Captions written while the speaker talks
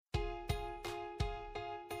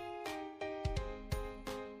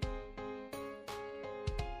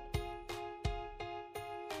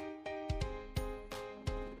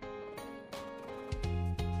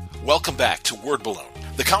Welcome back to Word Balloon,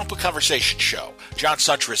 the comic book conversation show. John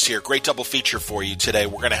Suntress here. Great double feature for you today.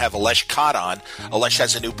 We're going to have Alesh Kott on. Alesh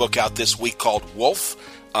has a new book out this week called Wolf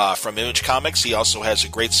from Image Comics. He also has a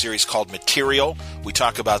great series called Material. We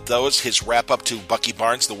talk about those, his wrap-up to Bucky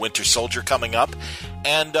Barnes, The Winter Soldier, coming up,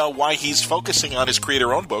 and why he's focusing on his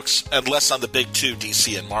creator-owned books and less on the big two,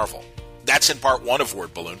 DC and Marvel. That's in part one of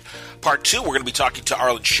Word Balloon. Part two, we're going to be talking to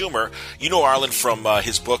Arlen Schumer. You know Arlen from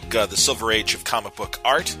his book, The Silver Age of Comic Book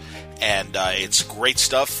Art, and it's great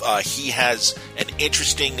stuff. He has an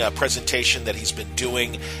interesting presentation that he's been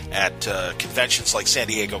doing at conventions like San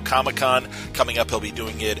Diego Comic-Con. Coming up, he'll be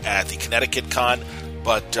doing it at the Connecticut Con.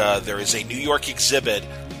 But there is a New York exhibit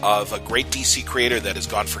of a great DC creator that has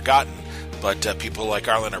gone forgotten, but people like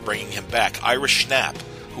Arlen are bringing him back. Ira Schnap,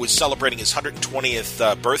 who is celebrating his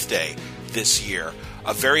 120th birthday this year,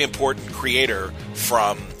 a very important creator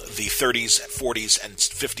from the 30s, 40s, and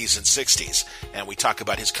 50s and 60s. And we talk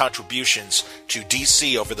about his contributions to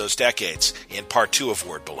DC over those decades in part two of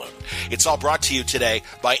Word Balloon. It's all brought to you today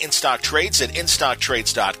by InStock Trades at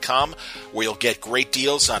InStockTrades.com, where you'll get great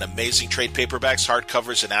deals on amazing trade paperbacks,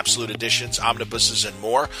 hardcovers, and absolute editions, omnibuses, and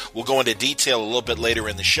more. We'll go into detail a little bit later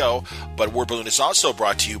in the show, but Word Balloon is also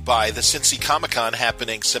brought to you by the Cincy Comic-Con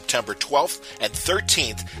happening September 12th and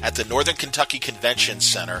 13th at the Northern Kentucky Convention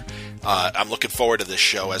Center. I'm looking forward to this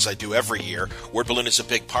show, as I do every year. Word Balloon is a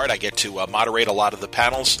big part. I get to moderate a lot of the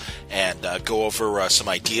panels and go over some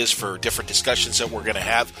ideas for different discussions that we're going to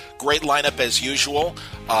have. Great lineup as usual.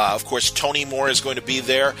 Of course, Tony Moore is going to be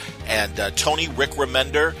there, and Tony, Rick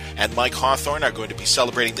Remender, and Mike Hawthorne are going to be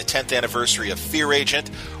celebrating the 10th anniversary of Fear Agent.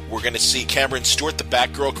 We're going to see Cameron Stewart, the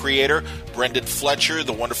Batgirl creator, Brendan Fletcher,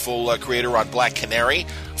 the wonderful creator on Black Canary.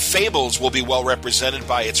 Fables will be well represented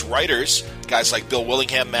by its writers, guys like Bill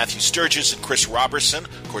Willingham, Matthew Sturgis, and Chris Robertson.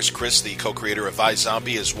 Of course, Chris, the co-creator of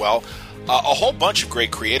iZombie as well. A whole bunch of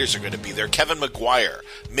great creators are going to be there. Kevin McGuire,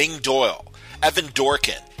 Ming Doyle, Evan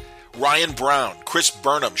Dorkin, Ryan Brown, Chris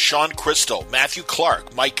Burnham, Sean Crystal, Matthew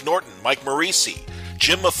Clark, Mike Norton, Mike Morisi,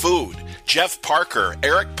 Jim Mafood, Jeff Parker,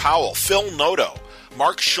 Eric Powell, Phil Noto,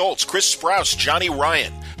 Mark Schultz, Chris Sprouse, Johnny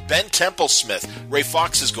Ryan, Ben Templesmith. Ray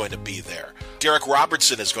Fox is going to be there. Derek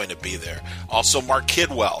Robertson is going to be there. Also Mark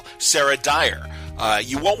Kidwell, Sarah Dyer.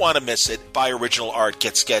 You won't want to miss it. Buy original art,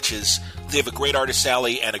 get sketches. They have a great artist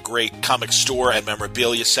alley and a great comic store and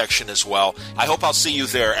memorabilia section as well. I hope I'll see you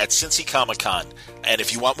there at Cincy Comic-Con. And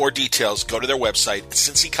if you want more details, go to their website,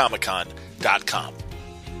 cincycomiccon.com.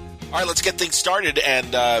 All right, let's get things started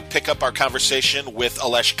and pick up our conversation with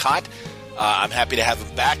Alesh Kott. I'm happy to have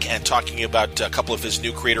him back and talking about a couple of his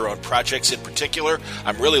new creator-owned projects in particular.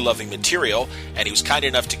 I'm really loving Material, and he was kind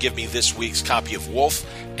enough to give me this week's copy of Wolf.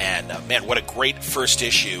 And, man, what a great first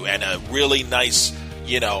issue and a really nice,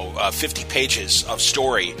 50 pages of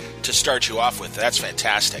story to start you off with. That's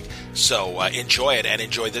fantastic. So enjoy it and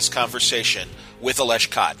enjoy this conversation with Alesh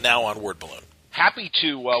Kott now on Word Balloon. Happy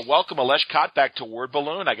to welcome Alesh Kott back to Word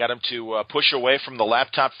Balloon. I got him to push away from the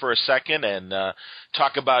laptop for a second and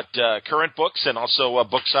talk about current books and also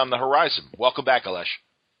books on the horizon. Welcome back, Alesh.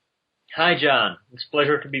 Hi, John. It's a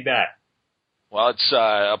pleasure to be back. Well, it's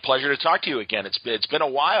a pleasure to talk to you again. It's been a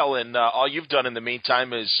while, and all you've done in the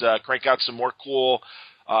meantime is crank out some more cool,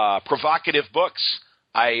 provocative books.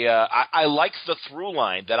 I like the through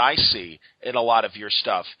line that I see in a lot of your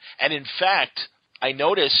stuff. And in fact, I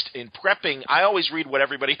noticed in prepping, I always read what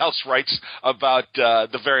everybody else writes about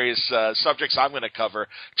the various subjects I'm going to cover,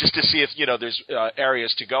 just to see if, there's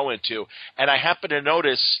areas to go into. And I happen to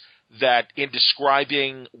notice that in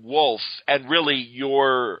describing Wolf and really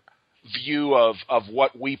your view of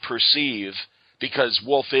what we perceive, because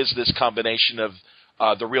Wolf is this combination of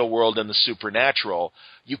the real world and the supernatural,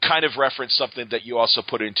 you kind of reference something that you also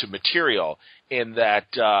put into Material in that,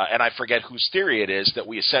 and I forget whose theory it is, that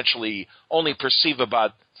we essentially only perceive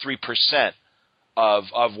about 3%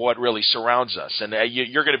 of what really surrounds us. And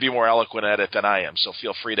you're going to be more eloquent at it than I am, so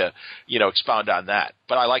feel free to, expound on that.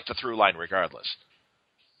 But I like the through line regardless.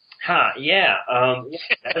 Yeah,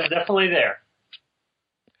 that is definitely there.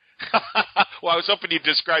 Well, I was hoping you'd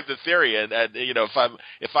describe the theory, and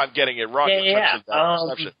if I'm getting it wrong in terms of that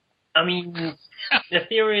perception. I mean, the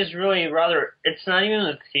theory is really it's not even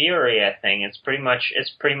a theory, I think. It's pretty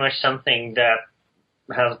much something that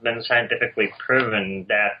has been scientifically proven,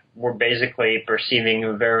 that we're basically perceiving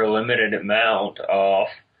a very limited amount of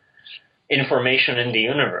information in the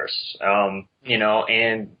universe. And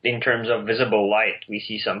in terms of visible light, we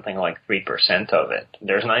see something like 3% of it.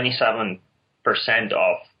 There's 97%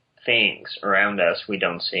 of things around us we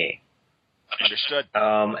don't see. Understood.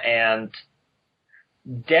 And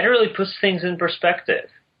that really puts things in perspective,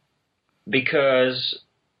 because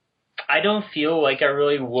I don't feel like I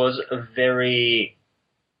really was a very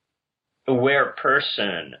aware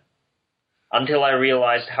person until I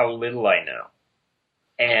realized how little I know.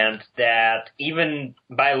 And that even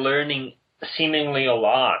by learning seemingly a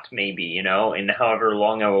lot, maybe, in however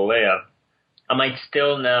long I will live, I might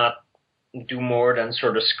still not do more than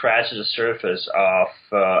sort of scratch the surface of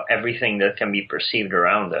everything that can be perceived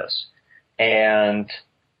around us. And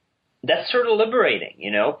that's sort of liberating,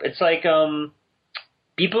 It's like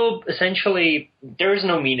people essentially, there is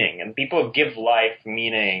no meaning, and people give life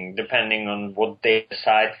meaning depending on what they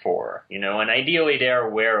decide for, and ideally they're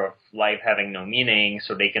aware of life having no meaning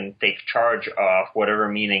so they can take charge of whatever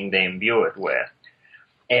meaning they imbue it with.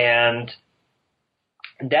 And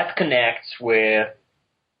that connects with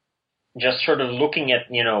just sort of looking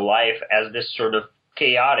at, life as this sort of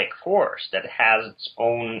chaotic force that has its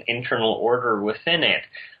own internal order within it.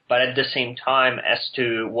 But at the same time, as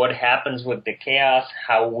to what happens with the chaos,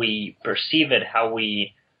 how we perceive it, how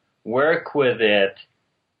we work with it,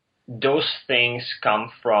 those things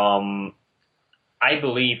come from, I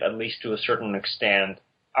believe, at least to a certain extent,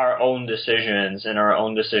 our own decisions and our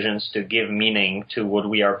own decisions to give meaning to what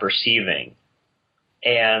we are perceiving.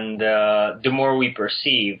 And the more we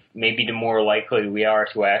perceive, maybe the more likely we are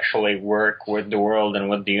to actually work with the world and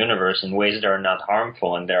with the universe in ways that are not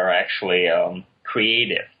harmful and that are actually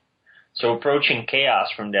creative. So approaching chaos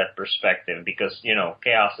from that perspective, because,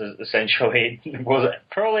 chaos is essentially, was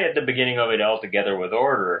probably at the beginning of it all together with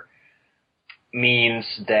order, means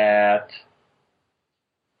that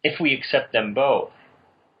if we accept them both,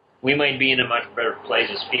 we might be in a much better place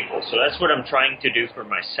as people. So that's what I'm trying to do for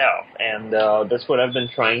myself. And that's what I've been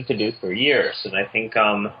trying to do for years. And I think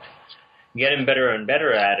I'm getting better and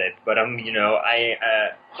better at it. But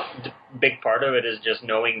the big part of it is just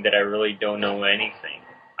knowing that I really don't know anything.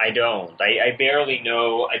 I don't. I barely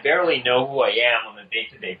know who I am on a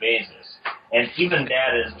day-to-day basis. And even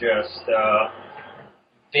that is just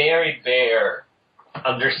very bare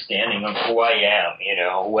understanding of who I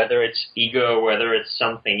am, whether it's ego, whether it's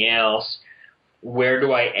something else, where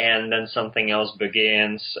do I end and something else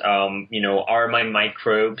begins, are my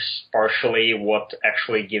microbes partially what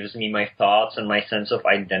actually gives me my thoughts and my sense of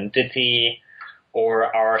identity,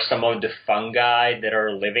 or are some of the fungi that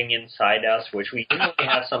are living inside us, which we usually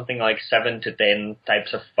have something like 7 to 10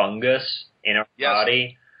 types of fungus in our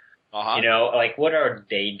body, what are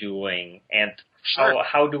they doing? And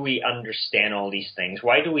how do we understand all these things?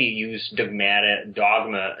 Why do we use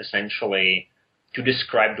dogma, essentially, to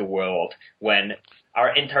describe the world when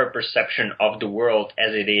our entire perception of the world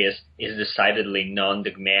as it is decidedly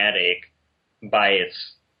non-dogmatic by its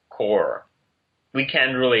core? We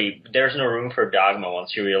can't really, there's no room for dogma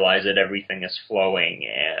once you realize that everything is flowing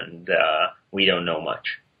and we don't know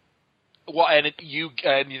much. Well, and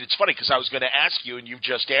it's funny because I was going to ask you, and you've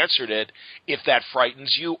just answered it, if that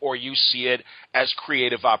frightens you or you see it as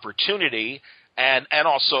creative opportunity and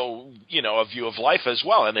also, a view of life as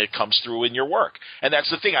well, and it comes through in your work. And that's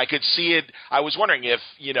the thing. I could see it. I was wondering if,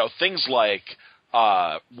 things like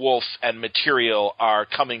Wolf and Material are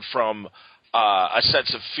coming from a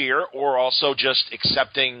sense of fear or also just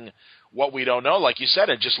accepting what we don't know, like you said,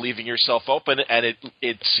 and just leaving yourself open, and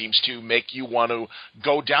it seems to make you want to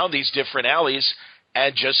go down these different alleys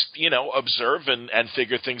and just, observe and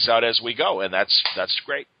figure things out as we go, and that's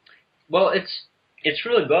great. Well, it's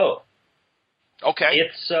really both. Okay.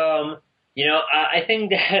 It's, I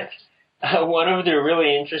think that one of the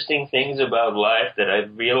really interesting things about life that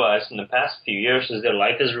I've realized in the past few years is that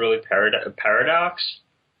life is really a paradox,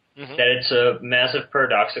 that it's a massive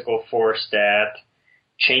paradoxical force that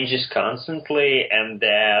changes constantly and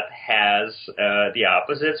that has the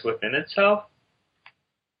opposites within itself.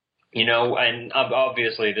 And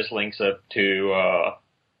obviously this links up to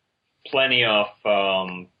plenty of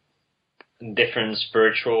different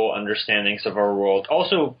spiritual understandings of our world.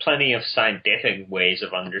 Also plenty of scientific ways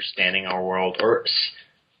of understanding our world, or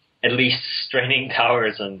at least straining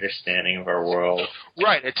towards understanding of our world.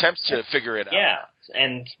 Right, attempts to figure it out. Yeah,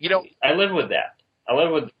 and I live with that. I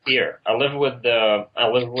live with fear. I live with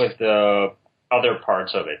the other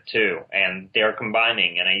parts of it too, and they're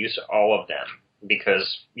combining, and I use all of them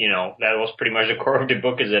because that was pretty much the core of the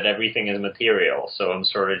book, is that everything is material. So I'm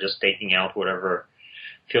sort of just taking out whatever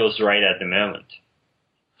feels right at the moment.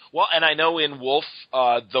 Well, and I know in Wolf,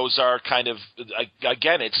 those are kind of,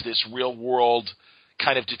 again, it's this real world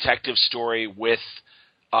kind of detective story with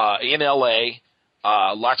in L.A.,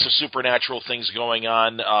 lots of supernatural things going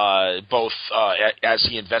on, both as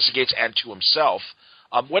he investigates and to himself.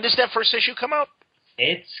 When does that first issue come out?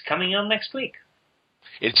 It's coming out next week.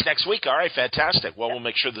 It's next week. All right, fantastic. Well, we'll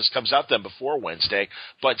make sure this comes out then before Wednesday.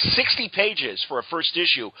 But 60 pages for a first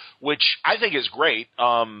issue, which I think is great,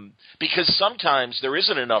 because sometimes there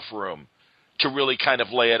isn't enough room to really kind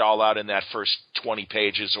of lay it all out in that first 20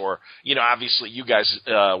 pages. Or, obviously you guys,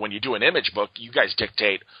 when you do an image book, you guys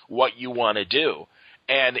dictate what you want to do.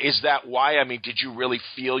 And is that why? I mean, did you really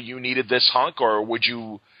feel you needed this hunk, or would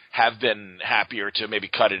you have been happier to maybe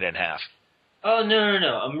cut it in half? Oh, no.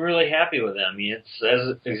 I'm really happy with it. I mean,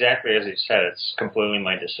 it's exactly as you said. It's completely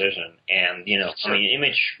my decision. And, Sure.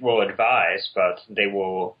 Image will advise, but they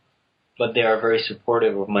are very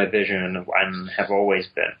supportive of my vision and have always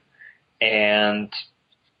been. And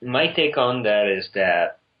my take on that is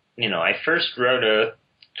that, I first wrote a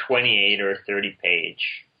 28 or 30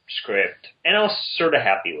 page script, and I was sort of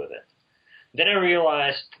happy with it. Then I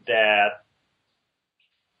realized that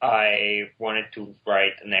I wanted to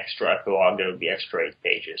write an extra epilogue that would be extra 8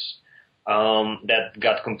 pages. That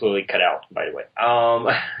got completely cut out, by the way.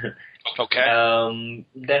 Okay.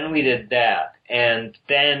 Then we did that, and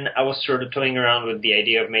then I was sort of toying around with the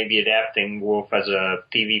idea of maybe adapting Wolf as a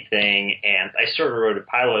TV thing, and I sort of wrote a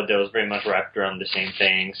pilot that was very much wrapped around the same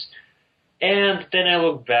things. And then I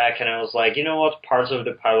looked back and I was like, you know what, parts of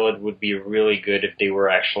the pilot would be really good if they were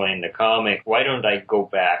actually in the comic. Why don't I go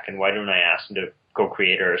back and why don't I ask the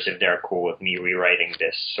co-creators if they're cool with me rewriting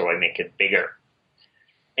this so I make it bigger?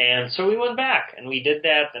 And so we went back and we did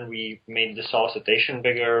that and we made the solicitation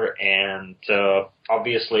bigger, and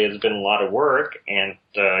obviously it's been a lot of work, and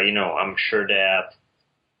I'm sure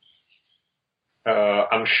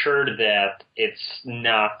that it's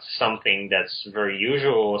not something that's very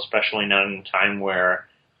usual, especially not in a time where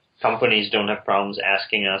companies don't have problems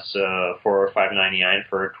asking us $4 or $5.99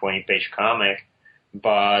 for a 20-page comic.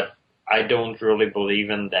 But I don't really believe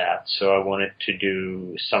in that, so I wanted to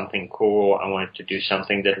do something cool. I wanted to do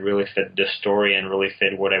something that really fit the story and really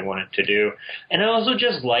fit what I wanted to do. And I also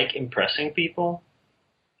just like impressing people.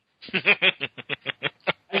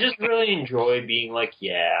 I just really enjoy being like,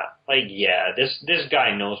 this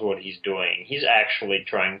guy knows what he's doing. He's actually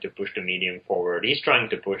trying to push the medium forward. He's trying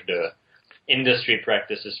to push the industry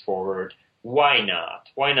practices forward. Why not?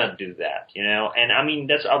 Why not do that, And, I mean,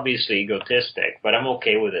 that's obviously egotistic, but I'm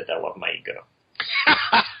okay with it. I love my ego.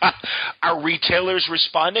 Are retailers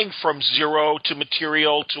responding from Zero to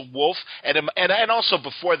Material to Wolf? And also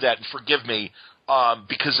before that, and forgive me,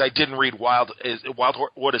 because I didn't read Wild,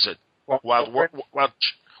 what is it?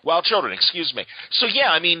 Wild Children, excuse me. So yeah,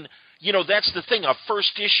 I mean, that's the thing. A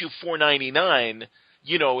first issue $4.99.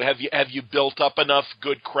 Have you built up enough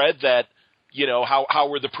good cred that how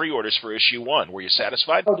were the pre-orders for issue 1? Were you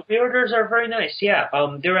satisfied? Oh, the pre-orders are very nice. Yeah,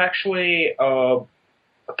 they're actually a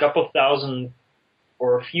couple thousand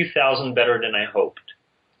or a few thousand better than I hoped.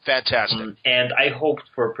 Fantastic. And I hoped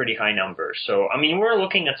for pretty high numbers. So I mean, we're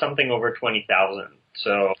looking at something over 20,000.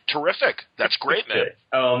 So terrific. That's great,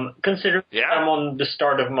 man. Consider I'm on the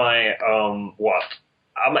start of my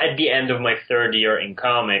I'm at the end of my 3rd year in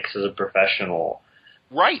comics as a professional.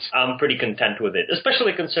 Right. I'm pretty content with it,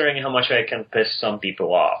 especially considering how much I can piss some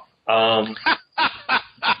people off.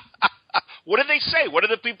 What do they say? What are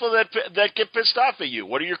the people that get pissed off at you?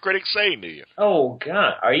 What are your critics saying to you? Oh,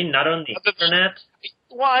 God. Are you not on the internet?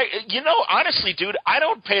 Why, honestly, dude, I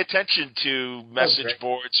don't pay attention to message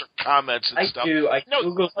boards or comments and stuff. I do. I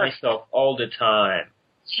Google myself all the time.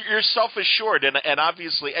 You're self-assured, and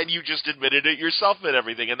obviously, and you just admitted it yourself and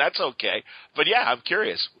everything, and that's okay. But yeah, I'm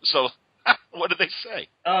curious. So, what do they say?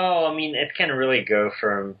 Oh, I mean, it can really go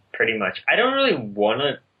from pretty much. I don't really want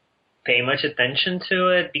to pay much attention to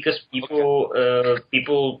it because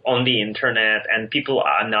people on the internet and people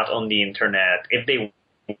are not on the internet, if they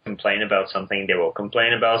complain about something, they will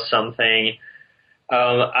complain about something.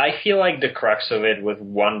 I feel like the crux of it with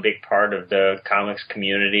one big part of the comics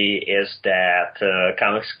community is that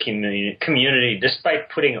comics community, despite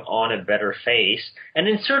putting on a better face, and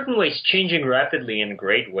in certain ways changing rapidly in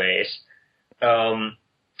great ways,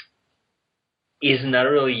 is not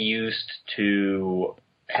really used to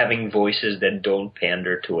having voices that don't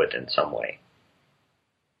pander to it in some way.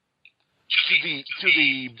 To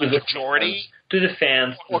the majority? To the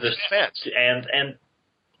fans. To the fans. And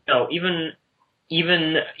no, even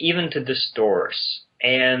to the stores.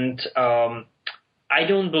 And I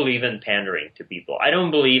don't believe in pandering to people. I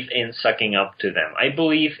don't believe in sucking up to them. I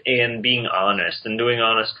believe in being honest and doing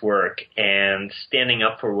honest work and standing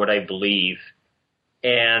up for what I believe.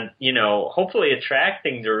 And, hopefully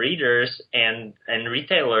attracting the readers and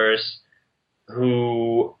retailers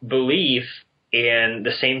who believe in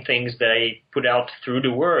the same things that I put out through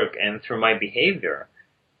the work and through my behavior.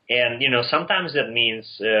 And, sometimes that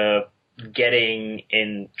means getting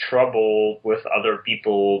in trouble with other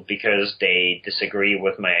people because they disagree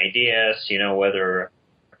with my ideas, whether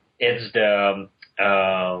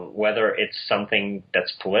it's something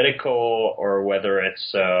that's political or whether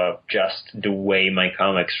it's just the way my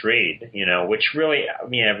comics read, which really,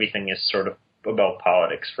 everything is sort of about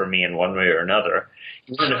politics for me in one way or another,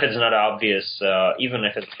 even if it's not obvious,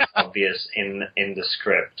 in the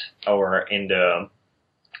script or in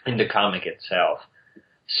the comic itself.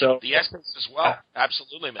 So the essence as well,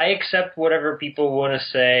 absolutely, man. I accept whatever people want to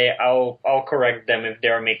say. I'll correct them if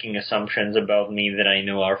they're making assumptions about me that I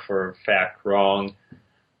know are for a fact wrong,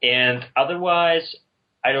 and otherwise,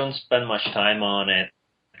 I don't spend much time on it.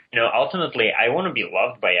 Ultimately, I want to be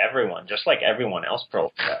loved by everyone, just like everyone else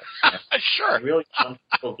probably does. Sure. I really want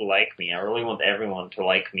people to like me. I really want everyone to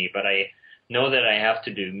like me, but I know that I have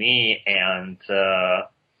to do me and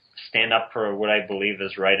stand up for what I believe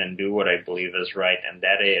is right and do what I believe is right, and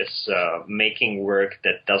that is making work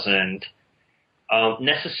that doesn't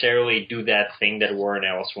necessarily do that thing that Warren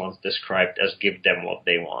Ellis once described as give them what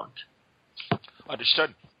they want.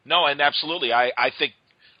 Understood. No, and absolutely. I think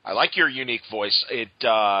I like your unique voice. It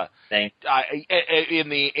Thanks.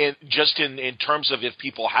 In terms of if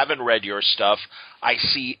people haven't read your stuff, I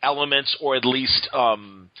see elements or at least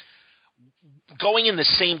going in the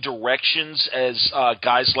same directions as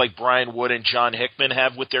guys like Brian Wood and John Hickman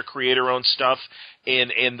have with their creator-owned stuff,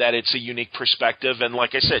 in that it's a unique perspective. And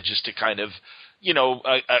like I said, just to kind of,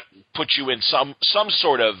 put you in some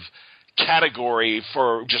sort of category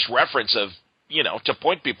for just reference of, to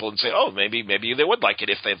point people and say, oh, maybe they would like it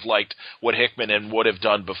if they've liked what Hickman and Wood have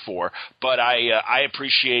done before. But I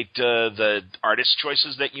appreciate the artist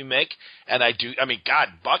choices that you make, and I do. I mean, God,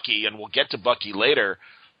 Bucky, and we'll get to Bucky later.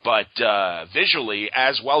 But visually,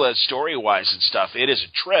 as well as story-wise and stuff, it is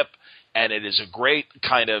a trip, and it is a great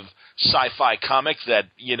kind of sci-fi comic that,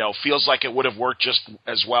 feels like it would have worked just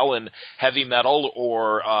as well in Heavy Metal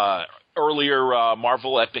or earlier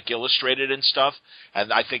Marvel Epic Illustrated and stuff.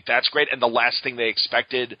 And I think that's great. And the last thing they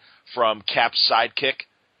expected from Cap's sidekick,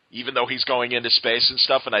 even though he's going into space and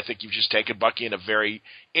stuff, and I think you've just taken Bucky in a very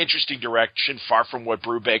interesting direction, far from what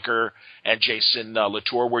Brubaker and Jason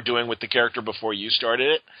Latour were doing with the character before you started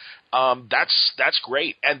it. That's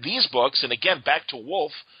great. And these books, and again, back to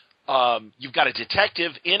Wolf, you've got a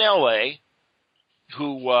detective in L.A.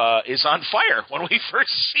 who is on fire when we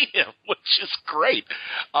first see him, which is great.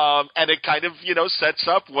 And it kind of, sets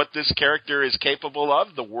up what this character is capable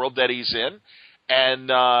of, the world that he's in. And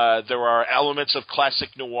there are elements of classic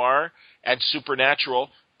noir and supernatural.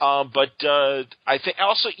 But I think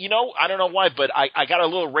also, I don't know why, but I got a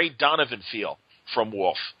little Ray Donovan feel from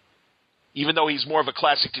Wolf. Even though he's more of a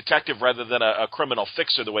classic detective rather than a criminal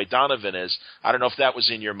fixer the way Donovan is. I don't know if that was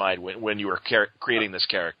in your mind when you were creating this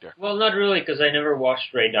character. Well, not really, because I never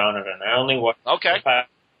watched Ray Donovan. I only watched the pilot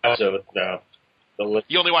episode.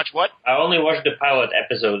 You only watched what? I only watched the pilot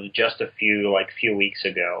episode just a few weeks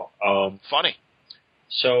ago. Funny.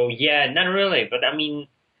 So, yeah, not really. But, I mean,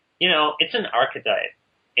 it's an archetype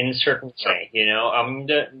in a certain way,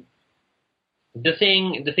 The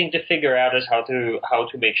thing to figure out is how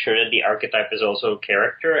to make sure that the archetype is also a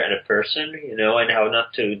character and a person, and how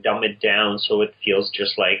not to dumb it down so it feels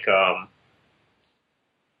just like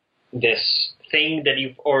this thing that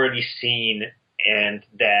you've already seen and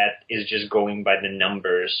that is just going by the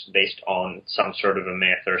numbers based on some sort of a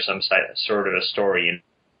myth or some sort of a story.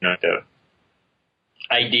 The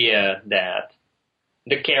idea that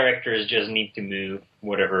the characters just need to move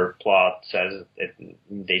whatever plot says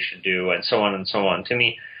they should do, and so on and so on, to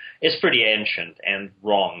me, is pretty ancient and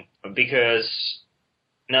wrong. Because,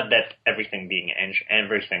 not that everything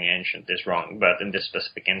ancient is wrong, but in this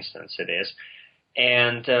specific instance it is.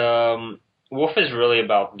 And Wolf is really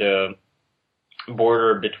about the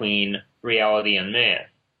border between reality and myth.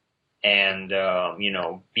 And,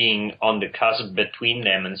 being on the cusp between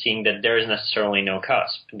them and seeing that there is necessarily no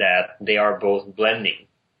cusp, that they are both blending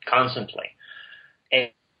constantly.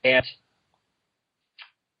 And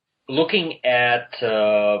looking at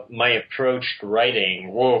my approach to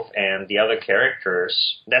writing Wolf and the other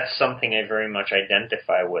characters, that's something I very much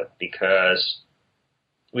identify with, because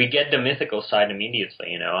we get the mythical side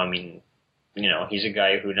immediately, he's a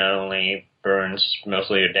guy who not only burns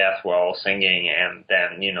mostly to death while singing and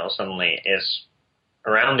then, suddenly is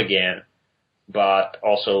around again, but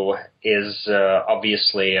also is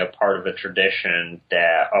obviously a part of a tradition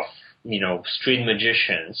of street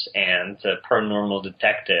magicians and paranormal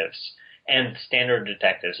detectives and standard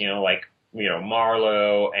detectives,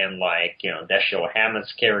 Marlowe and Dashiell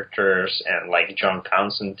Hammett's characters and John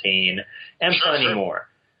Constantine and plenty more.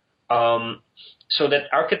 so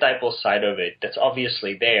that archetypal side of it, that's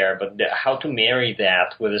obviously there, but how to marry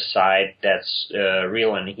that with a side that's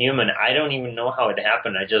real and human, I don't even know how it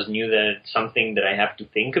happened. I just knew that it's something that I have to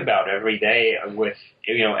think about every day with,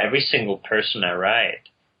 every single person I write.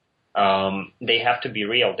 They have to be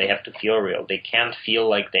real. They have to feel real. They can't feel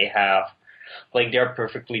like they're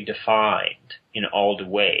perfectly defined in all the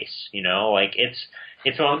ways, like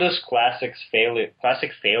it's one of those classic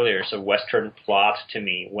failures of Western plot to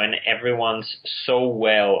me, when everyone's so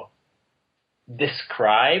well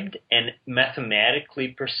described and mathematically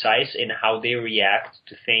precise in how they react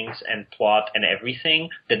to things and plot and everything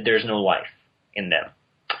that there's no life in them.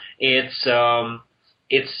 It's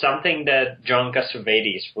something that John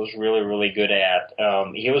Cassavetes was really, really good at.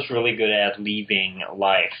 He was really good at leaving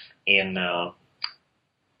life in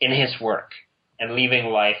his work, and leaving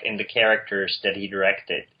life in the characters that he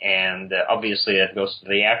directed. And obviously that goes to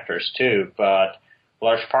the actors too, but a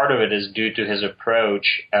large part of it is due to his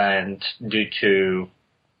approach and due to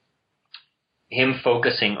him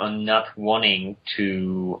focusing on not wanting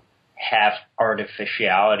to have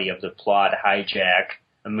artificiality of the plot hijack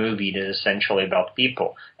a movie that is essentially about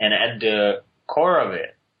people. And at the core of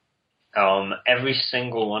it, every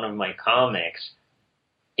single one of my comics,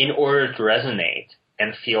 in order to resonate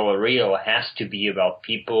and feel real, has to be about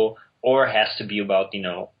people, or has to be about,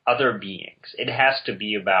 other beings. It has to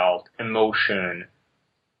be about emotion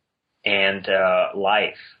and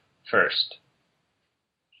life first.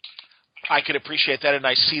 I can appreciate that, and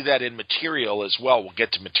I see that in Material as well. We'll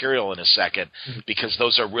get to Material in a second, because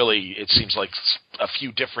those are really, it seems like a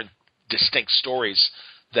few different distinct stories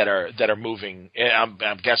that are moving, I'm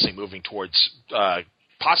guessing moving towards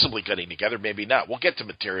possibly getting together, maybe not. We'll get to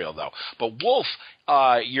Material though. But Wolf,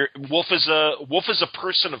 Wolf is a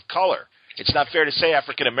person of color. It's not fair to say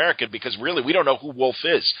African American, because really we don't know who Wolf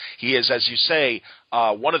is. He is, as you say,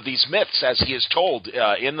 one of these myths, as he is told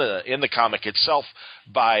in the comic itself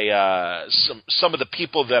by some of the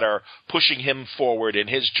people that are pushing him forward in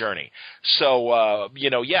his journey. So and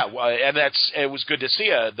it was good to see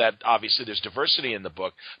that obviously there's diversity in the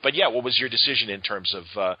book. But yeah, what was your decision in terms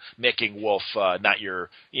of making Wolf not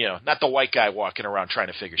the white guy walking around trying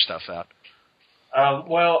to figure stuff out?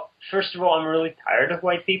 Well, first of all, I'm really tired of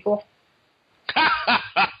white people. And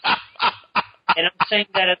I'm saying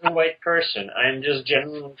that as a white person. I'm just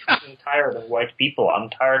genuinely fucking tired of white people. I'm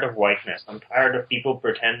tired of whiteness. I'm tired of people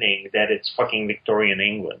pretending that it's fucking Victorian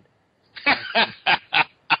England. I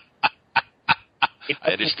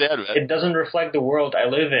understand, man. It doesn't reflect the world I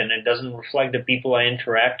live in. It doesn't reflect the people I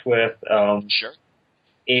interact with. Sure.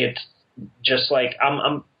 It just like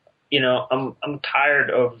I'm tired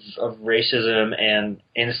of racism and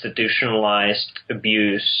institutionalized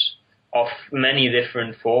abuse of many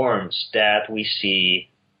different forms that we see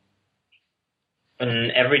on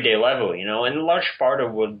an everyday level, And a large part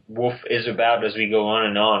of what Wolf is about as we go on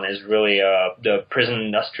and on is really the prison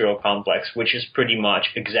industrial complex, which is pretty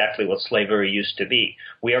much exactly what slavery used to be.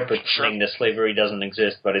 We are pretending that slavery doesn't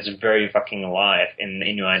exist, but it's very fucking alive in the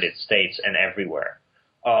United States and everywhere.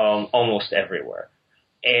 Almost everywhere.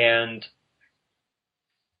 And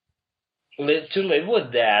to live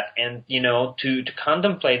with that and, to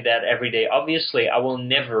contemplate that every day. Obviously, I will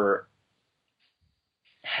never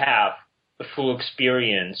have a full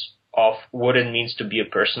experience of what it means to be a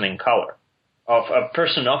person in color, of a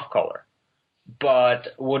person of color.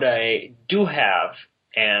 But what I do have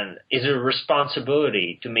and is a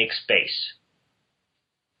responsibility to make space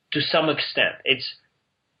to some extent. It's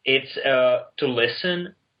to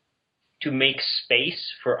listen, to make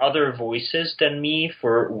space for other voices than me,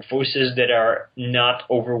 for voices that are not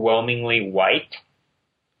overwhelmingly white.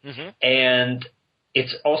 Mm-hmm. And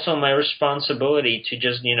it's also my responsibility to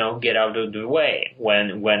just, get out of the way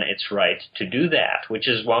when it's right to do that, which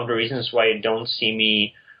is one of the reasons why you don't see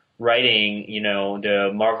me writing,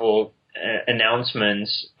 the Marvel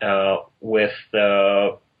announcements with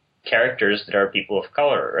the characters that are people of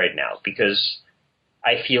color right now, because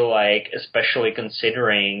I feel like, especially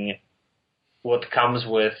considering what comes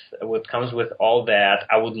with all that,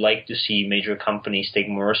 I would like to see major companies take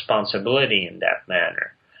more responsibility in that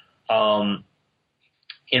manner.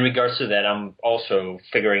 In regards to that, I'm also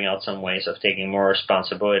figuring out some ways of taking more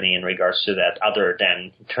responsibility in regards to that, other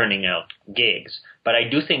than turning out gigs. But I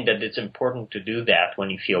do think that it's important to do that when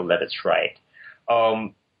you feel that it's right.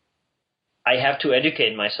 I have to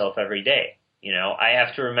educate myself every day. I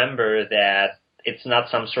have to remember that it's not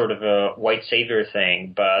some sort of a white savior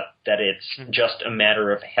thing, but that it's just a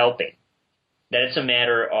matter of helping. That it's a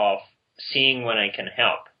matter of seeing when I can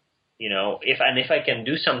help. If I can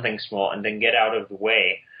do something small and then get out of the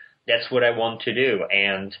way, that's what I want to do.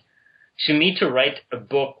 And to me, to write a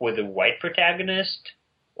book with a white protagonist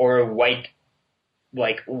or a white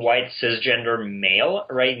cisgender male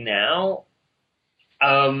right now,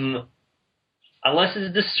 unless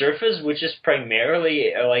it's the surface, which is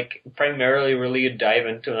primarily really a dive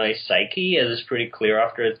into my psyche, as is pretty clear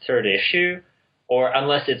after the third issue, or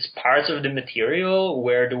unless it's parts of the material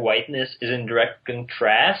where the whiteness is in direct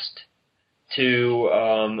contrast to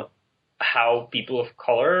how people of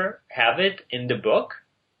color have it in the book,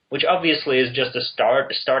 which obviously is just a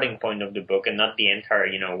starting point of the book and not the entire,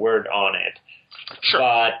 word on it.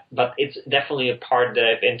 Sure. But it's definitely a part that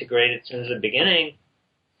I've integrated since the beginning.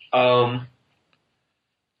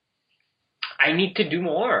 I need to do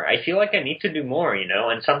more. I feel like I need to do more,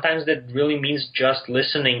 and sometimes that really means just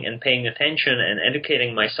listening and paying attention and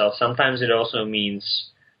educating myself. Sometimes it also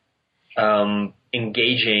means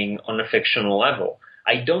engaging on a fictional level.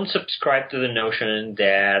 I don't subscribe to the notion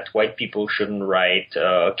that white people shouldn't write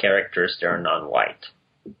characters that are non-white.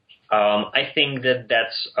 I think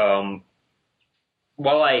that's,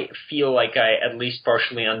 while I feel like I at least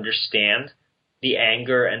partially understand the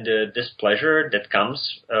anger and the displeasure that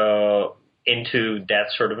comes into that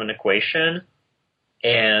sort of an equation,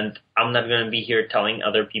 and I'm not going to be here telling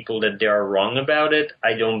other people that they are wrong about it.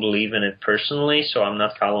 I don't believe in it personally, so I'm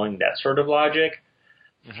not following that sort of logic.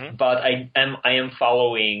 Mm-hmm. But I am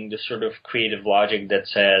following the sort of creative logic that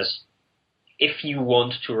says, if you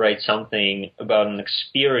want to write something about an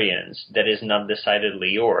experience that is not decidedly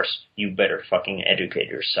yours, you better fucking educate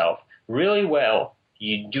yourself really well.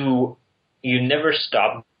 You never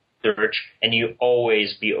stop search, and you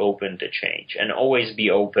always be open to change and always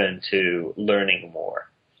be open to learning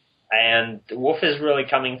more. And Wolf is really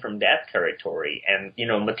coming from that territory, and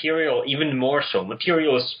Material even more so.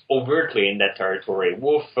 Material is overtly in that territory.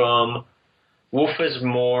 Wolf is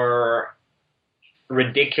more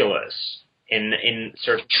ridiculous in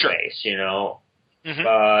certain ways, Mm-hmm.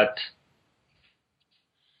 But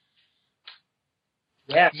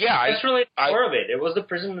yeah, that's really the core of it. It was the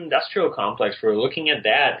prison industrial complex. We're looking at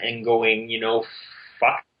that and going,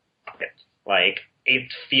 fuck it. Like,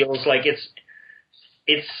 it feels like it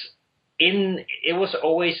was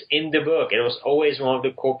always in the book. It was always one of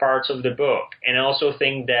the core parts of the book. And I also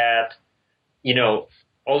think that,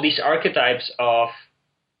 all these archetypes of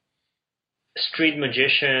street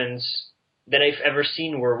magicians that I've ever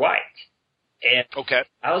seen were white. And okay.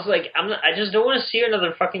 I was like, I just don't want to see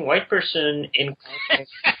another fucking white person in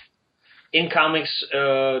comics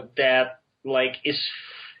that like is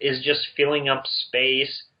just filling up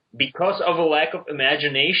space because of a lack of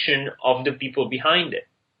imagination of the people behind it.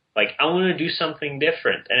 Like, I want to do something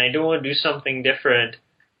different, and I don't want to do something different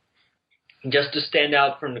just to stand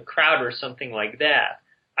out from the crowd or something like that.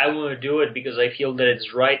 I want to do it because I feel that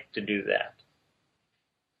it's right to do that.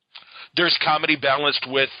 There's comedy balanced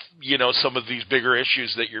with, some of these bigger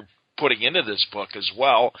issues that you're putting into this book as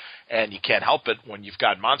well, and you can't help it when you've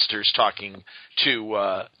got monsters talking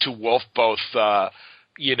to Wolf, both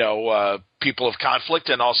people of conflict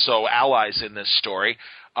and also allies in this story.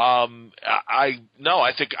 I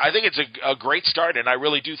think it's a great start, and I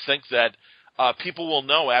really do think that people will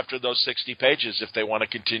know after those 60 pages if they want to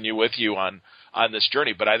continue with you on this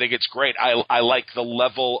journey. But I think it's great. I like the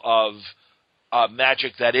level of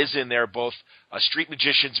magic that is in there, both a street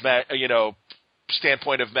magician's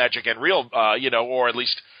standpoint of magic and real, or at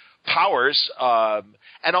least powers,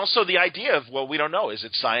 and also the idea of, well, we don't know, is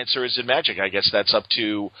it science or is it magic? I guess that's up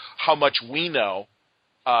to how much we know,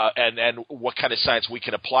 and what kind of science we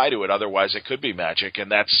can apply to it. Otherwise, it could be magic, and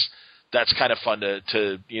that's kind of fun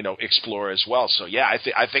to explore as well. So yeah,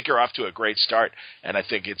 I think you're off to a great start, and I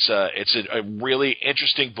think it's a really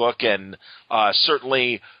interesting book, and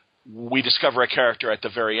certainly we discover a character at the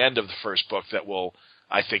very end of the first book that will,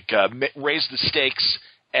 I think, raise the stakes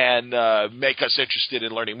and make us interested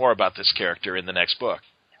in learning more about this character in the next book.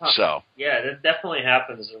 Huh. So yeah, that definitely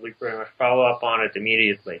happens, and we pretty much follow up on it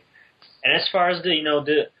immediately. And as far as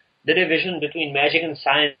the division between magic and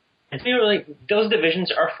science, those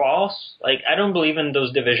divisions are false. Like, I don't believe in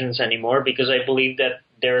those divisions anymore, because I believe that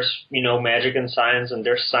there's, magic and science, and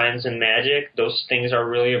there's science and magic. Those things are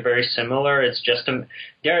really very similar. It's just the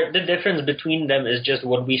difference between them is just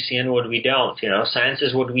what we see and what we don't. Science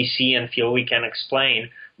is what we see and feel we can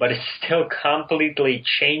explain, but it's still completely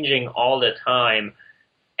changing all the time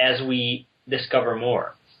as we discover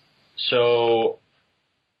more. So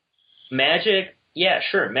magic, yeah,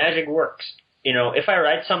 sure, magic works. If I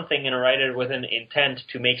write something and I write it with an intent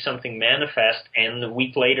to make something manifest, and a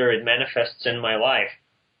week later it manifests in my life,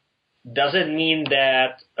 does it mean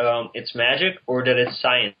that it's magic or that it's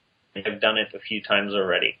science? I've done it a few times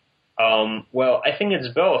already. Well, I think it's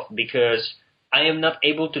both, because I am not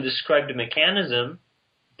able to describe the mechanism,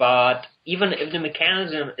 but even if the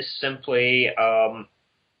mechanism is simply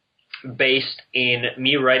based in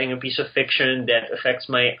me writing a piece of fiction that affects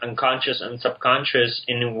my unconscious and subconscious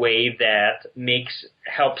in a way that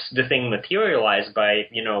helps the thing materialize by,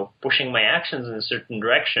 pushing my actions in a certain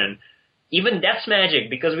direction, even that's magic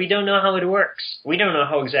because we don't know how it works. We don't know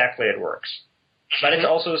how exactly it works. But it's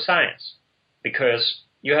also science because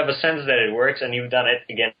you have a sense that it works and you've done it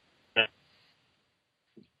again.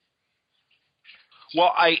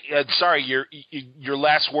 Well, sorry, your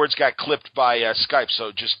last words got clipped by Skype,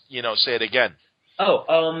 so just, say it again.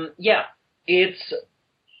 Yeah. It's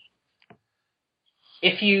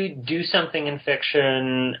if you do something in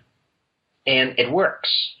fiction and it works,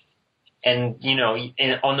 and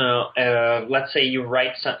let's say you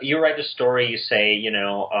write a story, you say,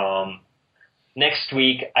 next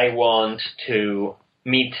week I want to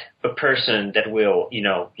meet a person that will,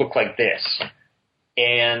 look like this.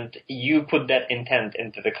 And you put that intent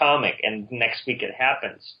into the comic, and next week it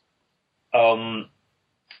happens. Done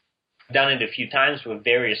it a few times with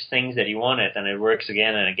various things that you wanted, and it works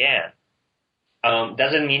again and again.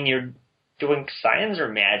 Doesn't mean you're doing science or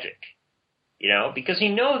magic, because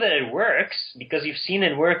you know that it works, because you've seen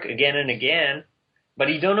it work again and again, but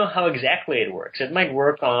you don't know how exactly it works. It might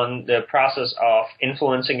work on the process of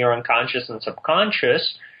influencing your unconscious and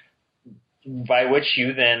subconscious, by which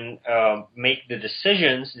you then make the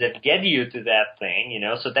decisions that get you to that thing,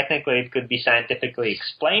 So technically it could be scientifically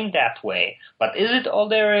explained that way. But is it all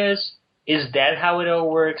there is? Is that how it all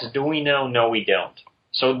works? Do we know? No, we don't.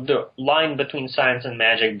 So the line between science and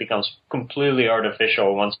magic becomes completely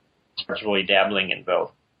artificial once it starts really dabbling in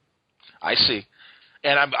both. I see.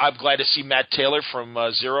 And I'm glad to see Matt Taylor from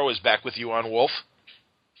Zero is back with you on Wolf.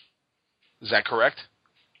 Is that correct?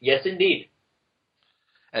 Yes, indeed.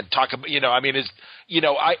 And talk about, I'm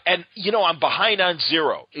behind on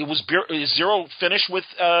Zero. Is Zero finished with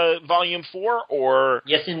Volume 4 or?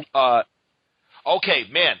 Yes, indeed. Okay,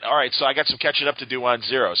 man. All right, so I got some catching up to do on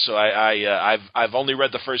Zero. So I've only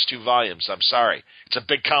read the first 2 volumes. I'm sorry. It's a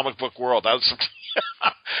big comic book world.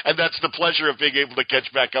 And that's the pleasure of being able to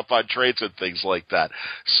catch back up on trades and things like that.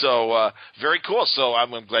 So very cool. So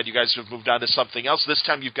I'm glad you guys have moved on to something else. This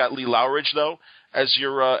time you've got Lee Lowridge though as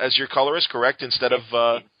your colorist, correct? Instead of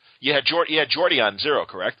you had Jordy on Zero,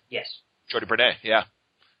 correct? Yes. Jordy Bernay, yeah.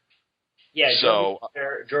 Yeah. So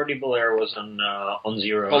Jordy Belair was on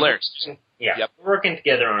Zero. Belair. Yeah. Yep. We're working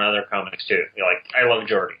together on other comics too. I love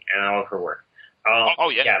Jordy and I love her work.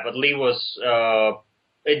 Yeah. Yeah, but Lee was.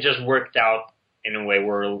 It just worked out in a way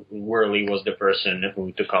where Lee was the person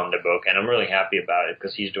who took on the book, and I'm really happy about it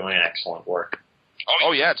because he's doing excellent work.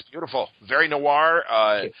 Oh yeah, it's beautiful, very noir.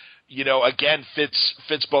 Again,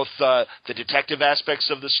 fits both the detective aspects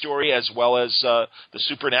of the story as well as the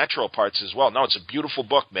supernatural parts as well. No, it's a beautiful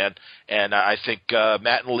book, man, and I think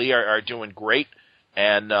Matt and Lee are doing great.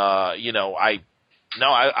 And I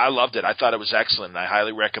loved it. I thought it was excellent, and I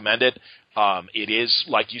highly recommend it. It is,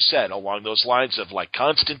 like you said, along those lines of like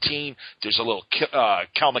Constantine. There's a little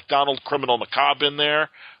Cal McDonald Criminal Macabre in there,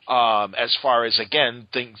 as far as, again,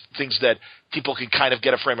 things that people can kind of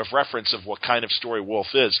get a frame of reference of what kind of story Wolf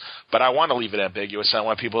is. But I want to leave it ambiguous. I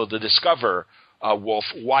want people to discover Wolf,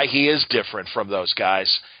 why he is different from those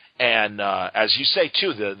guys. And as you say,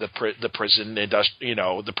 too, the prison the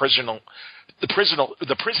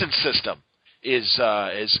prison system is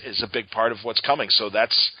a big part of what's coming. So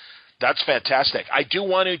that's fantastic. I do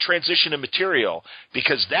want to transition to material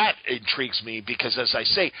because that intrigues me because, as I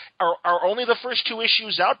say, are only the first 2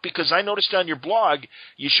 issues out? Because I noticed on your blog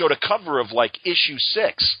you showed a cover of like issue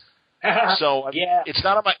 6. So yeah. It's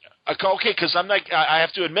not on my okay because I'm like I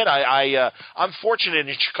have to admit I'm fortunate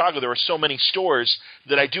in Chicago. There are so many stores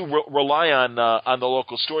that I do rely on the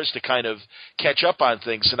local stores to kind of catch up on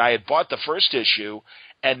things. And I had bought the first issue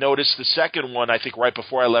and noticed the second one, I think, right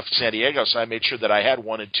before I left San Diego, so I made sure that I had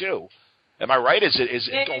 1 and 2. Am I right? Is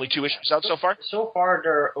it only 2 issues out so far? So far,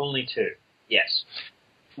 there are only 2, yes.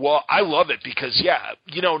 Well, I love it because,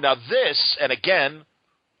 now this, and again,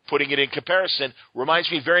 putting it in comparison,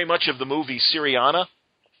 reminds me very much of the movie Syriana.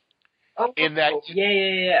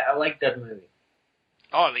 Yeah, I like that movie.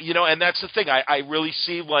 Oh, and that's the thing. I really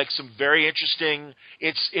see like some very interesting.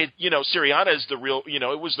 Syriana is the real.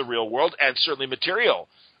 It was the real world, and certainly material.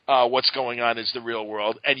 What's going on is the real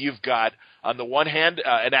world, and you've got on the one hand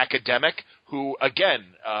an academic who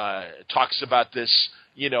again talks about this.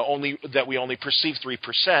 Only that we only perceive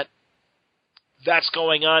 3%. That's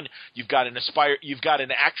going on. You've got an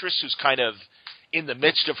actress who's kind of in the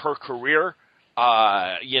midst of her career.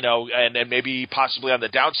 And maybe possibly on the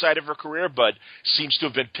downside of her career, but seems to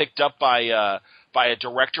have been picked up by by a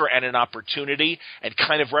director and an opportunity, and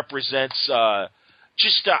kind of represents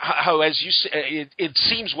how, as you say, it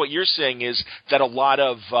seems what you're saying is that a lot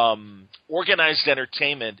of organized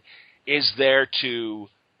entertainment is there to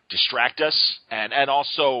distract us and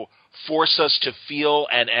also force us to feel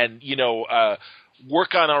and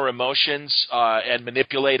work on our emotions and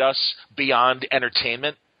manipulate us beyond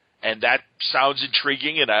entertainment. And that sounds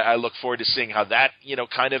intriguing, and I look forward to seeing how that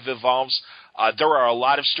kind of evolves. There are a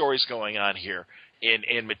lot of stories going on here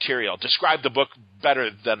in material. Describe the book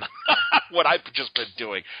better than what I've just been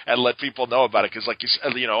doing, and let people know about it, because, like you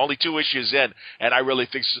said, only 2 issues in, and I really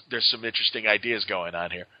think there's some interesting ideas going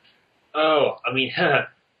on here. Oh, I mean,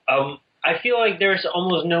 I feel like there's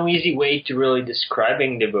almost no easy way to really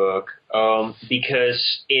describing the book,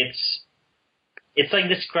 because it's like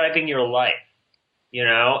describing your life.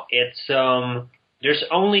 It's there's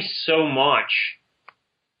only so much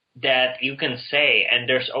that you can say, and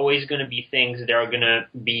there's always going to be things that are going to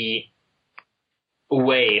be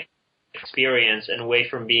away from experience and away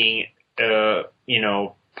from being,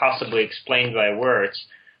 possibly explained by words.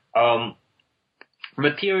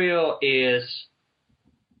 Material is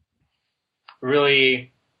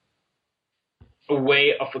really a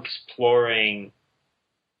way of exploring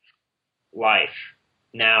life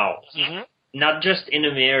now. Mm-hmm. Not just in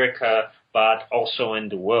America, but also in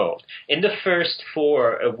the world. In the first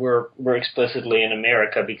 4, we're explicitly in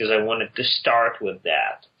America because I wanted to start with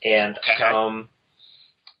that. And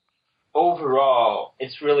overall,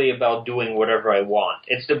 it's really about doing whatever I want.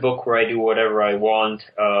 It's the book where I do whatever I want,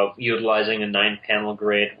 utilizing a 9-panel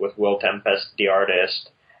grid with Will Tempest, the artist.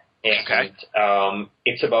 And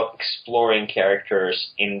it's about exploring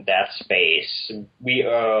characters in that space. We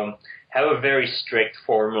have a very strict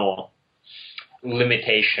formal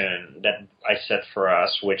limitation that I set for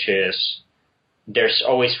us, which is there's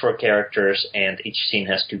always 4 characters and each scene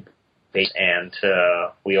has 2 pages, and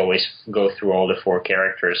we always go through all the 4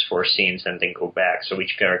 characters, 4 scenes, and then go back. So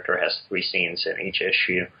each character has 3 scenes in each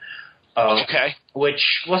issue.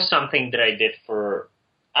 Which was something that I did for,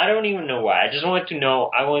 I don't even know why. I just wanted to know.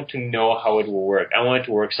 I wanted to know how it will work. I wanted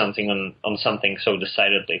to work something on something so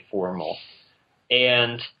decidedly formal,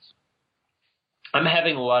 and I'm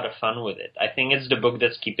having a lot of fun with it. I think it's the book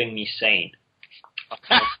that's keeping me sane.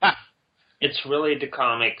 It's really the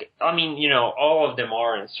comic. I mean, all of them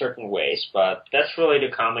are in certain ways, but that's really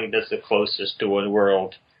the comic that's the closest to what the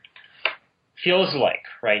world feels like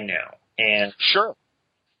right now. And sure.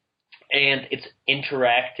 And it's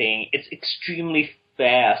interacting. It's extremely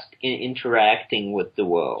fast in interacting with the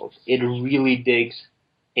world. It really digs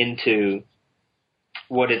into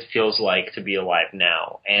what it feels like to be alive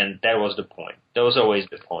now, and that was the point. That was always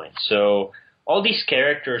the point. So all these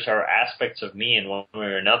characters are aspects of me in one way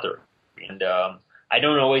or another, and I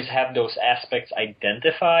don't always have those aspects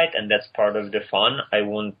identified, and that's part of the fun. I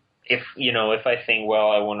won't, if I think,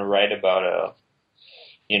 well, I want to write about a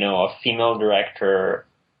female director,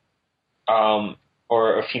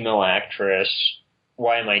 or a female actress.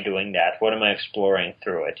 Why am I doing that? What am I exploring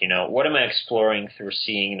through it? What am I exploring through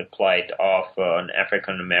seeing the plight of an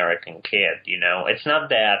African-American kid? It's not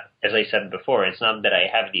that, as I said before, it's not that I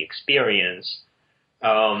have the experience.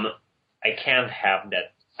 I can't have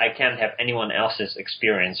that. I can't have anyone else's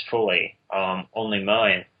experience fully, only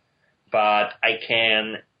mine. But I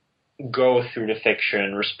can go through the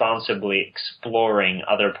fiction responsibly exploring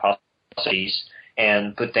other possibilities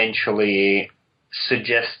and potentially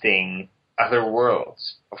suggesting other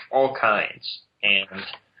worlds of all kinds, and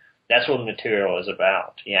that's what material is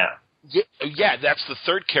about. Yeah, that's the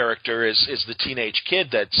third character is the teenage kid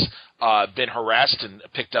that's been harassed and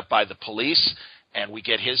picked up by the police, and we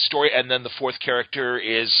get his story. And then the 4th character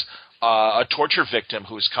is a torture victim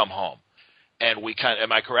who's come home, and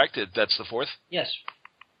am I correct? That's the 4th? Yes.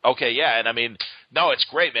 Okay, yeah, and I mean, no, it's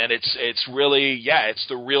great, man. It's really, it's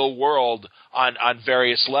the real world on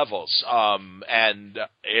various levels, and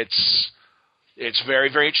it's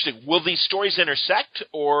very, very interesting. Will these stories intersect,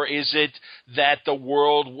 or is it that the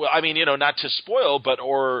world, I mean, not to spoil,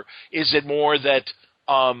 or is it more that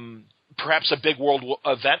perhaps a big world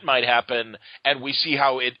event might happen and we see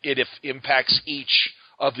how it impacts each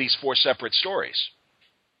of these 4 separate stories?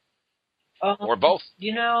 Or both?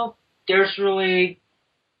 There's really,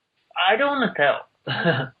 I don't want to tell.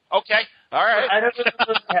 Okay. All right. I don't really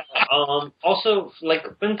want to tell. Also,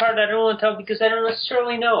 in part, I don't want to tell because I don't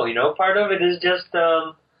necessarily know. Part of it is just,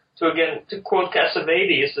 to quote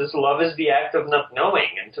Cassavetes, is love is the act of not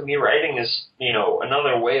knowing. And to me, writing is,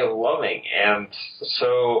 another way of loving. And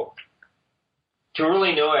so to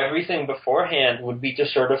really know everything beforehand would be to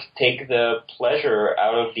sort of take the pleasure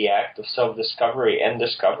out of the act of self-discovery and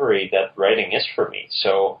discovery that writing is for me.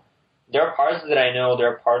 So there are parts that I know, there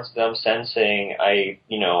are parts that I'm sensing,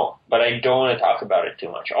 but I don't want to talk about it too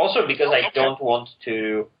much. Also because I don't want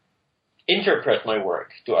to interpret my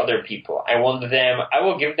work to other people. I will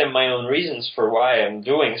give them my own reasons for why I'm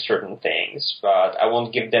doing certain things, but I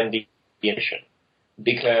won't give them the information.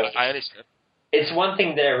 Because I understand. It's one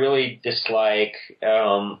thing that I really dislike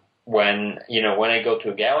when I go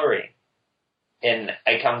to a gallery and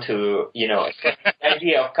I come to, the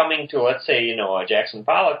idea of coming to, let's say, a Jackson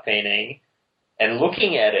Pollock painting and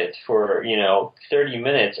looking at it for, 30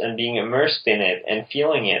 minutes and being immersed in it and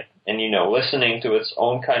feeling it and, listening to its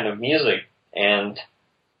own kind of music. And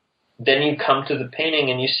then you come to the painting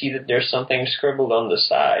and you see that there's something scribbled on the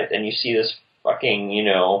side and you see this fucking,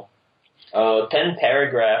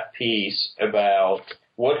 10-paragraph piece about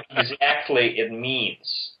what exactly it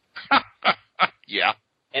means. Yeah.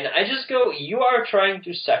 And I just go, you are trying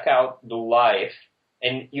to suck out the life,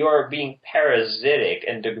 and you are being parasitic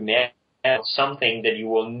and dogmatic about something that you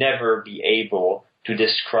will never be able to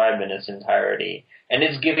describe in its entirety. And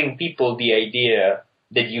it's giving people the idea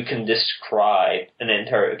that you can describe an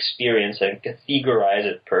entire experience and categorize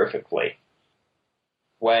it perfectly.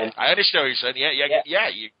 When I understand what you're saying. Yeah.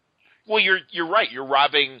 You're right. You're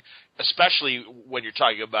robbing, especially when you're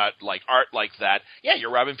talking about like art like that. Yeah,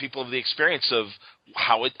 you're robbing people of the experience of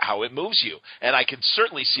how it moves you, and I can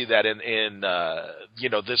certainly see that in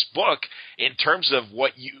this book in terms of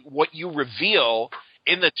what you reveal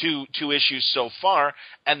in the two issues so far,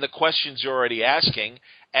 and the questions you're already asking,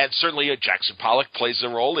 and certainly Jackson Pollock plays a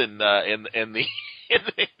role in the.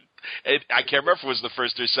 I can't remember if it was the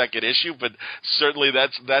first or second issue, but certainly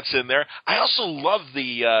that's in there. I also love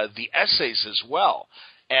the essays as well.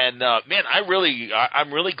 And man, I'm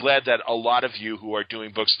really glad that a lot of you who are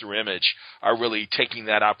doing books through Image are really taking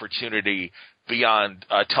that opportunity beyond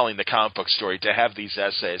telling the comic book story to have these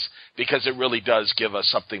essays, because it really does give us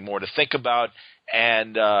something more to think about.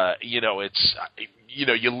 And it's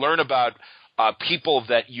you learn about people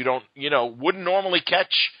that you don't wouldn't normally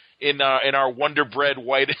catch in our Wonder Bread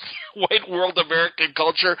white world American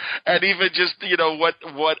culture, and even just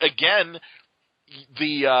what again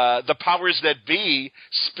the powers that be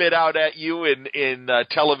spit out at you in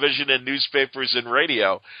television and newspapers and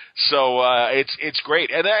radio. So it's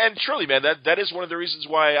great, and truly, man, that is one of the reasons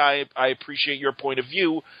why I appreciate your point of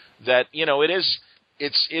view. That it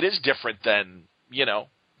is different than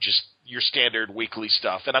just your standard weekly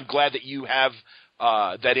stuff, and I'm glad that you have.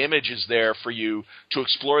 That Image is there for you to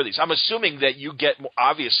explore these. I'm assuming that you get,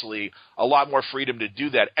 obviously, a lot more freedom to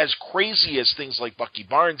do that. As crazy as things like Bucky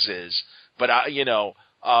Barnes is, but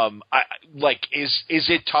is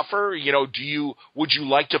it tougher? Would you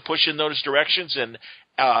like to push in those directions? And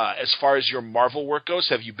as far as your Marvel work goes,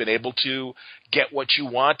 have you been able to get what you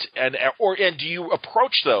want? And do you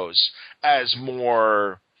approach those as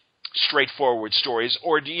more straightforward stories,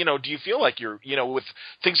 or do you feel like you're with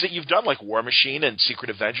things that you've done like War Machine and Secret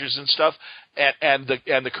Avengers and stuff, and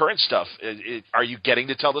the current stuff, are you getting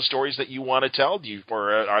to tell the stories that you want to tell?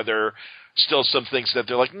 Or are there still some things that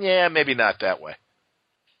they're like, yeah, maybe not that way?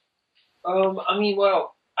 I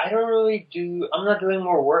don't really I'm not doing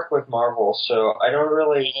more work with Marvel, so I don't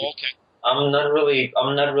really. Okay. I'm not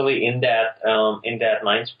really in that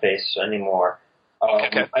mind space anymore.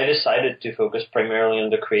 Okay. I decided to focus primarily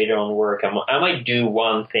on the creator-owned work. I might do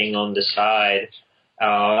one thing on the side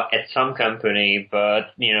at some company,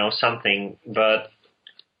 but something. But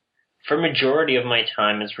for majority of my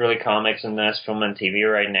time, it's really comics and that's film and TV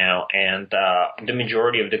right now. And the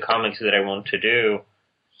majority of the comics that I want to do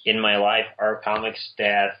in my life are comics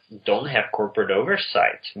that don't have corporate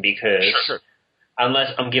oversight, because sure.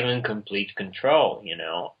 Unless I'm given complete control,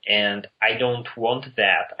 and I don't want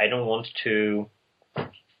that. I don't want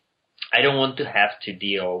to have to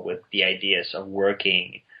deal with the ideas of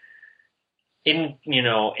working in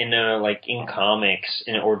comics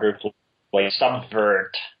in order to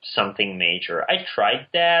subvert something major. I tried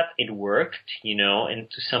that. It worked, and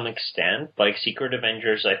to some extent. Like Secret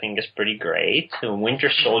Avengers, I think is pretty great.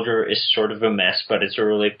 Winter Soldier is sort of a mess, but it's a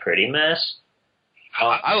really pretty mess.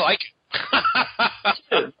 I like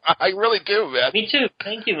it. I really do, man. Me too.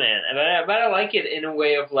 Thank you, man. But I like it in a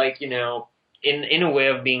way of in a way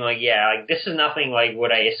of being this is nothing like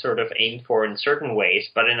what I sort of aim for in certain ways,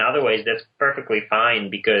 but in other ways that's perfectly fine,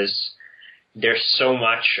 because there's so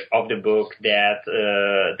much of the book that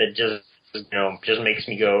just makes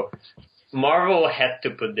me go, Marvel had to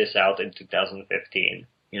put this out in 2015,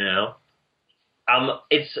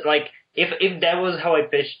 It's like, if that was how I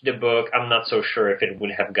pitched the book, I'm not so sure if it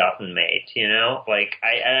would have gotten made,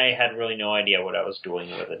 I had really no idea what I was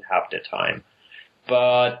doing with it half the time.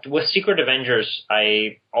 But with Secret Avengers,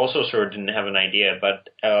 I also sort of didn't have an idea, but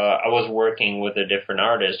I was working with a different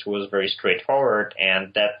artist who was very straightforward,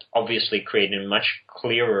 and that obviously created a much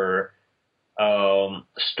clearer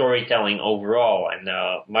storytelling overall, and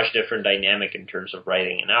a much different dynamic in terms of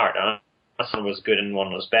writing and art. I'm not saying one was good and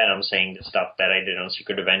one was bad. I'm saying the stuff that I did on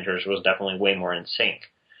Secret Avengers was definitely way more in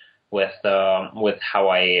sync with how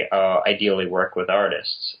I ideally work with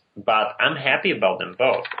artists. But I'm happy about them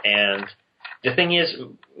both. And the thing is,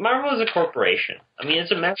 Marvel is a corporation. I mean,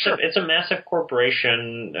 it's a massive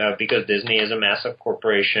corporation because Disney is a massive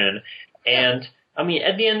corporation. And I mean,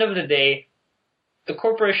 at the end of the day, the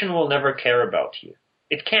corporation will never care about you.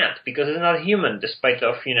 It can't, because it's not human, despite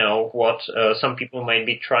of, what some people might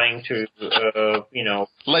be trying to,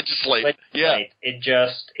 legislate. Yeah. It's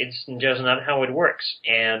just not how it works.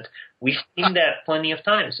 And we've seen that plenty of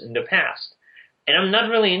times in the past. And I'm not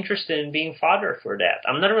really interested in being fodder for that.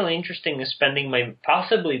 I'm not really interested in spending my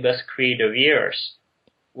possibly best creative years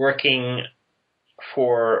working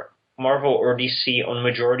for Marvel or DC on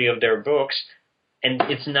majority of their books. And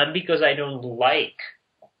it's not because I don't like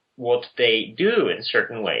what they do in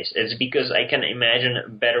certain ways. It's because I can imagine a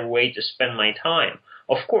better way to spend my time.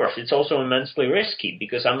 Of course, it's also immensely risky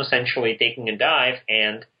because I'm essentially taking a dive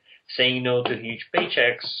and saying no to huge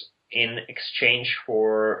paychecks in exchange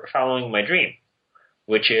for following my dream,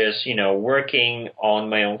 which is, working on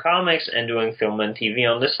my own comics and doing film and TV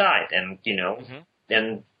on the side. And,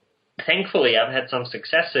 and thankfully I've had some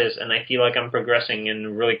successes and I feel like I'm progressing in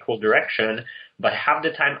a really cool direction. But half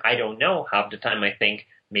the time, I don't know. Half the time, I think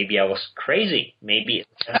maybe I was crazy. Maybe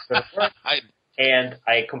it's going to work. And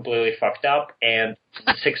I completely fucked up. And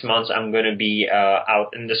in 6 months, I'm going to be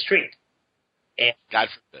out in the street. And, God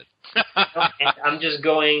forbid. and I'm just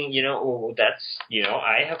going,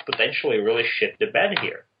 I have potentially really shit the bed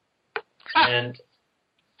here.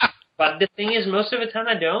 But the thing is, most of the time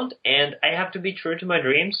I don't. And I have to be true to my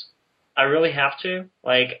dreams. I really have to.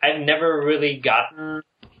 Like, I've never really gotten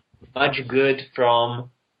much good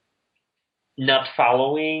from not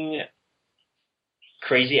following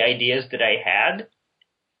crazy ideas that I had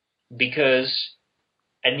because,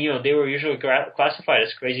 and they were usually classified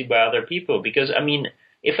as crazy by other people because, I mean,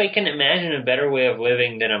 if I can imagine a better way of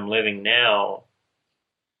living than I'm living now,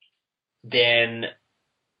 then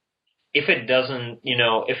if it doesn't,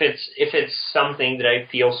 if it's something that I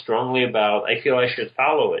feel strongly about, I feel I should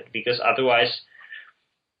follow it because otherwise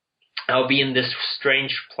I'll be in this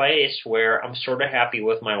strange place where I'm sort of happy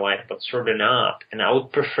with my life, but sort of not. And I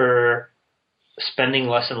would prefer spending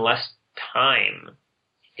less and less time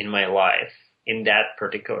in my life in that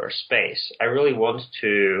particular space. I really want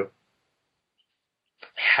to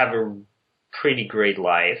have a pretty great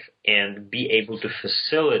life and be able to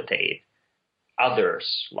facilitate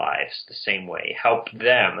others' lives the same way, help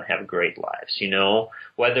them have great lives,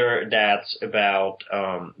 whether that's about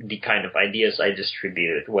the kind of ideas I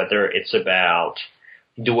distribute, whether it's about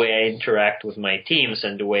the way I interact with my teams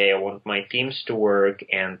and the way I want my teams to work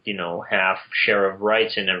and, have share of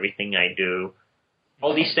rights in everything I do.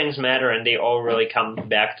 All these things matter and they all really come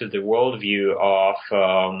back to the worldview of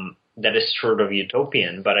that is sort of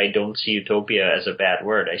utopian, but I don't see utopia as a bad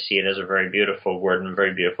word. I see it as a very beautiful word and a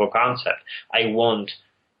very beautiful concept. I want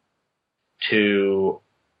to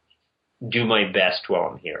do my best while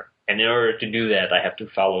I'm here. And in order to do that, I have to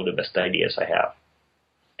follow the best ideas I have.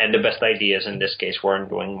 And the best ideas in this case weren't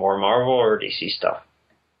doing more Marvel or DC stuff.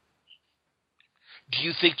 Do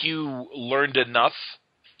you think you learned enough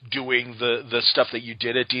doing the stuff that you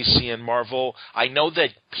did at DC and Marvel? I know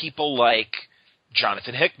that people like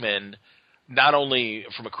Jonathan Hickman, not only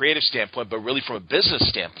from a creative standpoint, but really from a business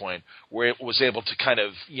standpoint, where it was able to kind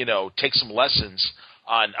of, take some lessons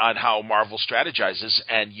on how Marvel strategizes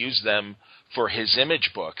and use them for his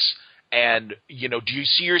Image books. And, do you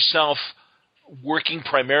see yourself working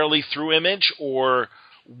primarily through Image, or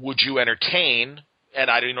would you entertain, and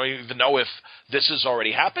I don't even know if this has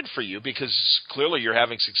already happened for you, because clearly you're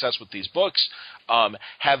having success with these books,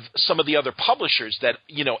 have some of the other publishers that,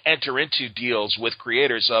 enter into deals with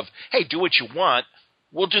creators of, hey, do what you want.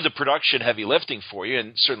 We'll do the production heavy lifting for you,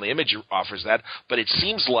 and certainly Image offers that. But it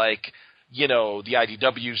seems like, the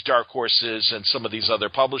IDWs, Dark Horses, and some of these other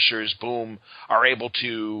publishers, boom, are able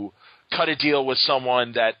to cut a deal with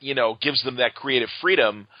someone that, gives them that creative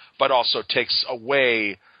freedom, but also takes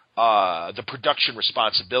away the production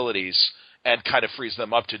responsibilities and kind of frees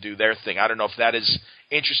them up to do their thing. I don't know if that is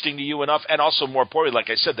interesting to you enough. And also, more importantly, like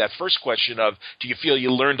I said, that first question of, do you feel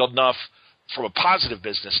you learned enough from a positive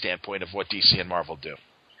business standpoint of what DC and Marvel do?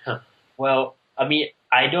 Well, I mean,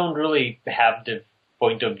 I don't really have the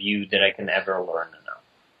point of view that I can ever learn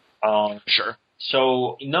enough. Sure.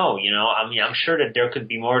 So no, I mean, I'm sure that there could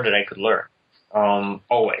be more that I could learn.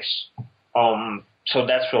 Always. So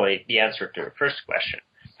that's really the answer to the first question.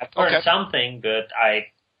 I've learned something, but I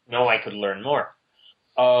know I could learn more.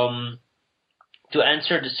 To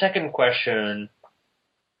answer the second question,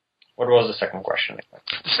 what was the second question?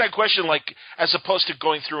 The second question, like, as opposed to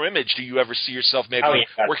going through Image, do you ever see yourself maybe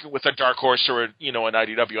working with a Dark Horse or, an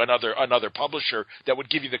IDW, another publisher that would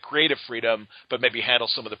give you the creative freedom, but maybe handle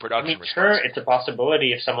some of the production responsibility? Sure, it's a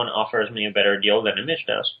possibility if someone offers me a better deal than Image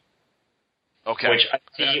does. Okay. Which I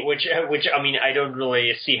see, which I mean, I don't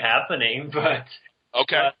really see happening, but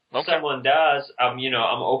if someone does, I'm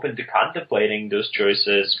open to contemplating those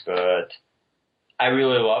choices, but I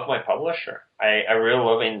really love my publisher. I really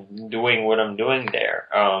love doing what I'm doing there.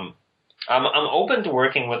 I'm open to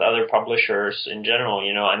working with other publishers in general,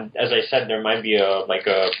 and as I said, there might be a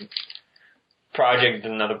project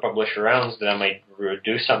that another publisher owns that I might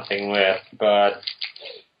do something with, but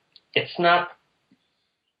it's not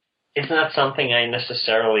something I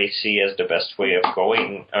necessarily see as the best way of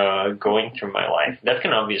going through my life. That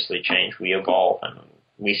can obviously change. We evolve and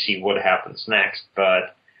we see what happens next,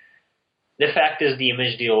 but the fact is, the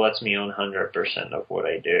Image deal lets me own 100% of what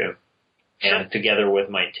I do. Sure. And together with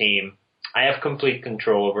my team, I have complete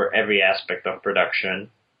control over every aspect of production.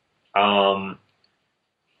 The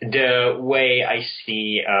way I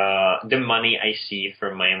see, the money I see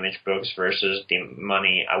from my Image books versus the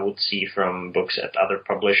money I would see from books at other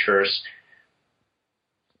publishers,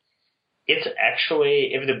 it's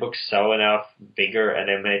actually, if the books sell enough, bigger at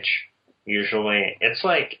Image. Usually, it's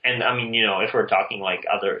like, and I mean, if we're talking like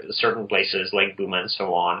other certain places like Boom and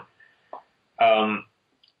so on,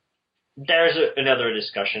 there's another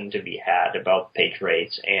discussion to be had about page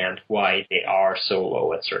rates and why they are so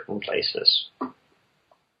low at certain places.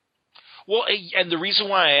 Well, and the reason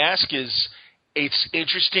why I ask is it's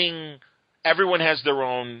interesting. Everyone has their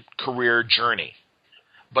own career journey,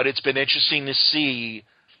 but it's been interesting to see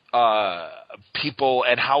people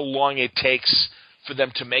and how long it takes for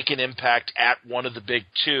them to make an impact at one of the big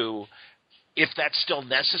two, if that's still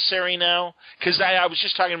necessary now. Because I was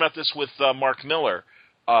just talking about this with Mark Miller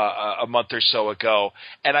a month or so ago,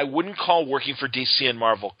 and I wouldn't call working for DC and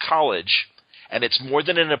Marvel college, and it's more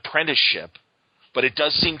than an apprenticeship, but it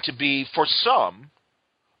does seem to be, for some,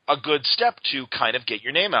 a good step to kind of get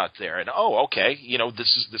your name out there. And, okay,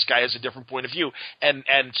 this guy has a different point of view. And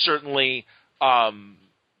certainly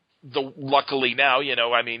luckily now,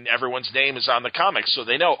 everyone's name is on the comic, so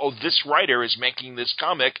they know, this writer is making this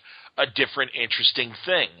comic a different, interesting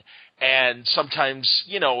thing. And sometimes,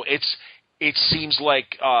 it seems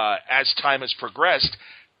like as time has progressed,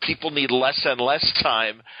 people need less and less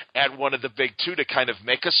time at one of the big two to kind of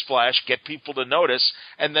make a splash, get people to notice,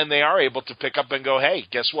 and then they are able to pick up and go, hey,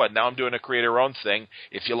 guess what? Now I'm doing a creator-owned thing.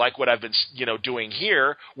 If you like what I've been, doing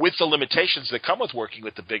here, with the limitations that come with working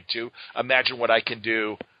with the big two, imagine what I can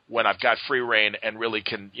do when I've got free reign and really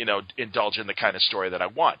can, indulge in the kind of story that I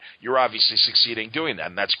want. You're obviously succeeding doing that,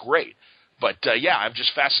 and that's great. But, I'm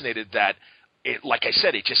just fascinated that, like I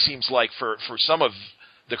said, it just seems like for some of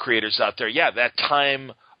the creators out there, that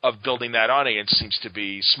time of building that audience seems to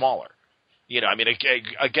be smaller.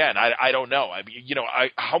 Again, I don't know.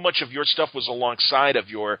 How much of your stuff was alongside of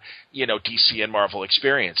your, DC and Marvel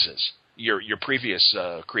experiences, your previous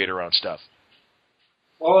creator-owned stuff?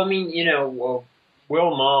 Well,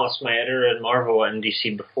 Will Moss, my editor at Marvel and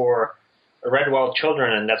DC before, read Wild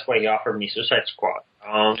Children, and that's why he offered me Suicide Squad.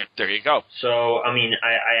 There you go. So,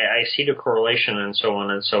 I see the correlation and so on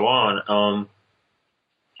and so on.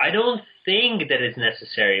 I don't think that it's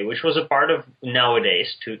necessary, which was a part of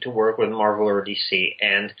nowadays to work with Marvel or DC,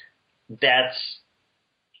 and that's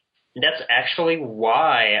actually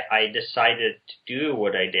why I decided to do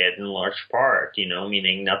what I did in large part,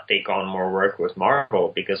 meaning not take on more work with Marvel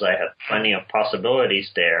because I had plenty of possibilities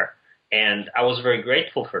there, and I was very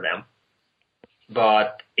grateful for them,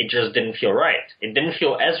 but it just didn't feel right. It didn't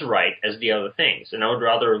feel as right as the other things, and I would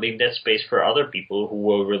rather leave that space for other people who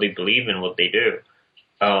will really believe in what they do.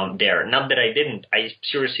 There. Not that I didn't. I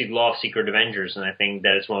seriously love Secret Avengers, and I think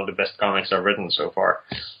that is one of the best comics I've written so far.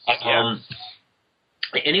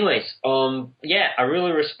 Anyways, I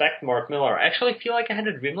really respect Mark Miller. I actually feel like I had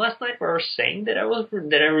a dream last night where I was saying that I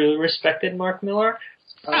really respected Mark Miller,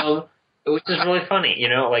 which is really funny.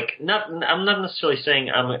 I'm not necessarily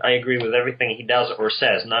saying I agree with everything he does or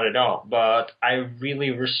says, not at all, but I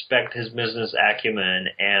really respect his business acumen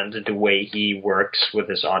and the way he works with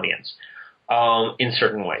his audience. In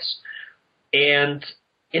certain ways. And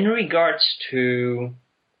in regards to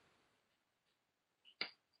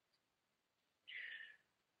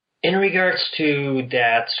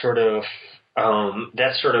that sort of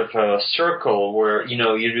that sort of a circle where, you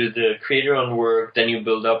do the creator-owned work, then you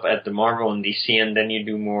build up at the Marvel and DC, and then you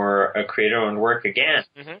do more creator-owned work again.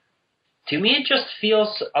 Mm-hmm. To me, it just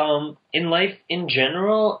feels, in life in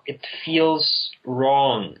general, it feels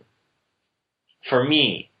wrong for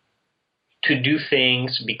me to do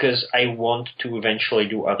things because I want to eventually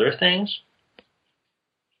do other things.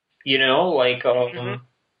 Mm-hmm.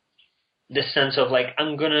 The sense of,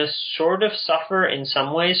 I'm going to sort of suffer in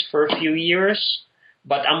some ways for a few years,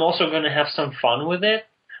 but I'm also going to have some fun with it.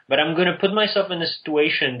 But I'm going to put myself in a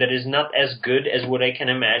situation that is not as good as what I can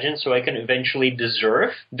imagine, so I can eventually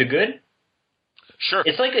deserve the good. Sure.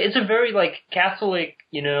 It's a very, Catholic,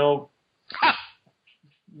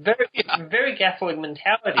 very Catholic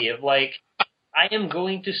mentality of, I am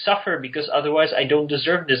going to suffer because otherwise I don't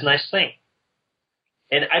deserve this nice thing.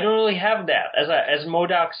 And I don't really have that. As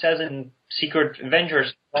MODOK says in Secret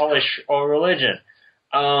Avengers, abolish all religion.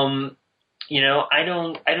 I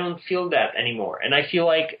don't feel that anymore. And I feel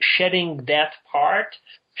like shedding that part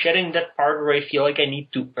where I feel like I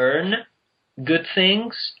need to earn good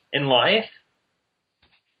things in life,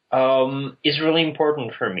 is really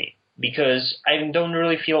important for me. Because I don't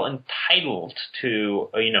really feel entitled to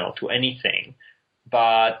anything.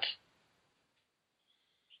 But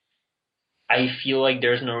I feel like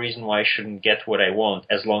there's no reason why I shouldn't get what I want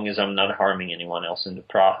as long as I'm not harming anyone else in the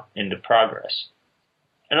progress.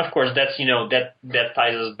 And of course, that's that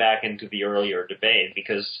ties us back into the earlier debate,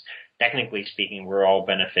 because technically speaking, we're all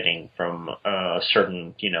benefiting from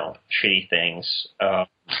certain shitty things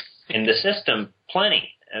in the system,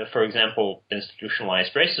 plenty. For example,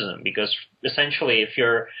 institutionalized racism, because essentially if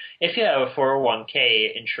you have a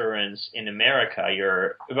 401k insurance in America,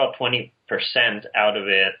 you're about 20% out of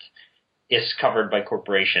it is covered by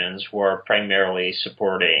corporations who are primarily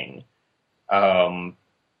supporting prison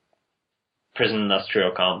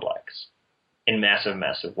industrial complex in massive,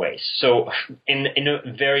 massive ways. So in a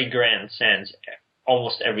very grand sense,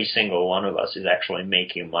 almost every single one of us is actually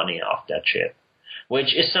making money off that shit,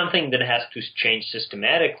 which is something that has to change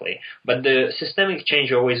systematically. But the systemic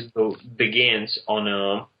change always begins on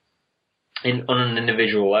an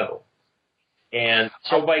individual level. And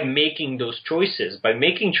so by making those choices,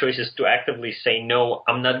 to actively say, no,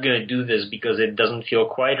 I'm not going to do this because it doesn't feel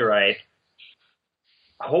quite right,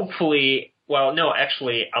 hopefully,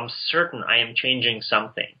 I'm certain I am changing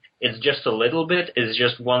something. It's just a little bit. It's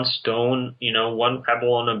just one stone, one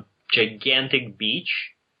pebble on a gigantic beach.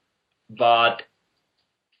 But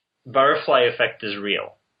butterfly effect is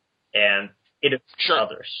real. And it affects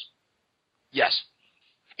others. Yes.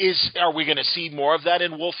 Are we going to see more of that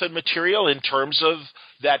in Wolf and Material in terms of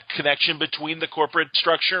that connection between the corporate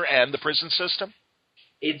structure and the prison system?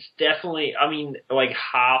 It's definitely,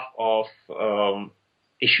 half of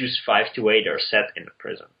issues 5 to 8 are set in the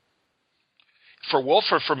prison. For Wolf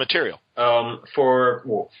or for Material? For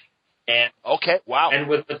Wolf. And okay, wow. And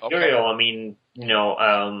with Material,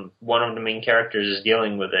 one of the main characters is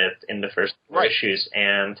dealing with it in the first 4 issues,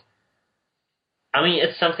 and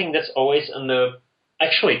it's something that's always on the.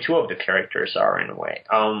 Actually, 2 of the characters are in a way.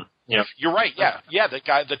 You're right. Yeah. The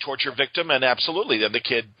guy, the torture victim, and absolutely, and the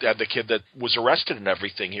kid that was arrested and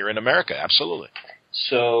everything here in America. Absolutely.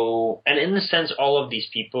 So, and in the sense, all of these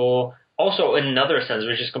people, also in another sense,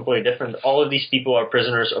 which is completely different, all of these people are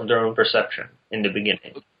prisoners of their own perception in the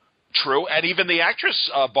beginning. True, and even the actress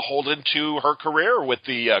beholden to her career with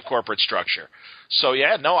the corporate structure. So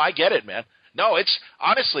yeah, no, I get it, man. No, it's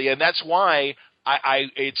honestly, and that's why.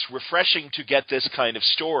 It's refreshing to get this kind of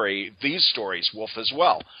story, these stories, Wolf, as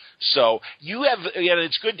well. So you have,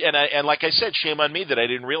 it's good, and like I said, shame on me that I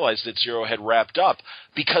didn't realize that Zero had wrapped up,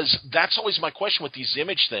 because that's always my question with these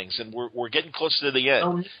image things, and we're getting close to the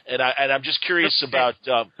end, and I'm just curious about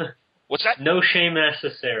what's that? No shame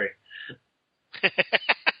necessary.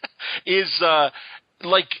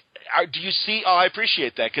 Do you see? Oh, I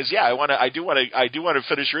appreciate that, because I do want to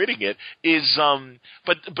finish reading it.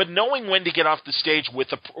 But knowing when to get off the stage with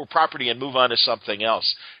a property and move on to something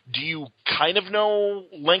else, do you kind of know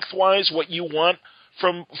lengthwise what you want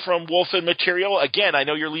from Wolf and Material? Again, I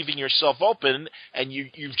know you're leaving yourself open, and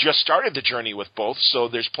you've just started the journey with both, so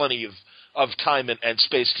there's plenty of time and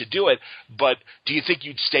space to do it. But do you think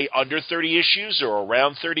you'd stay under 30 issues or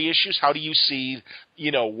around 30 issues? How do you see,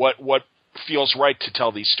 what feels right to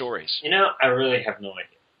tell these stories? I really have no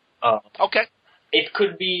idea. Okay. It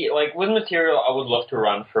could be, with Material, I would love to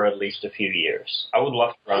run for at least a few years. I would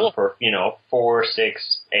love to run for, 4,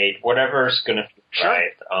 6, 8, whatever's going to feel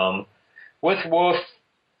right. With Wolf,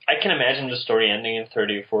 I can imagine the story ending in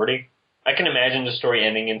 30 or 40. I can imagine the story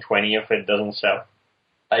ending in 20 if it doesn't sell.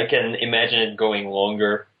 I can imagine it going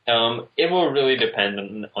longer. It will really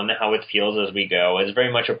depend on how it feels as we go. It's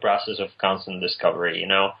very much a process of constant discovery, you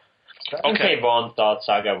know. Okay, Bond thought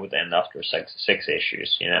Saga would end after six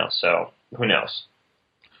issues, you know, so who knows?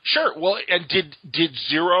 Sure. Well, and did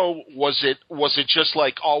Zero, was it just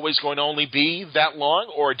like always going to only be that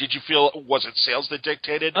long, or did you feel, was it sales that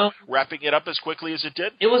dictated wrapping it up as quickly as it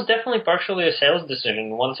did? It was definitely partially a sales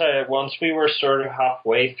decision. Once we were sort of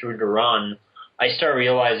halfway through the run, I started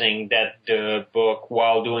realizing that the book,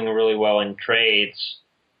 while doing really well in trades,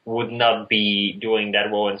 would not be doing that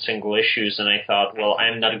well in single issues, and I thought, well,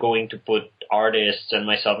 I'm not going to put artists and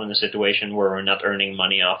myself in a situation where we're not earning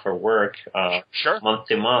money off our work month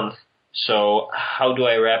to month. So how do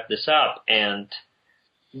I wrap this up? And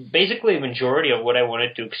basically the majority of what I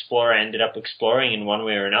wanted to explore I ended up exploring in one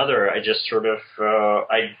way or another. I just sort of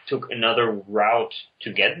I took another route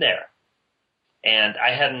to get there. And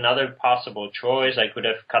I had another possible choice. I could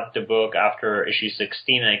have cut the book after issue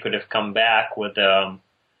 16. I could have come back with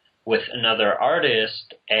another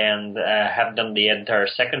artist and have done the entire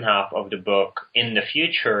second half of the book in the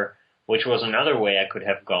future, which was another way I could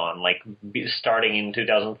have gone, like starting in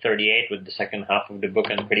 2038 with the second half of the book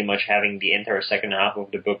and pretty much having the entire second half of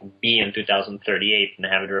the book be in 2038 and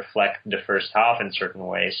have it reflect the first half in certain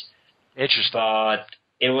ways. Interesting. But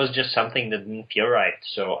it was just something that didn't feel right,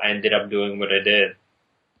 so I ended up doing what I did.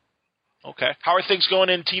 Okay. How are things going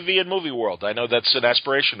in TV and movie world? I know that's an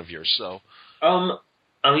aspiration of yours, so...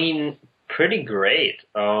 I mean, pretty great.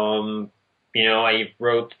 You know, I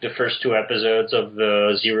wrote the first 2 episodes of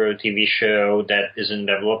the Zero TV show that is in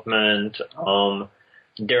development.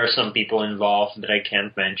 There are some people involved that I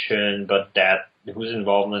can't mention, but whose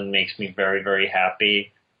involvement makes me very, very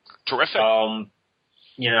happy. Terrific.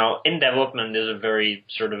 You know, in development is a very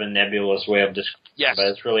sort of a nebulous way of describing it, but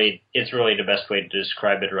it's really the best way to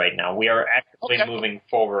describe it right now. We are actively moving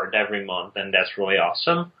forward every month, and that's really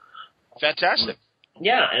awesome. Fantastic.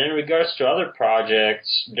 Yeah, and in regards to other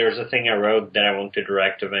projects, there's a thing I wrote that I want to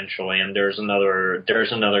direct eventually, and there's another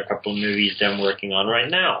couple of movies that I'm working on right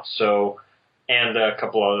now. So, and a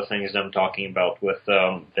couple other things that I'm talking about with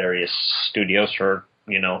various studios for,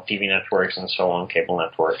 you know, TV networks and so on, cable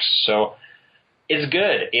networks. So it's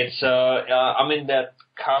good. It's I'm in that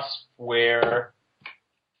cusp where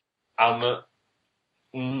I'm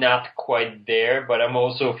not quite there, but I'm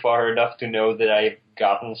also far enough to know that I've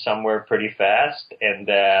gotten somewhere pretty fast and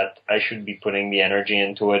that I should be putting the energy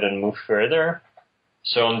into it and move further.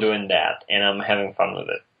 So I'm doing that, and I'm having fun with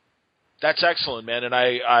it. That's excellent, man, and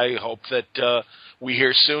I hope that we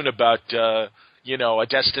hear soon about you know, a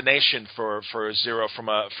destination for Zero from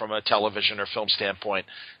a television or film standpoint.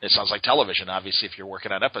 It sounds like television, obviously, if you're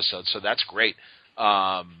working on episodes, so that's great.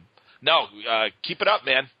 No, keep it up,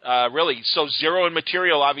 man. Really. So Zero and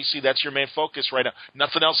Material, obviously, that's your main focus right now.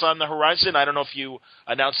 Nothing else on the horizon? I don't know if you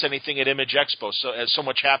announced anything at Image Expo. So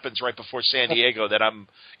much happens right before San Diego that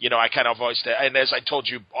I kind of always, and as I told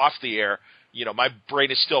you off the air, you know, my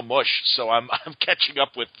brain is still mush, so I'm catching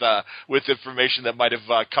up with information that might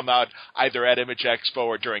have come out either at Image Expo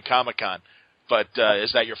or during Comic-Con. But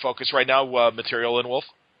is that your focus right now, Material and Wolf?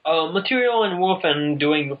 Material and Wolf, and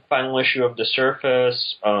doing the final issue of The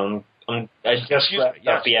Surface. I just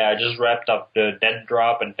wrapped up the Dead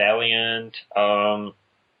Drop and Valiant.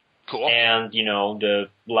 Cool. And, you know, the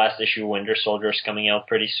last issue, Winter Soldier, is coming out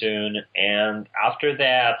pretty soon. And after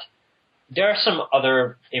that, there are some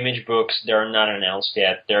other Image books that are not announced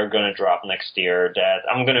yet. They're going to drop next year that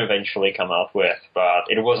I'm going to eventually come out with, but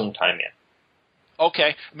it wasn't time yet.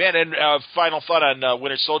 Okay. Man, and final thought on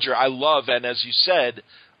Winter Soldier. I love, and as you said,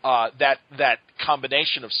 that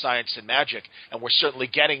combination of science and magic, and we're certainly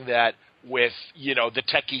getting that with, you know, the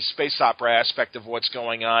techie space opera aspect of what's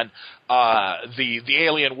going on, the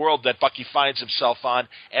alien world that Bucky finds himself on,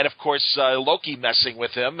 and of course Loki messing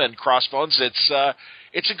with him and Crossbones.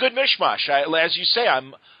 It's a good mishmash. As you say,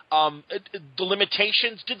 the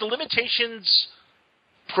limitations. Did the limitations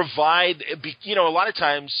provide? You know, a lot of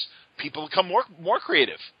times people become more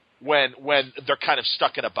creative when they're kind of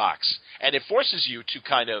stuck in a box, and it forces you to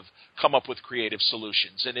kind of come up with creative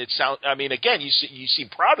solutions. And I mean, again, you seem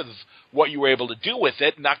proud of what you were able to do with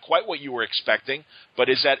it. Not quite what you were expecting, but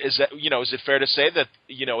is that you know, is it fair to say that,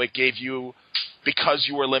 you know, it gave you, because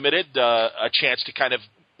you were limited, a chance to kind of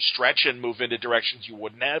stretch and move into directions you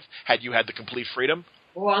wouldn't have had you had the complete freedom?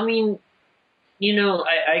 Well, I mean, you know,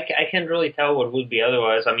 I can't really tell what would be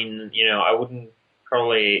otherwise. I mean, you know, I wouldn't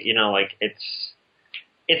probably, you know, like it's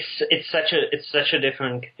such a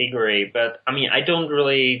different category. But I mean, I don't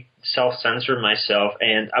really self-censor myself,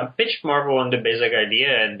 and I pitched Marvel on the basic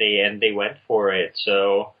idea, and they went for it.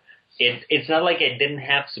 So it's not like I didn't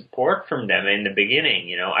have support from them in the beginning.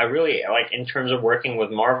 You know, I really like in terms of working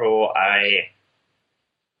with Marvel.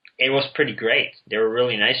 It was pretty great. They were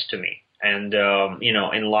really nice to me, and you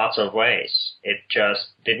know, in lots of ways, it just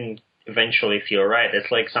didn't eventually feel right.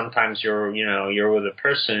 It's like sometimes you're with a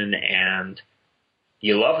person and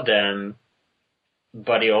you love them,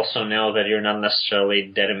 but you also know that you're not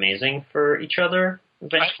necessarily that amazing for each other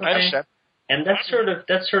eventually. I understand. And that's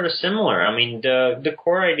sort of similar. I mean, the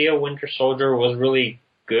core idea of Winter Soldier was really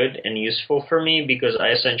good and useful for me because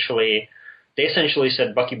they essentially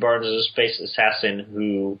said Bucky Barnes is a space assassin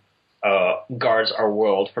who guards our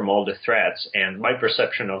world from all the threats, and my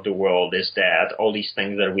perception of the world is that all these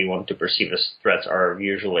things that we want to perceive as threats are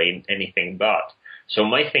usually anything but. So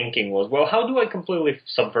my thinking was, well, how do I completely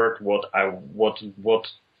subvert what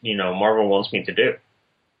Marvel wants me to do?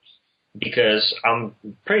 Because I'm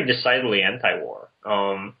pretty decidedly anti-war.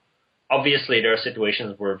 Obviously, there are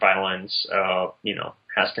situations where violence,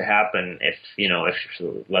 has to happen if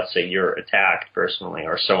let's say you're attacked personally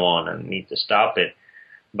or so on and need to stop it.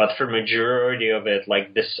 But for majority of it,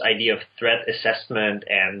 like this idea of threat assessment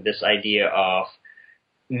and this idea of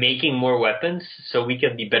making more weapons so we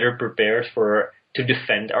can be better prepared to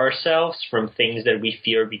defend ourselves from things that we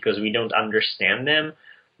fear because we don't understand them.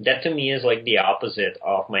 That to me is like the opposite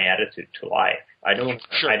of my attitude to life. I don't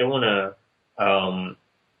want to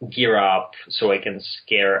gear up so I can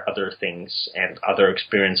scare other things and other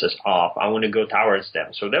experiences off. I want to go towards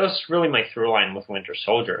them. So that was really my through line with Winter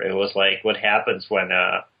Soldier. It was like what happens when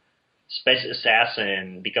a space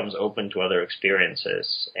assassin becomes open to other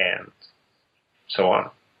experiences and so on.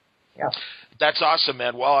 Yeah, that's awesome,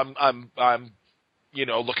 man. Well, I'm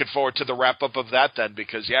looking forward to the wrap up of that then,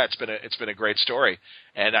 because it's been a great story,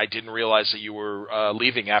 and I didn't realize that you were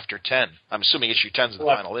leaving after 10. I'm assuming issue 10 is the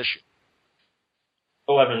final issue.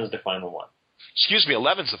 11 is the final one. Excuse me,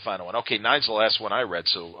 11's the final one. Okay, 9's the last one I read,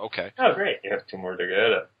 so okay. Oh, great. You have 2 more to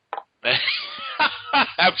go.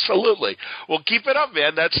 Absolutely. Well, keep it up,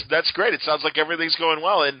 man. That's great. It sounds like everything's going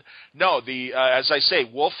well. And no, as I say,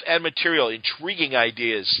 Wolf and Material, intriguing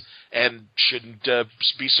ideas, and shouldn't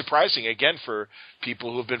be surprising again for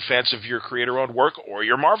people who have been fans of your creator-owned work or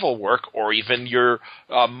your Marvel work or even your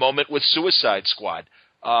moment with Suicide Squad.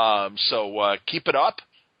 So keep it up.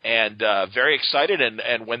 And very excited,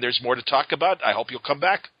 and when there's more to talk about, I hope you'll come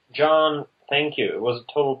back. John, thank you. It was a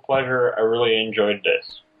total pleasure. I really enjoyed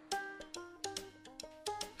this.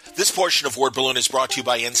 This portion of Word Balloon is brought to you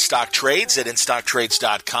by InStock Trades at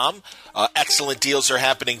InStockTrades.com. Excellent deals are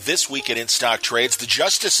happening this week at InStock Trades. The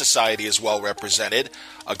Justice Society is well represented.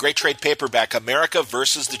 A great trade paperback, America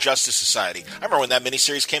versus the Justice Society. I remember when that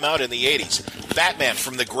miniseries came out in the 80s. Batman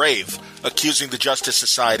from the grave, accusing the Justice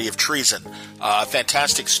Society of treason.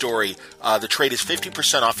 Fantastic story. The trade is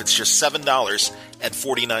 50% off. It's just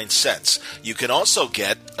 $7.49. You can also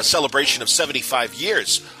get a celebration of 75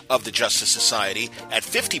 years of the Justice Society at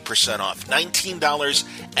 50% off,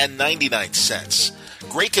 $19.99.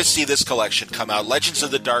 Great to see this collection come out. Legends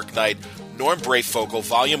of the Dark Knight, Norm Brayfogle,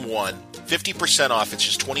 Volume 1, 50% off. It's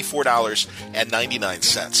just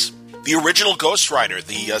 $24.99. The original Ghost Rider,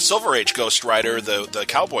 the Silver Age Ghost Rider, the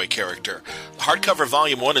cowboy character. Hardcover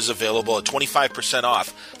Volume 1 is available at 25%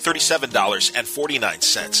 off,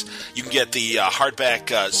 $37.49. You can get the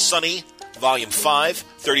hardback Sunny Volume 5,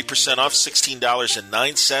 30% off,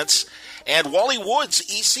 $16.09. And Wally Wood's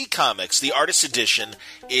EC Comics, the Artist Edition,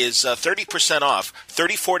 is 30% off,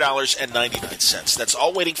 $34.99. That's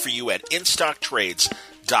all waiting for you at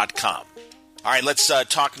InStockTrades.com. All right, let's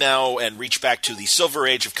talk now and reach back to the Silver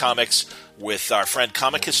Age of comics with our friend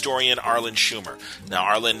comic historian Arlen Schumer. Now,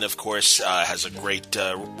 Arlen, of course, has a great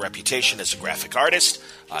reputation as a graphic artist.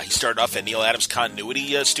 He started off at Neil Adams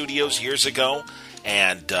Continuity Studios years ago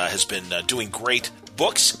and has been doing great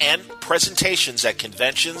books and presentations at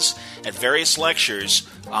conventions and various lectures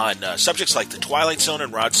on subjects like The Twilight Zone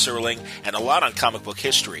and Rod Serling, and a lot on comic book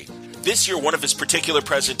history. This year, one of his particular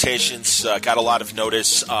presentations got a lot of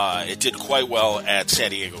notice. It did quite well at San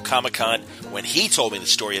Diego Comic-Con. When he told me the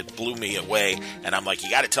story, it blew me away. And I'm like, you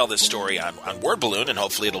got to tell this story on Word Balloon, and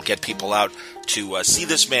hopefully it'll get people out to see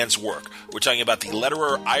this man's work. We're talking about the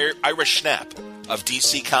letterer Ira Schnap of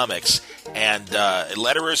DC Comics. And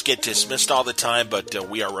letterers get dismissed all the time, but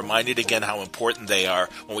we are reminded again how important they are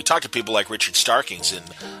when we talk to people like Richard Starkings in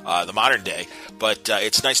the modern day. But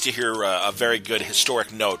it's nice to hear a very good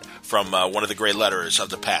historic note from one of the great letterers of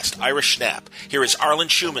the past, Ira Schnap. Here is Arlen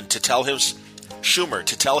Schumer to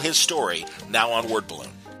tell his story now on Word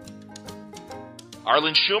Balloon.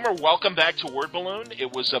 Arlen Schumer, welcome back to Word Balloon.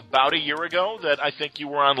 It was about a year ago that I think you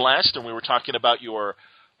were on last, and we were talking about your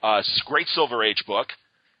great Silver Age book.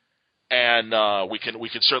 and we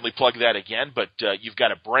can certainly plug that again. But you've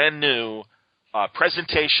got a brand new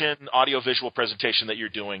presentation, audio-visual presentation that you're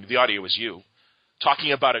doing. The audio is you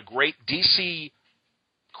talking about a great DC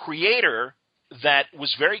creator that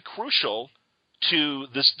was very crucial to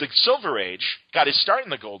the Silver Age, got his start in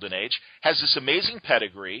the Golden Age, has this amazing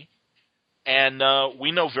pedigree, and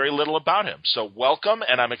we know very little about him. So welcome,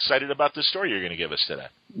 and I'm excited about the story you're going to give us today.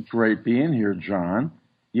 Great being here, John.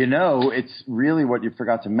 You know, it's really what you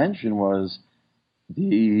forgot to mention was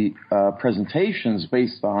the presentations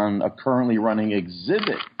based on a currently running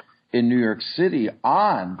exhibit in New York City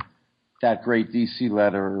on that great DC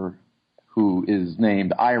letterer who is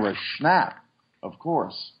named Ira Schnap, of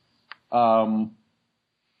course.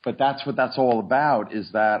 But that's what that's all about,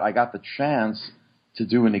 is that I got the chance to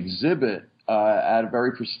do an exhibit at a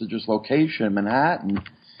very prestigious location in Manhattan,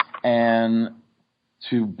 and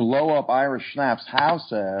to blow up Ira Schnap's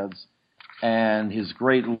house ads and his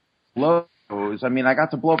great logos. I mean, I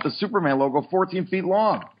got to blow up the Superman logo 14 feet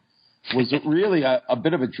long. Was it really a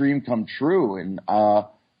bit of a dream come true? And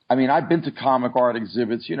I mean, I've been to comic art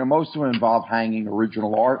exhibits. You know, most of them involve hanging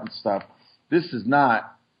original art and stuff. This is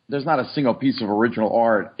not. There's not a single piece of original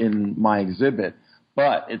art in my exhibit,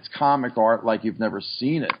 but it's comic art like you've never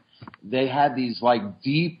seen it. They had these like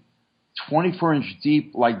deep, 24-inch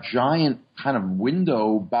deep, like giant kind of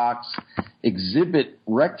window box exhibit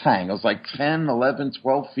rectangles, like 10, 11,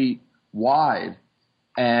 12 feet wide.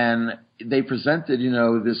 And they presented, you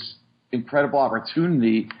know, this incredible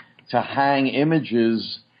opportunity to hang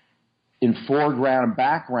images in foreground and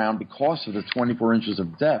background because of the 24 inches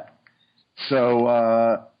of depth.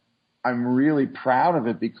 So I'm really proud of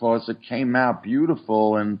it because it came out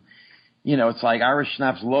beautiful. And, you know, it's like Ira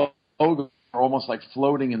Schnap's logo are almost like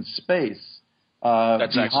floating in space behind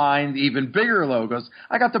excellent. Even bigger logos.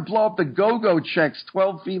 I got to blow up the Go-Go checks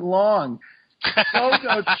 12 feet long.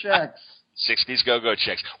 Go-Go checks. 60s Go-Go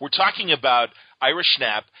checks. We're talking about Ira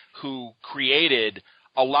Schnap, who created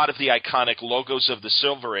a lot of the iconic logos of the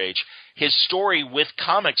Silver Age. His story with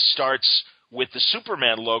comics starts with the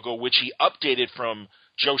Superman logo, which he updated from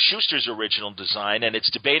Joe Shuster's original design, and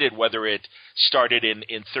it's debated whether it started in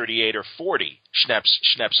 38 or 40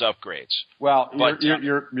 Schnap's upgrades. Well,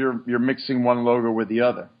 you're mixing one logo with the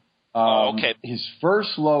other. Okay. His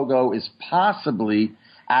first logo is possibly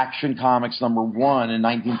Action Comics #1 in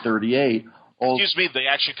 1938. Excuse me, the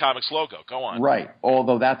Action Comics logo. Go on. Right.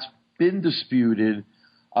 Although that's been disputed.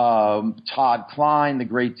 Todd Klein, the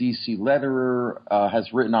great DC letterer,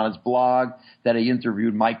 has written on his blog that he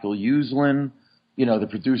interviewed Michael Uslan, you know, the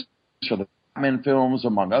producer of the Batman films,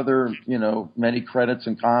 among other, you know, many credits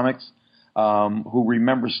in comics, who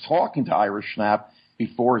remembers talking to Ira Schnap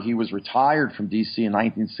before he was retired from DC in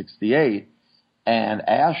 1968 and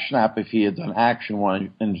asked Schnap if he had done Action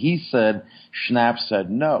 1, and he said Schnap said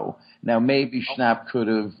no. Now, maybe Schnap could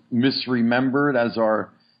have misremembered, as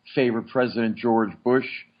our favorite President George Bush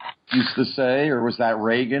used to say, or was that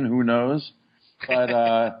Reagan? Who knows?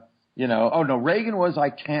 But, you know, oh, no, Reagan was, I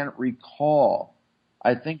can't recall.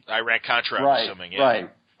 I think Iran-Contra, right, I'm assuming. Yeah. Right.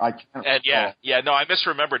 I can't recall. No, I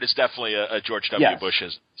misremembered. It's definitely a George W. Yes.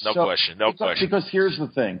 Bush's. No question. Because here's the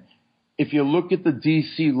thing. If you look at the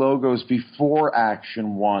DC logos before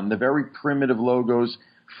Action 1, the very primitive logos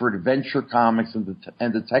for adventure comics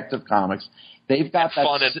and detective comics, they've got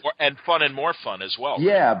fun and more fun as well.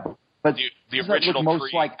 Yeah, but the original look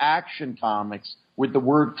most like Action Comics with the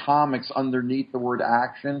word comics underneath the word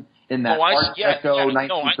action in that Art Deco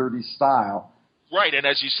 1930s style. Right, and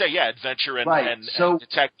as you say, adventure and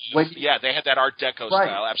detective. They had that Art Deco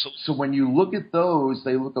style, absolutely. So when you look at those,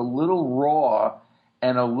 they look a little raw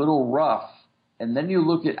and a little rough. And then you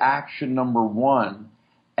look at Action #1,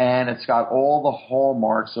 and it's got all the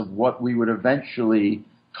hallmarks of what we would eventually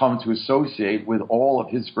come to associate with all of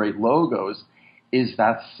his great logos, is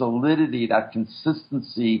that solidity, that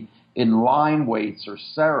consistency in line weights or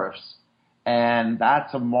serifs. And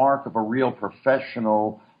that's a mark of a real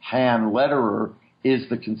professional hand letterer, is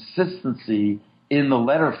the consistency in the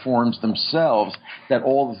letter forms themselves, that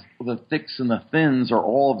all the thicks and the thins are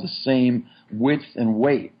all of the same width and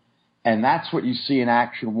weight. And that's what you see in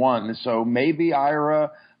Action 1. So maybe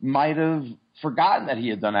Ira might have forgotten that he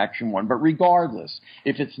had done Action 1. But regardless,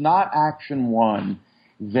 if it's not Action 1,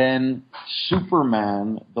 then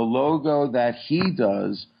Superman, the logo that he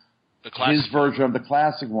does, his version of the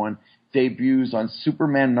classic one, debuts on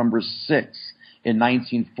Superman #6 in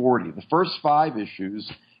 1940. The first 5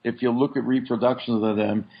 issues, if you look at reproductions of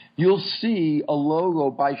them, you'll see a logo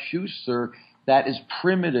by Schuster that is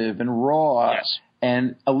primitive and raw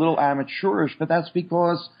and a little amateurish, but that's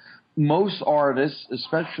because most artists,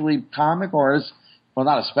 especially comic artists, well,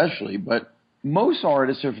 not especially, but most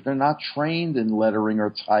artists, if they're not trained in lettering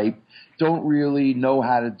or type, don't really know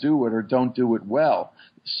how to do it or don't do it well.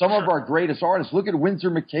 Some of our greatest artists, look at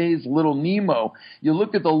Winsor McCay's Little Nemo. You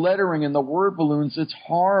look at the lettering and the word balloons, it's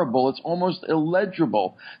horrible. It's almost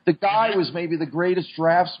illegible. The guy was maybe the greatest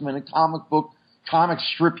draftsman in comic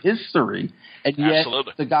strip history, and yet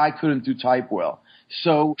the guy couldn't do type well.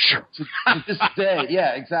 So to this day,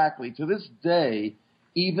 yeah, exactly. To this day,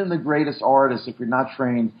 even the greatest artists, if you're not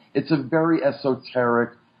trained, it's a very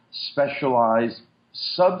esoteric, specialized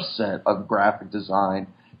subset of graphic design,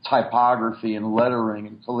 typography and lettering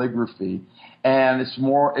and calligraphy. And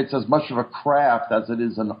it's as much of a craft as it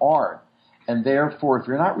is an art. And therefore, if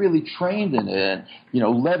you're not really trained in it,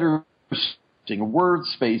 letter spacing, word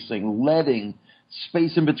spacing, leading,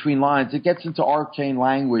 space in between lines, it gets into arcane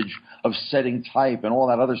language of setting type and all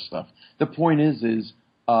that other stuff. The point is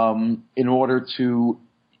in order to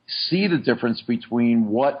see the difference between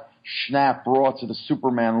what Schnap brought to the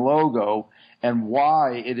Superman logo and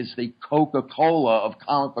why it is the Coca-Cola of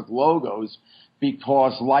comic book logos,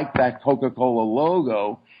 because like that Coca-Cola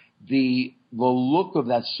logo, the look of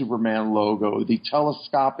that Superman logo, the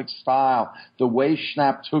telescopic style, the way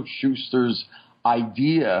Schnap took Schuster's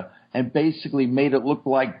idea and basically made it look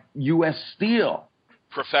like U.S. Steel.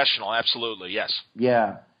 Professional, absolutely, yes.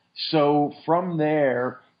 Yeah. So from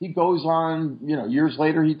there, he goes on, years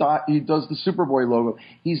later he does the Superboy logo.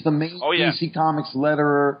 He's the main DC Comics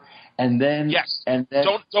letterer. And then,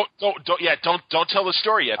 don't tell the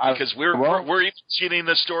story yet, because we're even cheating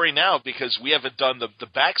the story now because we haven't done the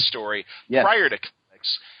backstory prior to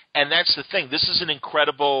comics, and that's the thing. This is an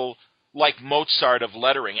incredible, like Mozart of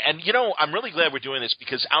lettering, and I'm really glad we're doing this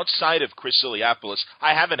because outside of Chris Iliopoulos,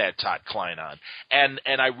 I haven't had Todd Klein on, and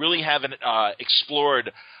I really haven't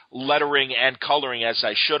explored lettering and coloring as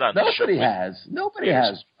I should on this show. Nobody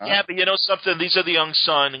has. Huh? Yeah, but something, these are the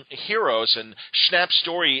unsung heroes, and Schnap's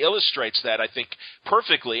story illustrates that, I think,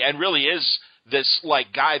 perfectly, and really is this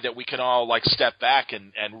guy that we can all step back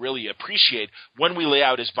and really appreciate when we lay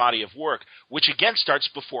out his body of work, which again starts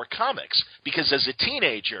before comics, because as a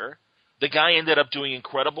teenager, the guy ended up doing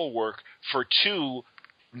incredible work for two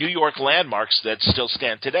New York landmarks that still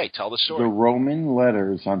stand today. Tell the story. The Roman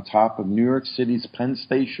letters on top of New York City's Penn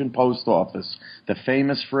Station post office, the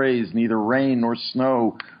famous phrase, neither rain nor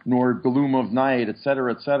snow nor gloom of night,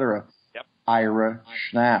 etc., etc. Yep. Ira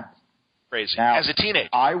Schnap. Crazy. Now, as a teenager.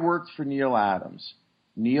 I worked for Neil Adams.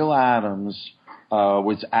 Neil Adams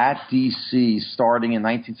was at D.C. starting in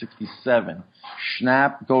 1967.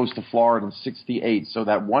 Schnap goes to Florida in 68. So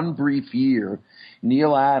that one brief year,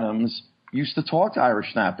 Neil Adams used to talk to Ira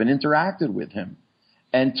Schnap and interacted with him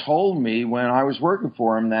and told me when I was working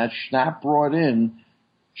for him that Schnap brought in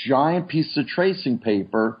giant pieces of tracing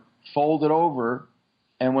paper folded over,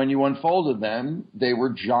 and when you unfolded them, they were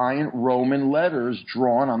giant Roman letters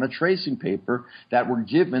drawn on the tracing paper that were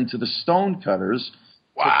given to the stone cutters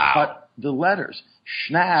to cut the letters.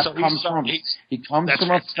 Schnap comes from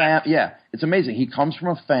a family. Yeah, it's amazing. He comes from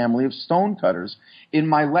a family of stone cutters. In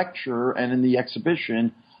my lecture and in the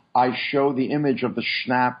exhibition, I show the image of the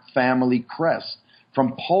Schnap family crest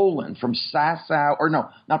from Poland, from Sasau, or no,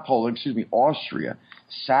 not Poland, Austria.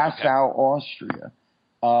 Sasau, Austria.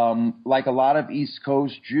 Like a lot of East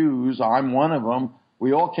Coast Jews, I'm one of them.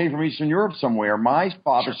 We all came from Eastern Europe somewhere. My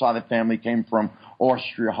father's side of the family came from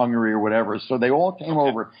Austria, Hungary, or whatever. So they all came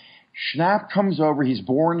over. Schnap comes over. He's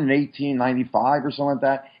born in 1895 or something like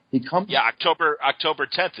that. He comes. Yeah, October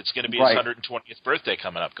 10th. It's going to be his 120th birthday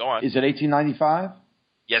coming up. Go on. Is it 1895?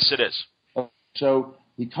 Yes, it is. So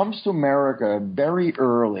he comes to America very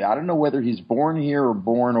early. I don't know whether he's born here or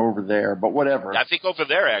born over there, but whatever. I think over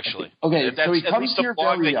there, actually. Okay, so he comes here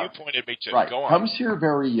very young. You pointed me to. Right. Go on. Comes here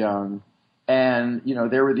very young, and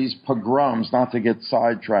there were these pogroms. Not to get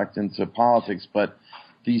sidetracked into politics, but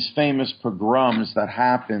these famous pogroms that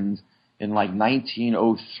happened in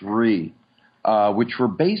 1903, which were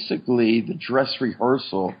basically the dress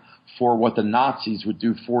rehearsal for what the Nazis would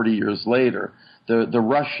do 40 years later. The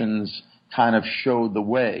Russians kind of showed the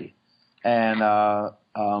way, and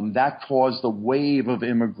that caused a wave of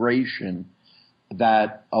immigration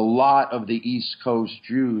that a lot of the East Coast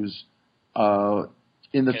Jews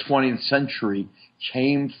in the 20th century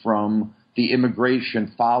came from the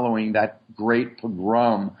immigration following that great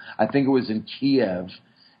pogrom. I think it was in Kiev,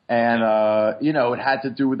 and it had to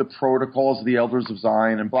do with the protocols of the Elders of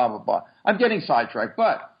Zion and blah, blah, blah. I'm getting sidetracked,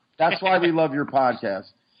 but that's why we love your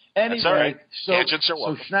podcast. Anyway, that's all right.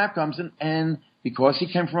 So Schnap comes in, and because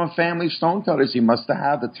he came from a family of stonecutters, he must have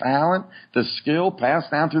had the talent, the skill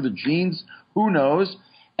passed down through the genes. Who knows?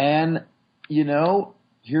 And,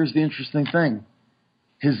 here's the interesting thing.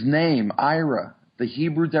 His name, Ira, the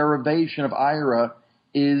Hebrew derivation of Ira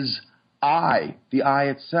is eye, the eye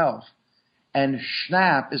itself. And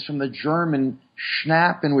Schnap is from the German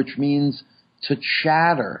schnappen, which means to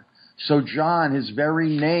chatter. So John, his very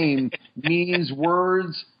name means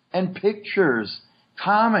words and pictures,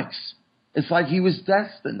 comics. It's like he was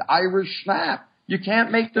destined. Irish Schnap. You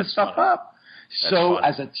can't make this stuff up. So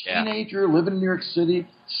as a teenager living in New York City,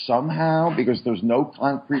 somehow, because there's no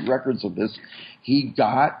concrete records of this, he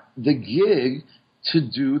got the gig to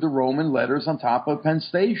do the Roman letters on top of Penn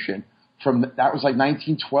Station. That was like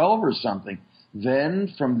 1912 or something.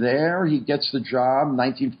 Then from there, he gets the job in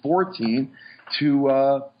 1914 to,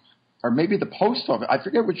 or maybe the post office. I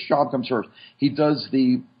forget which job comes first. He does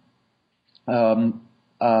the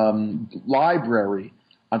library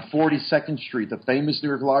on 42nd Street, the famous New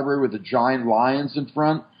York library with the giant lions in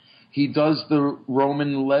front. He does the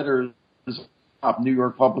Roman letters of New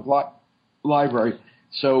York Public Library.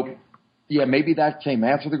 So, yeah, maybe that came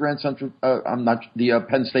after the Grand Central, the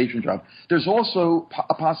Penn Station job. There's also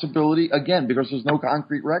a possibility, again, because there's no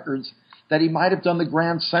concrete records, that he might have done the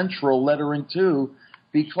Grand Central lettering too,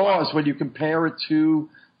 because when you compare it to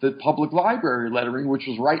the public library lettering, which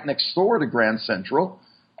was right next door to Grand Central,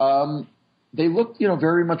 they looked,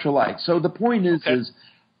 very much alike. So the point is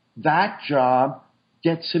that job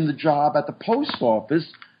gets him the job at the post office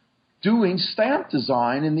doing stamp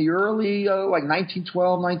design in the early,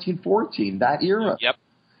 1912, 1914, that era. Yep.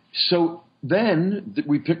 So then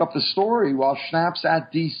we pick up the story while Schnap's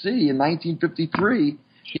at D.C. in 1953.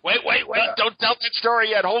 Wait. Don't tell that story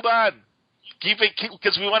yet. Hold on. Keep it,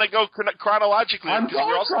 because we want to go chronologically. I'm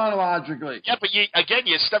going chronologically. Yeah, but you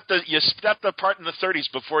stepped apart in the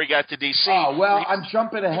 30s before he got to D.C. Oh, well, I'm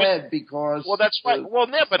jumping ahead because... Well, that's right. Well,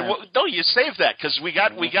 no, but no, you saved that, because we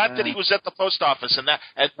got that he was at the post office, and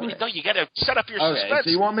no, you got to set up your suspense.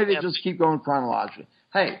 So you want me to just keep going chronologically?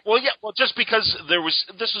 Hey. Well, yeah, just because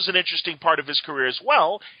this was an interesting part of his career as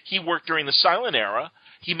well. He worked during the silent era.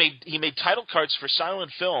 He made title cards for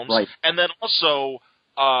silent films, right. And then also...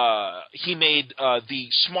 he made the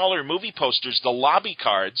smaller movie posters, the lobby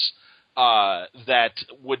cards that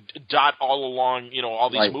would dot all along, all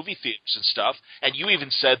these right. movie theaters and stuff. And you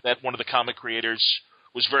even said that one of the comic creators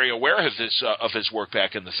was very aware of his work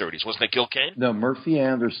back in the 30s. Wasn't it Gil Kane? No, Murphy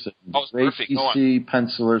Anderson, great PC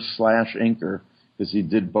penciler / inker, because he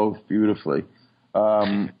did both beautifully.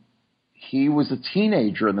 He was a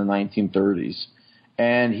teenager in the 1930s,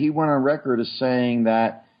 and he went on record as saying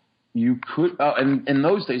that you could, and in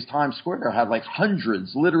those days, Times Square had like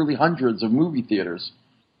literally hundreds of movie theaters.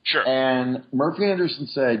 Sure. And Murphy Anderson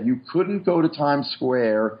said you couldn't go to Times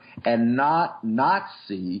Square and not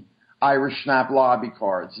see Irish Schnap lobby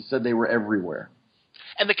cards. He said they were everywhere.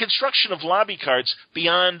 And the construction of lobby cards,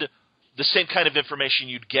 beyond the same kind of information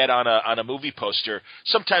you'd get on a movie poster,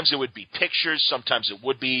 sometimes it would be pictures, sometimes it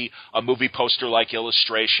would be a movie poster-like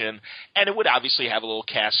illustration, and it would obviously have a little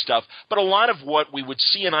cast stuff, but a lot of what we would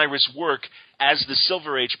see in Ira's work as the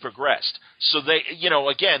Silver Age progressed. So they,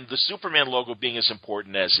 again, the Superman logo being as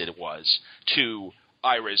important as it was to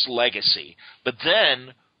Ira's legacy. But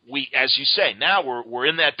then we, as you say, now we're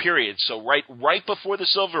in that period. So right before the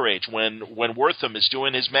Silver Age, when Wortham is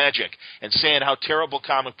doing his magic and saying how terrible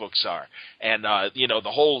comic books are, and the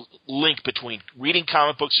whole link between reading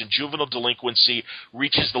comic books and juvenile delinquency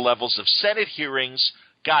reaches the levels of Senate hearings.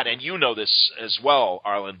 God, and you know this as well,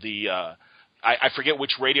 Arlen. I forget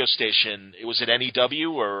which radio station it was, at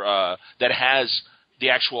NEW or that has the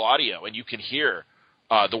actual audio, and you can hear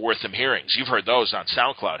the Wortham hearings. You've heard those on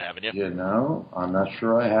SoundCloud, haven't you? I'm not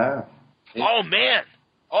sure I have. Oh, man.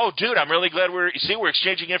 Oh, dude, I'm really glad we're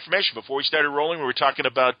exchanging information. Before we started rolling, we were talking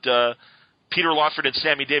about Peter Lawford and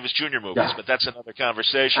Sammy Davis Jr. movies, but that's another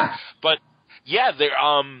conversation. But, yeah,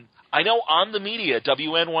 I know on the media,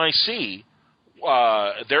 WNYC,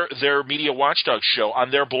 their media watchdog show,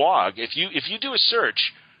 on their blog, if you do a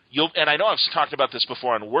search, and I know I've talked about this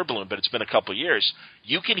before on Word Balloon, but it's been a couple of years,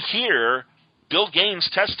 you can hear Bill Gaines'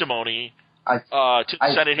 testimony to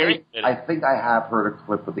the Senate hearing. I think I have heard a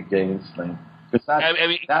clip of the Gaines thing. Because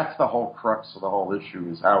that's the whole crux of the whole issue,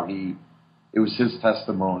 is how it was his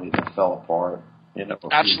testimony that fell apart.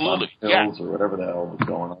 Absolutely, pills or whatever the hell was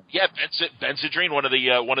going on. Yeah, Benzedrine, one of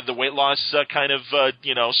the weight loss kind of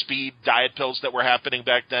speed diet pills that were happening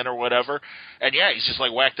back then or whatever. And yeah, he's just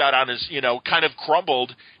like whacked out on his kind of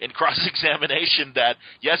crumbled in cross-examination that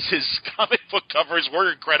yes, his comic book covers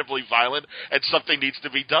were incredibly violent and something needs to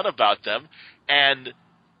be done about them. And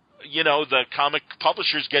the comic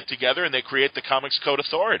publishers get together and they create the Comics Code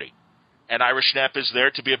Authority, and Ira Schnap is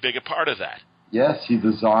there to be a big part of that. Yes, he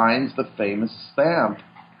designs the famous stamp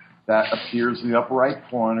that appears in the upper right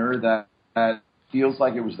corner that feels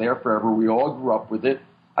like it was there forever. We all grew up with it.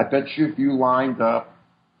 I bet you if you lined up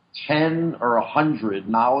 10 or 100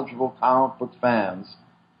 knowledgeable comic book fans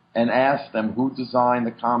and asked them who designed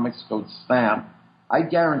the Comics Code stamp, I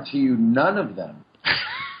guarantee you none of them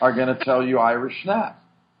are going to tell you Ira Schnap.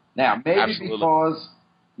 Now, maybe Absolutely. because,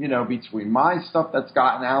 between my stuff that's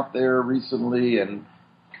gotten out there recently and,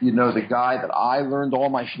 the guy that I learned all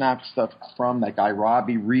my Schnap stuff from, that guy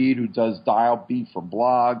Robbie Reed, who does Dial B for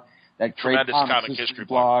blog, that great Tremendous comic history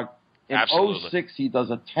blog. In Absolutely. 06, he does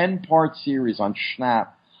a 10-part series on Schnap.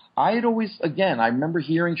 I remember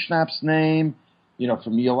hearing Schnap's name,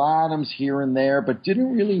 from Neil Adams here and there, but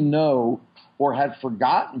didn't really know or had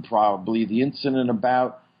forgotten probably the incident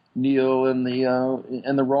about Neil and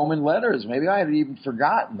the Roman letters. Maybe I had even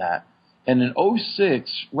forgotten that. And in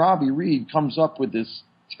 06, Robbie Reed comes up with this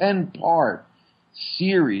 10-part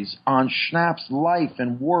series on Schnap's life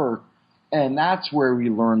and work, and that's where we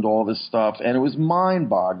learned all this stuff, and it was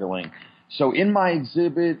mind-boggling. So in my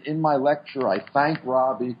exhibit, in my lecture, I thank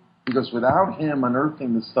Robbie, because without him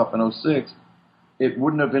unearthing this stuff in 06, it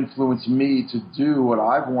wouldn't have influenced me to do what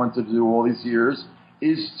I've wanted to do all these years,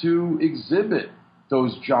 is to exhibit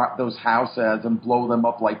those house ads and blow them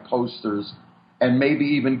up like posters and maybe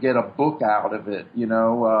even get a book out of it.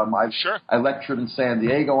 I lectured in San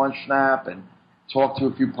Diego on Schnap and talked to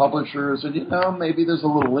a few publishers, and, maybe there's a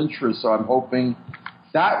little interest. So I'm hoping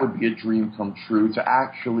that would be a dream come true, to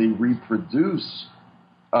actually reproduce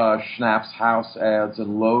Schnap's house ads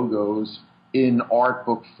and logos in art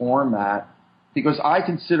book format, because I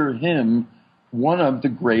consider him one of the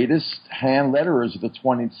greatest hand letterers of the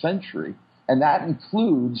 20th century. And that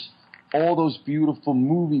includes all those beautiful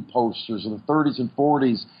movie posters of the 30s and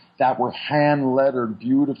 40s that were hand lettered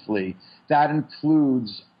beautifully. That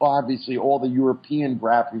includes, obviously, all the European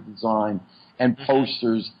graphic design and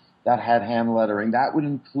posters that had hand lettering. That would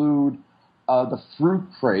include the fruit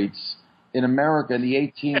crates in America in the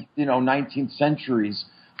 18th, 19th centuries,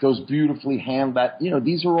 those beautifully hand lettered.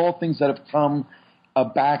 These are all things that have come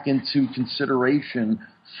back into consideration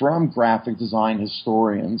from graphic design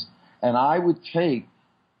historians. And I would take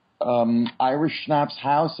Ira Schnap's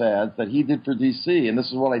house ads that he did for DC, and this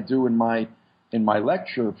is what I do in my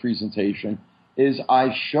lecture presentation, is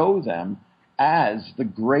I show them as the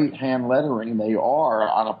great hand lettering they are,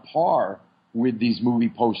 on a par with these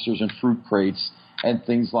movie posters and fruit crates and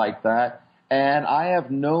things like that. And I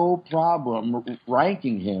have no problem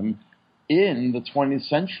ranking him in the 20th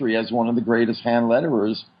century as one of the greatest hand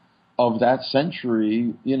letterers of that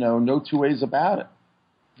century. No two ways about it.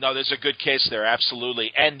 No, there's a good case there,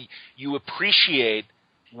 absolutely. And you appreciate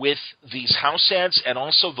with these house ads and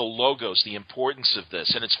also the logos the importance of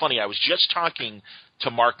this. And it's funny, I was just talking to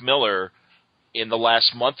Mark Miller in the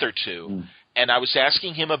last month or two, and I was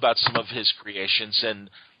asking him about some of his creations, and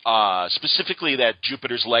specifically that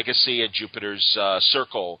Jupiter's Legacy and Jupiter's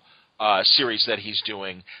Circle series that he's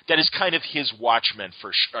doing, that is kind of his Watchmen,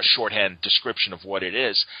 for a shorthand description of what it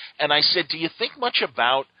is. And I said, do you think much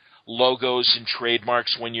about logos and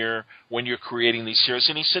trademarks when you're creating these series?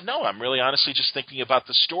 And he said, no, I'm really honestly just thinking about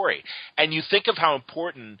the story. And you think of how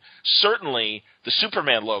important certainly the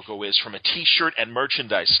Superman logo is from a T-shirt and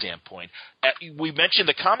merchandise standpoint. We mentioned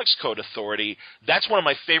the Comics Code Authority. That's one of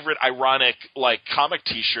my favorite ironic comic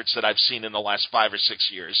T-shirts that I've seen in the last 5 or 6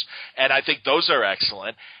 years, and I think those are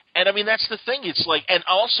excellent. And I mean, that's the thing. It's and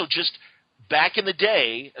also just back in the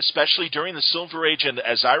day, especially during the Silver Age and,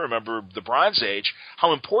 as I remember, the Bronze Age,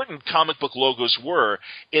 how important comic book logos were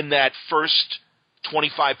in that first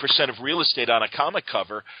 25% of real estate on a comic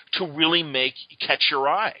cover to really catch your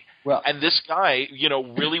eye. Well, and this guy,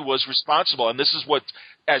 really was responsible. And this is what,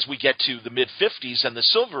 as we get to the mid-50s and the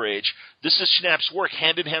Silver Age, this is Schnap's work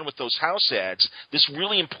hand in hand with those house ads, this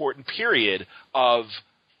really important period of,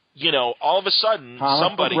 all of a sudden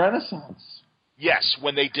somebody – Renaissance. Yes,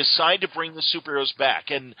 when they decide to bring the superheroes back.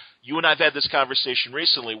 And you and I have had this conversation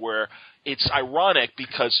recently where it's ironic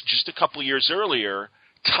because just a couple of years earlier,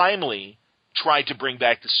 Timely tried to bring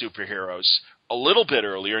back the superheroes a little bit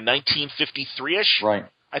earlier, 1953-ish, right.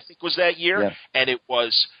 I think was that year. Yeah. And it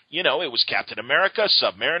was, it was Captain America,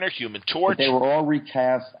 Submariner, Human Torch. But they were all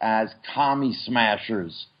recast as commie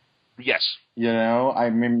smashers. Yes. I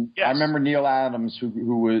remember Neil Adams, who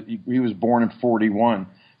was born in 41.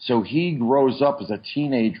 So he grows up as a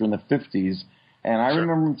teenager in the 50s, and I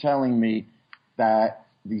remember him telling me that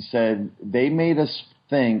he said they made us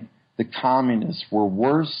think the communists were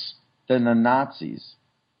worse than the Nazis.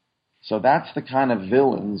 So that's the kind of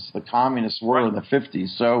villains the communists were in the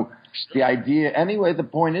 50s. So the idea, anyway, the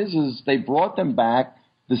point is they brought them back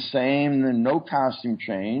the same, no costume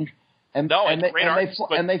change. And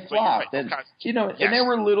they flopped. And and there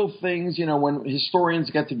were little things, when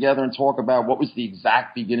historians get together and talk about what was the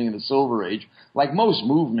exact beginning of the Silver Age, like most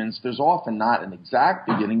movements, there's often not an exact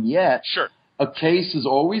beginning yet. Sure. A case is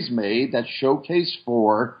always made that Showcase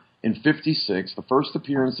 4 in 56, the first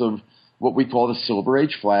appearance of what we call the Silver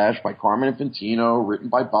Age Flash by Carmen Infantino, written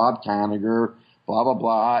by Bob Kanigher, blah, blah,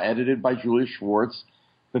 blah, edited by Julia Schwartz.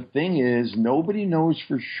 The thing is, nobody knows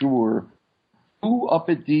for sure who up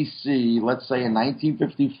at D.C., let's say in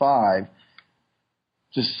 1955,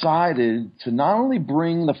 decided to not only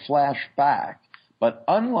bring the Flash back, but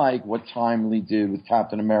unlike what Timely did with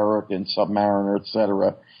Captain America and Submariner,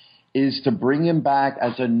 etc., is to bring him back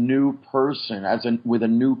as a new person, with a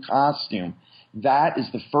new costume. That is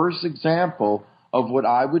the first example of what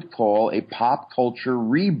I would call a pop culture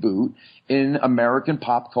reboot in American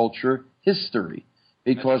pop culture history,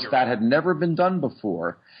 because that had never been done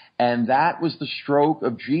before. And that was the stroke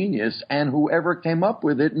of genius, and whoever came up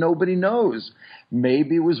with it, nobody knows.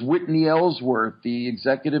 Maybe it was Whitney Ellsworth, the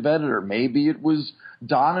executive editor. Maybe it was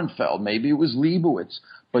Donenfeld. Maybe it was Leibowitz.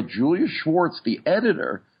 But Julia Schwartz, the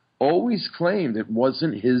editor, always claimed it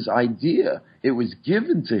wasn't his idea. It was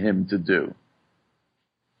given to him to do.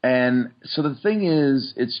 And so the thing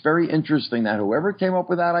is, it's very interesting that whoever came up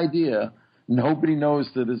with that idea, nobody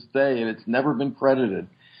knows to this day, and it's never been credited.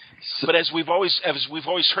 But as we've always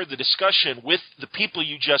heard the discussion with the people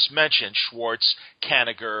you just mentioned, Schwartz,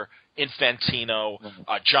 Kanigher, Infantino,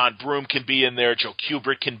 John Broome can be in there, Joe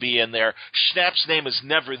Kubert can be in there. Schnap's name is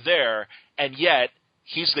never there, and yet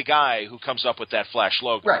he's the guy who comes up with that Flash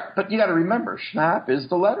logo. Right, but you got to remember, Schnap is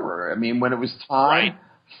the letterer. I mean, when it was time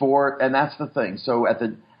for, and that's the thing. So at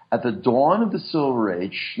the dawn of the Silver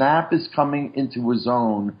Age, Schnap is coming into his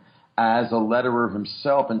own as a letterer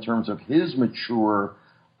himself in terms of his mature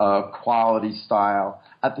quality style.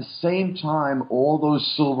 At the same time, all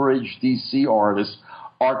those Silver Age DC artists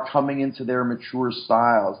are coming into their mature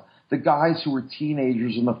styles. The guys who were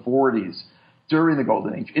teenagers in the 40s during the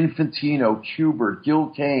Golden Age, Infantino, Kubert,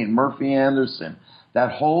 Gil Kane, Murphy Anderson,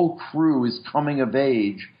 that whole crew is coming of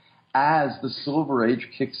age as the Silver Age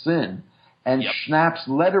kicks in. And Schnap's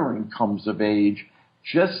lettering comes of age,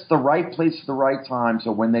 just the right place at the right time.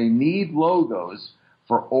 So when they need logos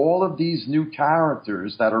for all of these new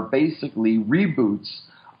characters that are basically reboots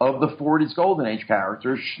of the 40s Golden Age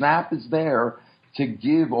characters, Schnap is there to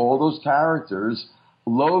give all those characters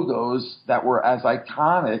logos that were as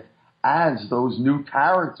iconic as those new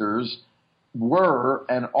characters were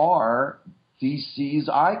and are DC's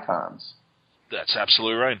icons. That's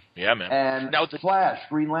absolutely right. Yeah, man. And now Flash,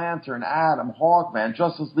 Green Lantern, Atom, Hawkman,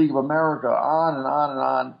 Justice League of America, on and on and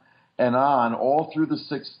on and on, all through the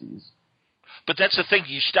 60s. But that's the thing.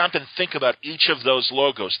 You stop and think about each of those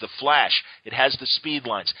logos. The Flash, it has the speed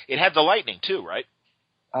lines. It had the lightning, too, right?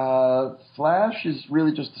 Flash is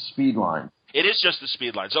really just the speed line. It is just the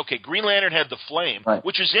speed lines. Okay, Green Lantern had the flame, right,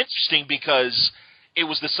 which is interesting because it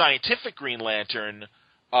was the scientific Green Lantern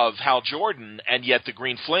of Hal Jordan, and yet the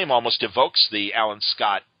Green Flame almost evokes the Alan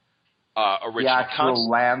Scott original the actual concept.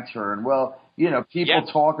 lantern. Well, people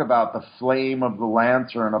talk about the flame of the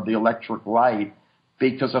lantern, of the electric light,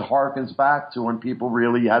 because it harkens back to when people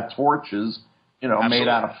really had torches, made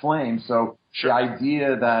out of flame. So the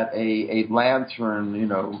idea that a lantern,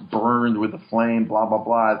 burned with a flame, blah, blah,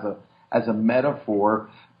 blah, as a metaphor.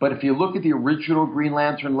 But if you look at the original Green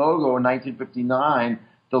Lantern logo in 1959,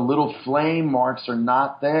 the little flame marks are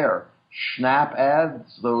not there. Schnap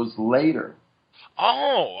adds those later.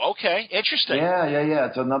 Oh, okay. Interesting. Yeah.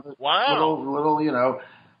 It's another little,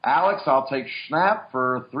 Alex, I'll take Schnap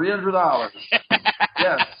for $300.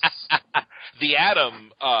 Yes. The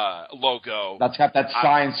Atom logo. That's got that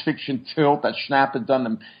science fiction tilt that Schnap had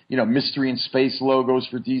done, mystery and space logos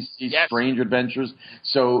for DC, Strange Adventures.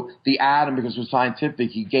 So the Atom, because it was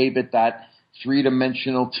scientific, he gave it that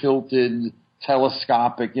three-dimensional, tilted,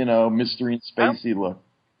 telescopic, mystery and spacey look.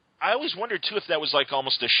 I always wondered, too, if that was like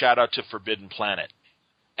almost a shout-out to Forbidden Planet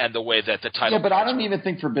and the way that the title... Yeah, but I don't even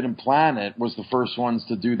think Forbidden Planet was the first ones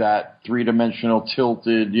to do that three-dimensional,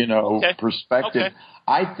 tilted, perspective. Okay.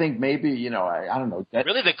 I think maybe, I don't know,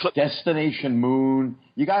 really Destination Moon.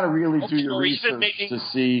 You got to really do your research to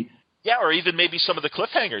see... Yeah, or even maybe some of the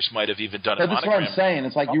cliffhangers might have even done a monogram. That's what I'm saying.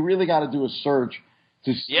 It's like you really got to do a search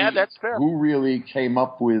to see that's fair. Who really came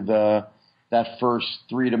up with that first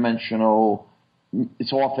three-dimensional,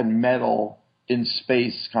 it's often metal in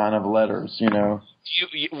space kind of letters,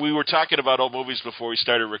 We were talking about old movies before we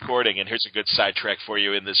started recording, and here's a good sidetrack for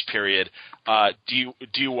you in this period. Do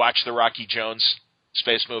you watch the Rocky Jones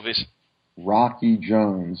space movies? Rocky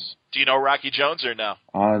Jones. Do you know Rocky Jones or no?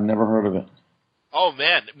 I've never heard of it. Oh,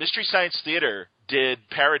 man. Mystery Science Theater did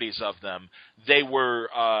parodies of them. They were,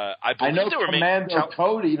 I believe know they were Commando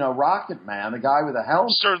Cody, Rocket Man, the guy with the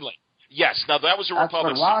helmet. Certainly. Yes. Now, that was a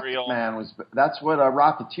Republic serial. That's what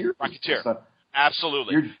Rocketeer was. Rocketeer.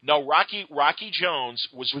 Absolutely. No, Rocky Jones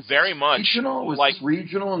was very much regional. Was like this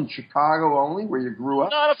regional in Chicago only, where you grew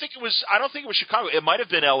up? No, I don't think it was Chicago. It might have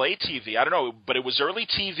been L.A. TV. I don't know, but it was early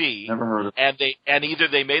TV. Never heard of it. And either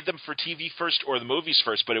they made them for TV first or the movies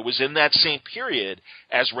first. But it was in that same period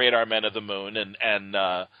as Radar Men of the Moon and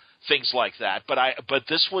things like that. But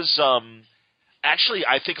this was. Actually,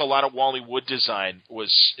 I think a lot of Wally Wood design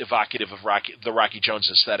was evocative of the Rocky Jones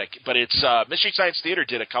aesthetic. But it's Mystery Science Theater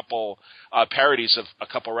did a couple parodies of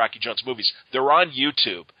a couple Rocky Jones movies. They're on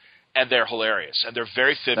YouTube, and they're hilarious, and they're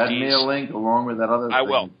very 50s. Send me a link along with that other. I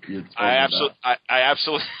will. I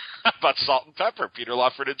absolutely about Salt and Pepper, Peter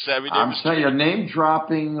Lawford and Sammy Davis. I'm saying you're name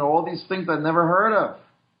dropping all these things I've never heard of.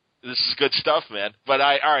 This is good stuff, man. But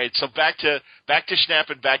all right. So back to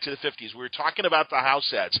Schnap and back to the 50s. We were talking about the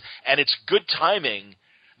house ads, and it's good timing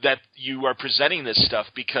that you are presenting this stuff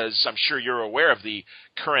because I'm sure you're aware of the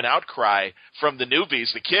current outcry from the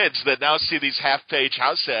newbies, the kids that now see these half-page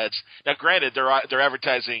house ads. Now, granted, they're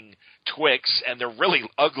advertising Twix, and they're really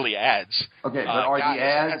ugly ads. Okay, but are the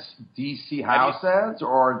ads DC house ads, or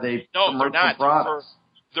are they commercial products?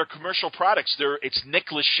 They're commercial products. It's Nick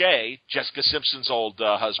Lachey, Jessica Simpson's old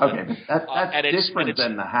husband. Okay, that's different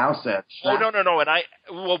than the house ad. Oh,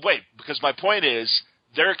 no. Wait, because my point is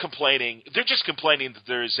they're complaining. They're just complaining that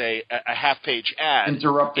there's a half-page ad.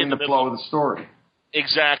 Interrupting the flow of the story.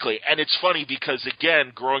 Exactly. And it's funny because,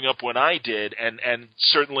 again, growing up when I did, and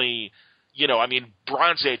certainly,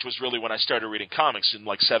 Bronze Age was really when I started reading comics in,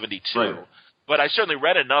 72. Right. But I certainly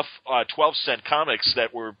read enough 12-cent comics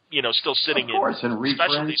that were, still sitting in specialty and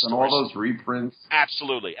reprints and all those reprints.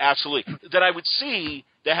 Absolutely. That I would see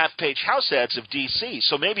the half-page house ads of DC.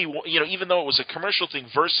 So maybe, even though it was a commercial thing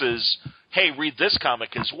versus, hey, read this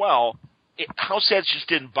comic as well, house ads just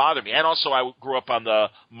didn't bother me. And also I grew up on the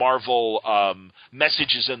Marvel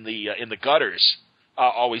messages in the gutters,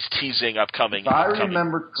 always teasing upcoming. If I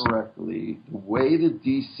remember correctly, the way the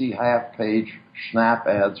DC half-page Schnap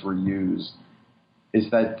ads were used is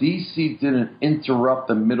that DC didn't interrupt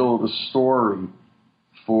the middle of the story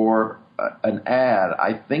for an ad.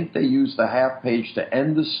 I think they used the half page to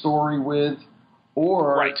end the story with,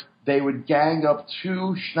 or they would gang up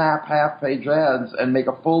 2 Schnap half page ads and make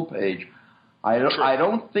a full page. I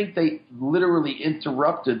don't think they literally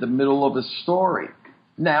interrupted the middle of a story.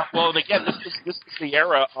 Now, well, and again, this is the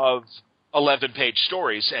era of 11-page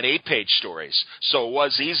stories and 8-page stories, so it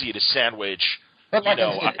was easy to sandwich.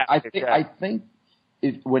 I think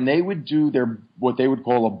when they would do what they would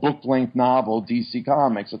call a book-length novel, DC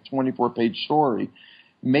Comics, a 24-page story,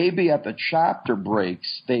 maybe at the chapter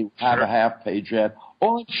breaks they have a half-page ad.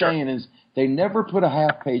 All I'm saying is they never put a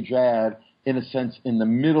half-page ad, in a sense, in the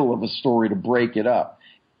middle of a story to break it up.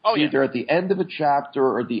 Either at the end of a chapter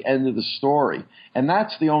or at the end of the story. And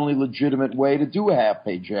that's the only legitimate way to do a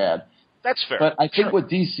half-page ad. That's fair. But I think what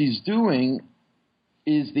DC's doing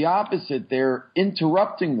is the opposite. They're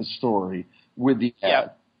interrupting the story with the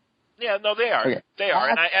ad. Yeah, no, they are. Okay. They are.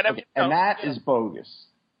 And that is bogus.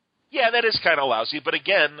 Yeah, that is kind of lousy. But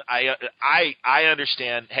again, I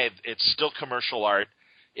understand, hey, it's still commercial art.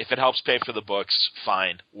 If it helps pay for the books,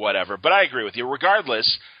 fine, whatever. But I agree with you.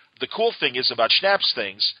 Regardless, the cool thing is about Schnap's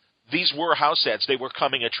things, these were house ads. They were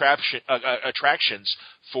coming attractions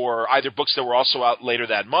for either books that were also out later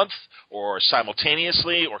that month or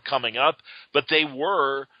simultaneously or coming up. But they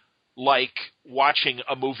were like watching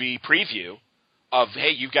a movie preview of,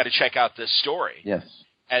 hey, you've got to check out this story. Yes.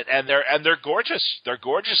 And they're gorgeous. They're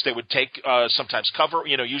gorgeous. They would take sometimes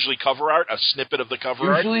usually cover art, a snippet of the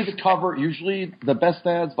cover art. Usually the best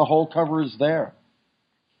ads, the whole cover is there.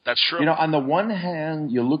 That's true. On the one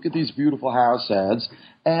hand, you look at these beautiful house ads,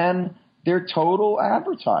 and they're total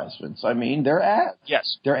advertisements. I mean, they're ads.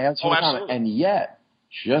 Yes. They're ads for the comic. And yet,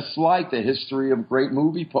 just like the history of great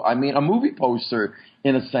movie a movie poster,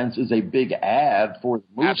 in a sense, is a big ad for the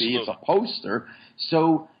movie. Absolutely. It's a poster.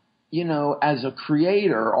 So, as a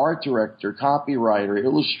creator, art director, copywriter,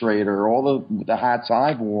 illustrator, all the hats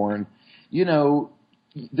I've worn,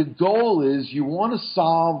 the goal is you want to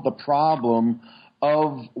solve the problem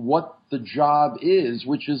of what the job is,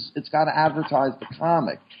 which is it's got to advertise the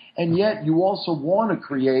comic. And yet you also want to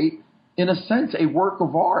create, in a sense, a work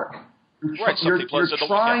of art. You're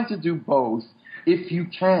trying to do both if you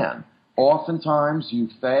can. Oftentimes you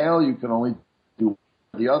fail. You can only do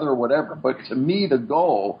the other or whatever. But to me, the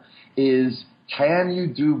goal is, can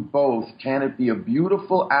you do both? Can it be a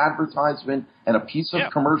beautiful advertisement and a piece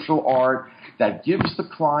of commercial art that gives the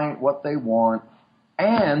client what they want,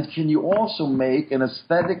 And can you also make an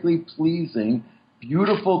aesthetically pleasing,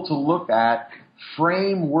 beautiful to look at,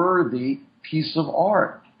 frame-worthy piece of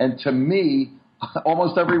art? And to me,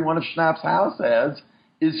 almost every one of Schnap's house ads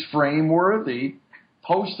is frame-worthy,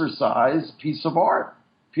 poster-sized piece of art,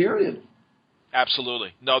 period.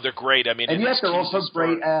 Absolutely. No, they're great. I mean, and yet they're also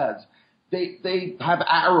great ads. They have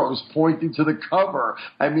arrows pointing to the cover.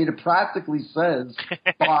 I mean, it practically says,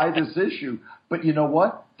 buy this issue. But you know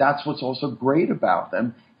what? That's what's also great about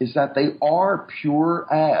them, is that they are pure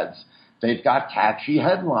ads. They've got catchy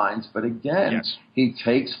headlines, but again, he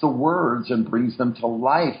takes the words and brings them to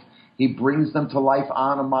life. He brings them to life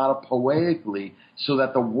onomatopoeically so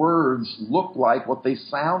that the words look like what they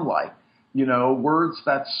sound like. You know, words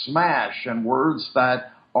that smash and words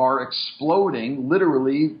that are exploding.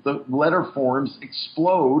 Literally, the letter forms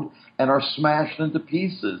explode and are smashed into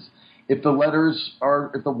pieces. If the words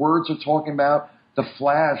are talking about the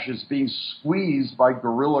Flash is being squeezed by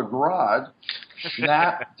Gorilla Grodd,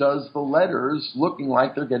 Schnap does the letters looking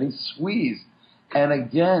like they're getting squeezed. And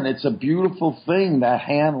again, it's a beautiful thing that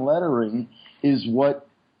hand lettering is what,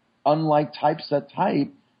 unlike typeset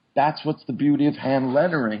type, that's what's the beauty of hand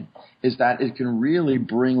lettering, is that it can really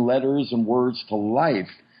bring letters and words to life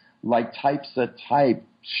like typeset type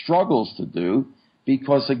struggles to do,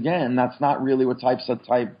 because, again, that's not really what typeset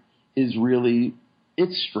type is really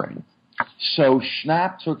its strength. So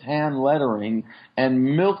Schnap took hand lettering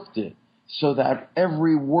and milked it so that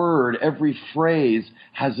every word, every phrase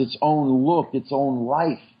has its own look, its own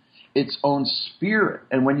life, its own spirit.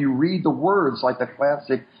 And when you read the words, like the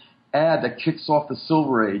classic ad that kicks off the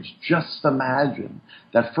Silver Age, just imagine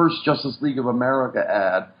that first Justice League of America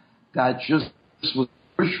ad that just was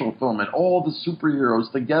wish fulfillment, all the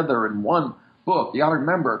superheroes together in one book. You got to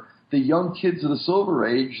remember, the young kids of the Silver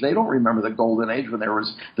Age, they don't remember the Golden Age when there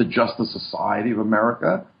was the Justice Society of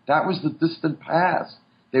America. That was the distant past.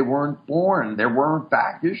 They weren't born. There weren't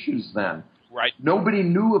back issues then. Right. Nobody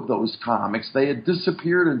knew of those comics. They had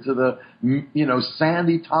disappeared into the,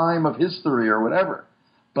 sandy time of history or whatever.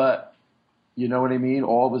 But, you know what I mean?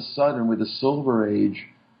 All of a sudden, with the Silver Age,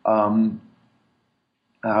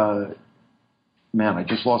 man, I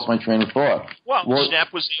just lost my train of thought. Well,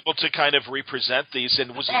 Schnap was able to kind of represent these,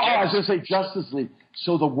 and was. I was going to say Justice League.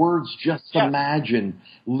 So the words "just imagine"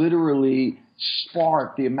 literally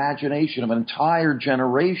sparked the imagination of an entire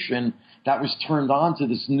generation that was turned on to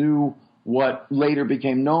this new, what later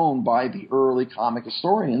became known by the early comic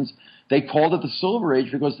historians. They called it the Silver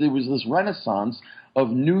Age because there was this renaissance of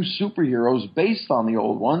new superheroes based on the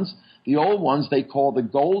old ones. The old ones they call the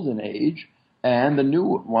Golden Age, and the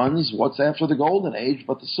new ones, what's after the Golden Age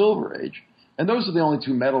but the Silver Age. And those are the only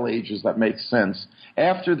two metal ages that make sense.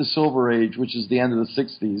 After the Silver Age, which is the end of the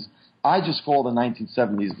 60s, I just call the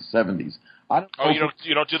 1970s the 70s.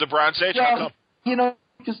 You don't do the Bronze Age? How come?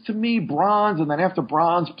 Because to me, bronze, and then after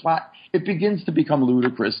bronze, it begins to become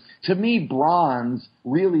ludicrous. To me, bronze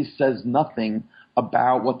really says nothing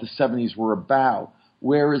about what the 70s were about,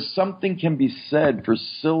 whereas something can be said for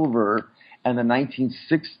silver and the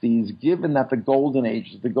 1960s, given that the Golden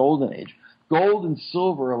Age is the Golden Age. Gold and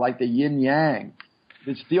silver are like the yin-yang.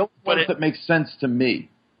 It's the only ones that make sense to me.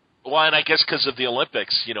 Well, and I guess because of the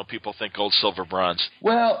Olympics, people think gold, silver, bronze.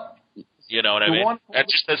 Well, you know what I mean? That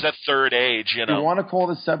just as that third age, You want to call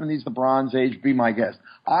the 70s the Bronze Age? Be my guest.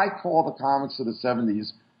 I call the comics of the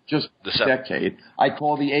 70s just the decade. I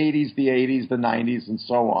call the 80s, the 90s, and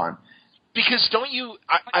so on. Because don't you?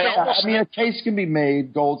 A case can be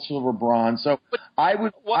made: gold, silver, bronze. So I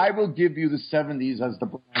will give you the 70s as the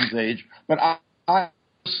Bronze Age, but I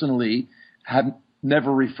personally have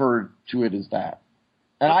never referred to it as that.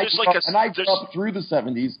 And I grew up through the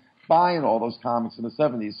 70s buying all those comics in the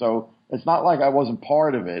 70s, so it's not like I wasn't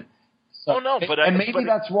part of it. So, maybe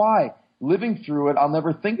that's why, living through it, I'll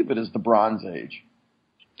never think of it as the Bronze Age.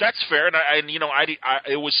 That's fair, and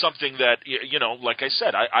it was something that like I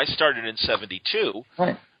said, I started in '72.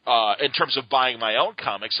 Right. In terms of buying my own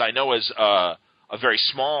comics, I know as a very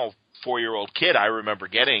small 4-year-old kid, I remember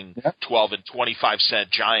getting 12 and 25-cent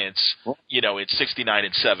Giants, in '69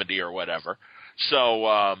 and '70 or whatever.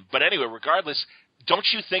 So, but anyway, regardless, don't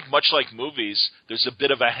you think, much like movies, there's a bit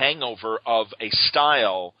of a hangover of a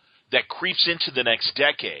style that creeps into the next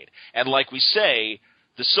decade? And like we say,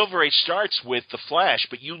 the Silver Age starts with the Flash,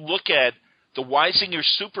 but you look at the Weisinger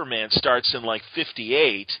Superman starts in like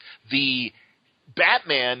 '58. The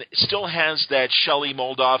Batman still has that Shelley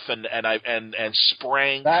Moldoff and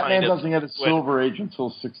Sprang. Batman doesn't get a Silver Age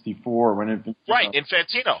until '64 when Infantino. Right,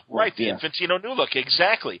 Infantino. Right, the Infantino new look,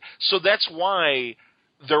 exactly. So that's why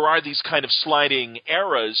there are these kind of sliding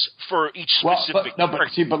eras for each specific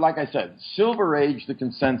character. But like I said, Silver Age, the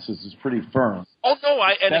consensus is pretty firm. Oh, no,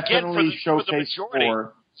 and Definitely again, for the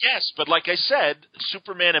majority, yes, but like I said,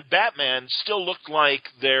 Superman and Batman still looked like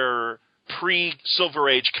their pre-Silver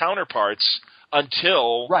Age counterparts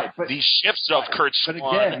until these shifts of Kurt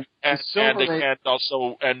Swan and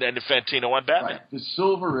Infantino on Batman. Right. The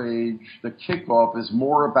Silver Age, the kickoff, is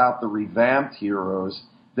more about the revamped heroes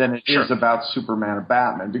than it is about Superman and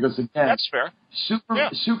Batman. Because, again, that's fair.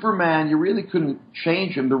 Superman, you really couldn't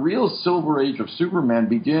change him. The real Silver Age of Superman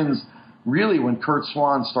begins really when Kurt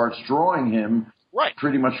Swan starts drawing him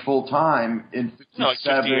pretty much full-time in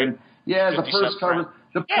 57. The first cover.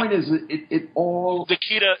 The point is, it all the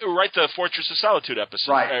key to the Fortress of Solitude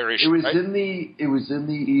episode. Right. It was in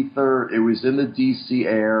the ether. It was in the DC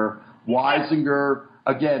air. Weisinger,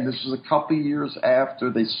 again, this was a couple of years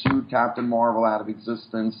after they sued Captain Marvel out of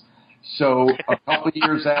existence. So a couple of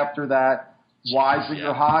years after that,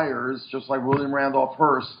 Weisinger hires, just like William Randolph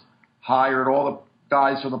Hearst hired all the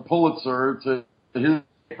guys from the Pulitzer to his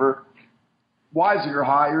paper. Weisinger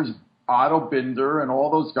hires Otto Binder and all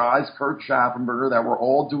those guys, Kurt Schaffenberger, that were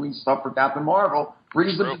all doing stuff for Captain Marvel,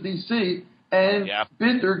 brings them to DC, and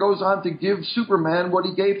Binder goes on to give Superman what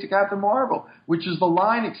he gave to Captain Marvel, which is the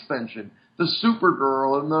line extension, the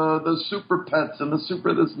Supergirl and the Super Pets and the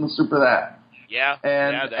Super this and the Super that.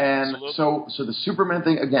 So the Superman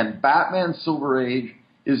thing, again, Batman Silver Age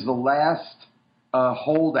is the last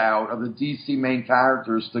holdout of the DC main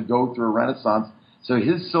characters to go through a renaissance. So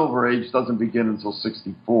his Silver Age doesn't begin until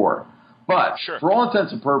 64. But for all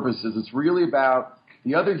intents and purposes, it's really about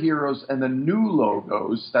the other heroes and the new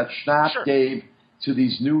logos that Schnap gave to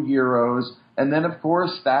these new heroes. And then, of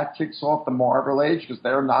course, that kicks off the Marvel Age because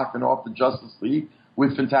they're knocking off the Justice League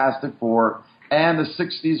with Fantastic Four. And the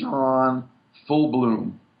 60s are on full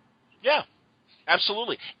bloom. Yeah,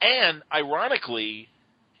 absolutely. And ironically,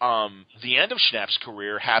 the end of Schnap's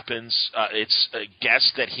career happens. It's a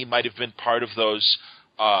guess that he might have been part of those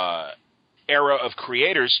era of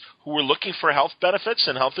creators who were looking for health benefits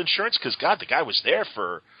and health insurance because, God, the guy was there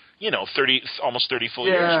for, almost 30 full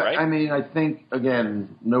years, right? I mean, I think,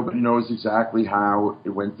 again, nobody knows exactly how it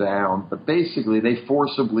went down, but basically they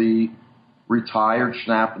forcibly retired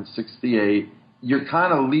Schnap in 68. You're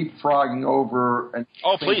kind of leapfrogging over an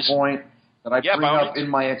point that I bring up in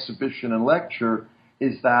my exhibition and lecture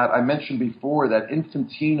is that I mentioned before that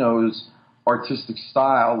Infantino's artistic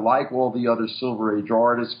style, like all the other Silver Age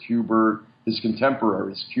artists, Kubert, his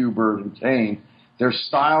contemporaries, Kubert and Kane, their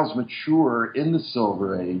styles mature in the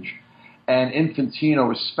Silver Age, and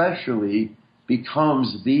Infantino especially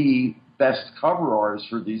becomes the best cover artist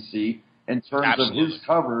for DC in terms of his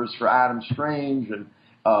covers for Adam Strange and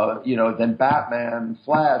then Batman and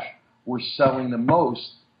Flash were selling the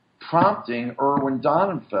most, prompting Erwin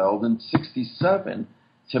Donenfeld in 67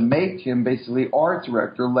 to make him basically art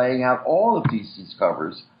director, laying out all of DC's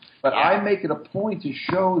covers. But I make it a point to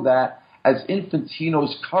show that as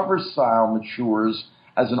Infantino's cover style matures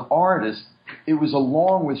as an artist, it was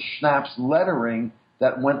along with Schnap's lettering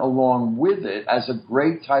that went along with it as a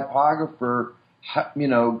great typographer.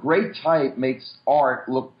 Great type makes art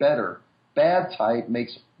look better. Bad type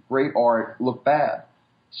makes great art look bad.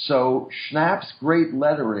 So Schnap's great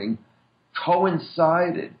lettering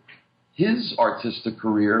coincided his artistic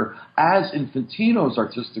career as Infantino's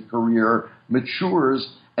artistic career matures,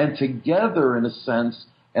 and together, in a sense,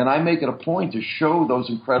 and I make it a point to show those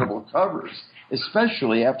incredible covers,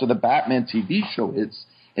 especially after the Batman TV show hits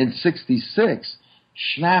in 66,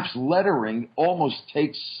 Schnap's lettering almost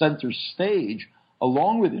takes center stage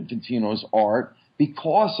along with Infantino's art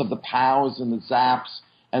because of the pows and the zaps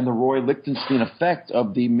and the Roy Lichtenstein effect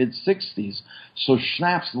of the mid-60s. So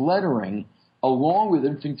Schnap's lettering, along with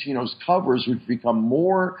Infantino's covers, which become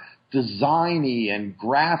more designy and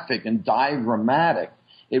graphic and diagrammatic,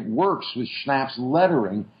 it works with Schnap's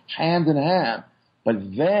lettering hand in hand.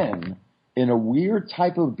 But then, in a weird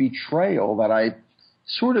type of betrayal that I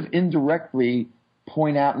sort of indirectly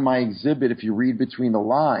point out in my exhibit, if you read between the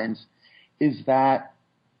lines, is that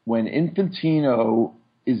when Infantino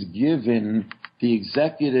is given the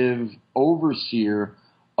executive overseer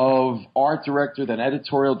of art director, then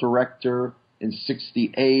editorial director in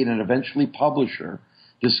 68, and eventually publisher,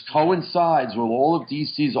 this coincides with all of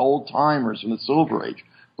DC's old-timers from the Silver Age,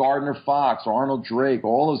 Gardner Fox, Arnold Drake,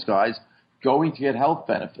 all those guys going to get health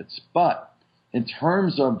benefits. But in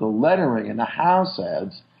terms of the lettering and the house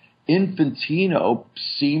ads, Infantino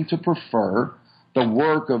seemed to prefer the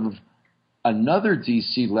work of another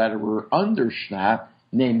DC letterer under Schnap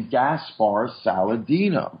named Gaspar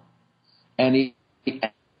Saladino. And he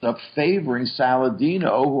ended up favoring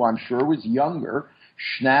Saladino, who I'm sure was younger.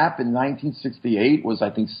 Schnap in 1968 was, I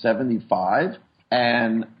think, 75.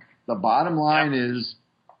 And the bottom line is,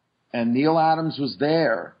 and Neil Adams was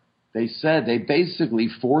there, they said they basically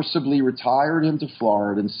forcibly retired him to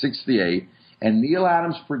Florida in 68. And Neil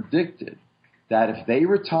Adams predicted that if they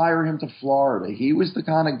retire him to Florida, he was the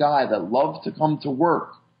kind of guy that loved to come to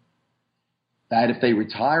work, that if they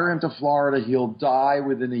retire him to Florida, he'll die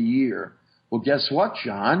within a year. Well, guess what,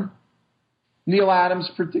 John? Neil Adams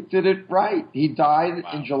predicted it right. He died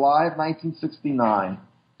in July of 1969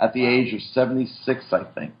 at the age of 76, I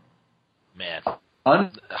think. Man.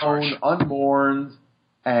 Unknown, unmourned,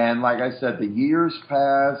 and like I said, the years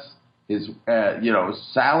pass. His,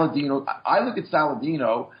 Saladino. I look at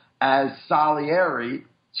Saladino as Salieri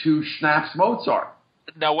to Schnap's Mozart.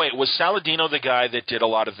 Now, wait, was Saladino the guy that did a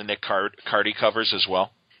lot of the Nick Cardy covers as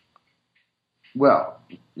well? Well,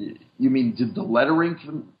 you mean did the lettering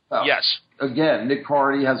from... Yes. Again, Nick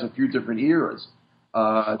Cardy has a few different eras.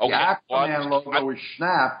 The Aquaman logo is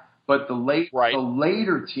Schnap, but the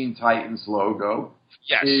later Teen Titans logo...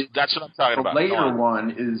 Yes, that's what I'm talking about. The later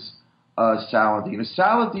one is Saladino.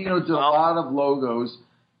 Saladino did a lot of logos.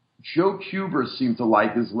 Joe Kuber seemed to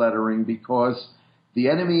like his lettering because the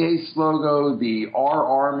Enemy Ace logo, the Our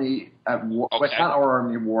Army at War, not Our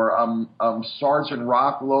Army at War, Sergeant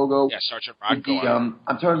Rock logo. Yeah, Sergeant Rock. I'm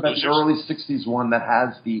talking about the early 60s one that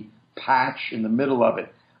has the patch in the middle of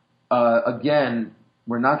it. Again,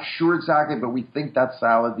 we're not sure exactly, but we think that's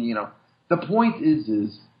Saladino. The point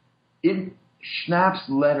is in Schnap's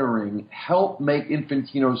lettering helped make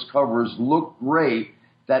Infantino's covers look great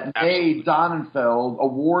that made Donenfeld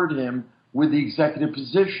award him with the executive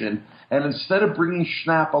position. And instead of bringing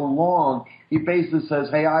Schnap along, he basically says,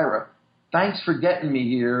 hey, Ira, thanks for getting me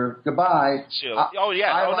here. Goodbye. I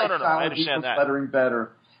like I understand that. Lettering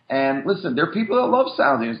better. And listen, there are people that love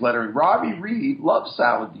Saladino's lettering. Robbie Reed loves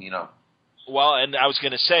Saladino. Well, and I was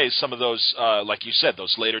going to say some of those, like you said,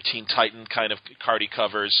 those later Teen Titan kind of Cardi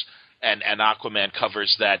covers and Aquaman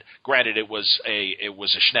covers that, granted, it was a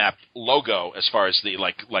Schnap logo as far as the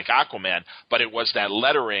like Aquaman, but it was that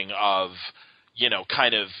lettering of,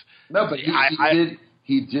 kind of. No, but he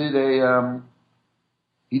did a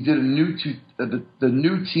new the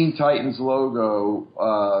new Teen Titans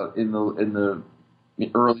logo in the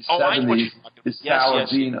early 70s is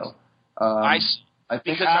Saladino. I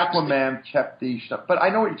think Aquaman kept the stuff, but I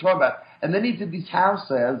know what you're talking about. And then he did these house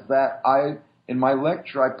ads that in my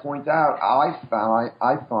lecture, I point out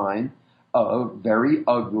I find very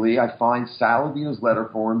ugly. I find Saladino's letter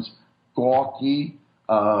forms gawky,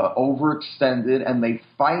 overextended, and they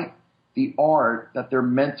fight the art that they're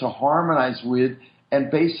meant to harmonize with and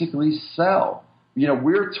basically sell.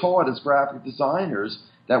 We're taught as graphic designers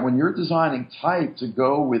that when you're designing type to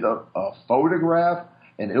go with a photograph,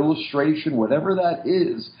 an illustration, whatever that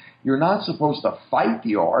is, you're not supposed to fight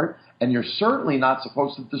the art, and you're certainly not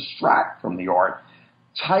supposed to distract from the art.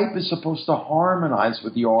 Type is supposed to harmonize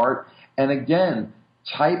with the art, and again,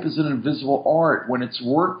 type is an invisible art. When it's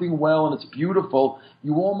working well and it's beautiful,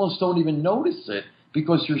 you almost don't even notice it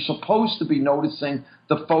because you're supposed to be noticing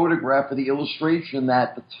the photograph or the illustration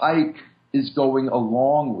that the type is going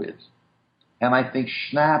along with. And I think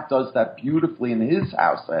Schnap does that beautifully in his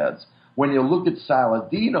house ads. When you look at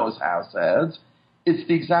Saladino's house ads, it's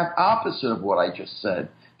the exact opposite of what I just said.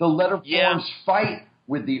 The letter forms fight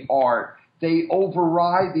with the art. They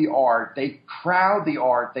override the art. They crowd the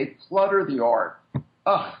art. They clutter the art.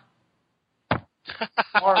 Ugh.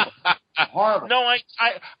 Horrible. Horrible. No,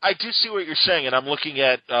 I do see what you're saying, and I'm looking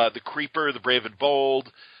at the Creeper, the Brave and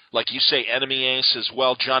Bold, like you say, Enemy Ace as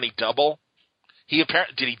well, Johnny Double. Did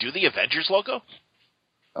he do the Avengers logo?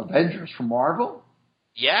 Avengers from Marvel?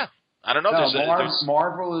 Yeah. I don't know. No,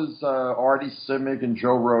 Marvel is Artie Simic and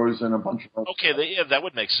Joe Rose and a bunch of other stuff. That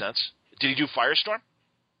would make sense. Did he do Firestorm?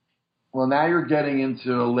 Well, now you're getting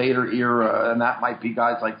into a later era, and that might be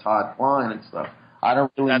guys like Todd Klein and stuff. I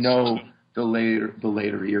don't really know the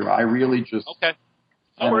later era. I really just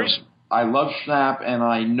No worries. I love Schnap and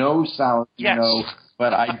I know Saladino,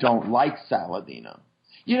 but I don't like Saladino.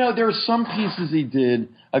 There are some pieces he did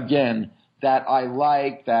again that I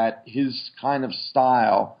like, that his kind of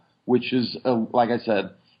style, which is like I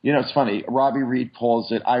said, it's funny. Robbie Reed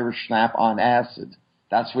calls it Irish Schnap on acid.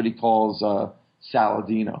 That's what he calls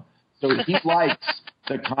Saladino. So he likes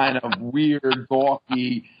the kind of weird,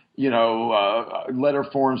 gawky, letter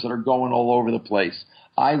forms that are going all over the place.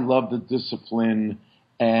 I love the discipline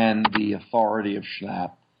and the authority of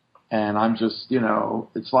Schnap. And I'm just,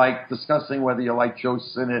 it's like discussing whether you like Joe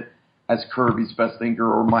Sinnott as Kirby's best inker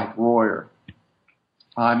or Mike Royer.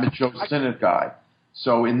 I'm a Joe Sinnott guy.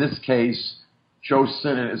 So in this case, Joe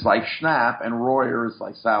Sinnott is like Schnap and Royer is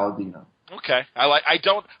like Saladino. Okay, I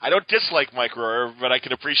don't dislike Mike Royer, but I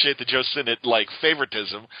can appreciate the Joe Sinnott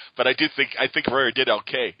favoritism. But I think Royer did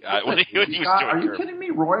okay when he was doing. Are you kidding me?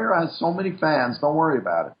 Royer has so many fans. Don't worry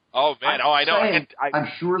about it. Oh man, I know. I'm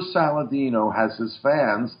sure Saladino has his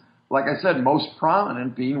fans. Like I said, most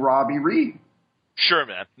prominent being Robbie Reed. Sure,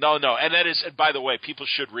 man. No, and that is. And by the way, people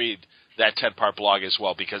should read that 10-part blog as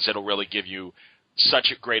well because it'll really give you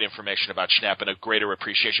such a great information about Schnap and a greater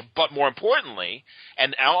appreciation. But more importantly,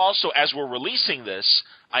 and also as we're releasing this,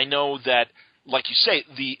 I know that, like you say,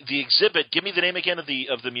 the exhibit. Give me the name again of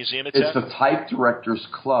the museum. It's the Type Directors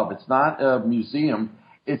Club. It's not a museum.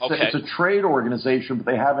 It's a trade organization, but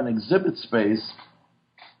they have an exhibit space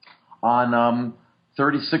on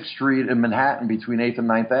 36th Street in Manhattan between 8th and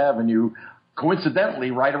 9th Avenue.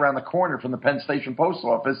 Coincidentally, right around the corner from the Penn Station Post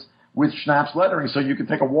Office, with Schnap's lettering, so you can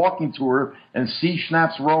take a walking tour and see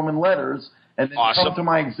Schnap's Roman letters, and then come to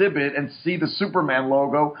my exhibit and see the Superman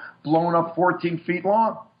logo blown up 14 feet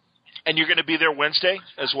long. And you're going to be there Wednesday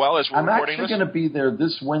as well as we're recording this? I'm actually going to be there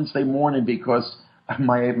this Wednesday morning because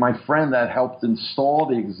my friend that helped install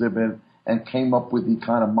the exhibit and came up with the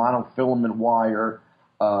kind of monofilament wire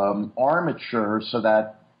armature so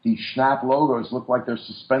that the Schnap logos look like they're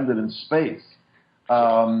suspended in space.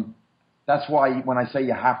 That's why when I say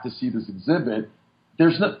you have to see this exhibit,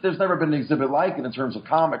 there's never been an exhibit like it in terms of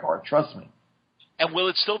comic art. Trust me. And will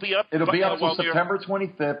it still be up? It'll be up until September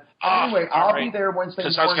 25th. Anyway, I'll be there Wednesday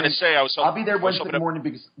morning. Because I was going to say, I'll be there Wednesday morning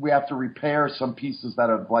because we have to repair some pieces that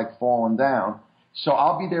have fallen down. So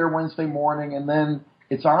I'll be there Wednesday morning, and then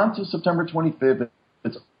it's on to September 25th.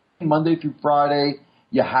 It's Monday through Friday.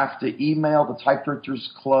 You have to email the Type Directors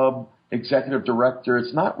Club executive director.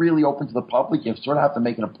 It's not really open to the public. You sort of have to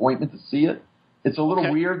make an appointment to see it. It's a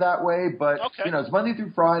little weird that way, but it's Monday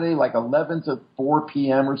through Friday, 11 to 4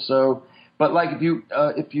 p.m. or so. But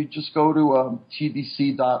if you just go to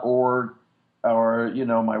tdc.org or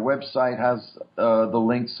my website has the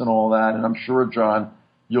links and all that, and I'm sure John,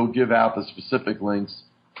 you'll give out the specific links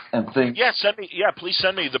and things. Yeah, please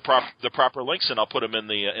send me the proper links, and I'll put them in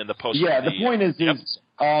the post. Yeah, the point is it's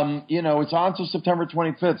on to September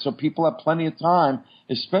 25th, so people have plenty of time,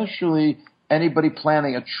 especially anybody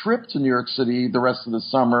planning a trip to New York City the rest of the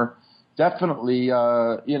summer. Definitely,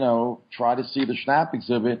 try to see the Schnap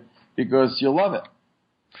exhibit because you'll love it.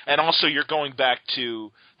 And also, you're going back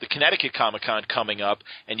to the Connecticut Comic-Con coming up,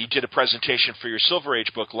 and you did a presentation for your Silver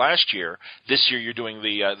Age book last year. This year, you're doing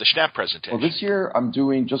the Schnap presentation. Well, this year, I'm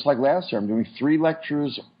doing, just like last year, I'm doing 3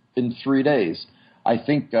 lectures in 3 days. I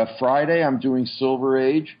think Friday, I'm doing Silver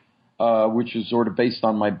Age, which is sort of based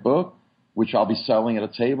on my book, which I'll be selling at a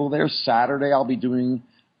table there. Saturday, I'll be doing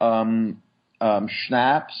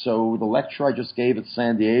Schnap. So the lecture I just gave at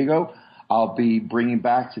San Diego, I'll be bringing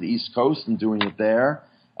back to the East Coast and doing it there.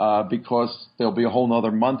 Because there'll be a whole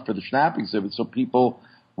other month for the Schnap exhibit, so people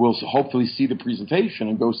will hopefully see the presentation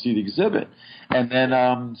and go see the exhibit. And then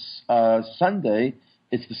Sunday,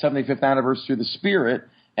 it's the 75th anniversary of the Spirit,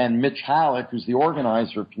 and Mitch Halleck, who's the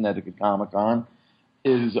organizer of Connecticut Comic-Con,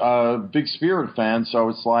 is a big Spirit fan, so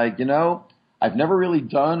it's I've never really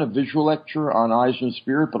done a visual lecture on Eisner's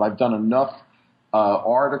Spirit, but I've done enough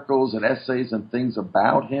articles and essays and things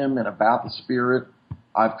about him and about the Spirit.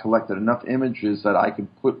 I've collected enough images that I can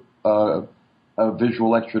put a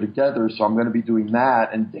visual lecture together, so I'm going to be doing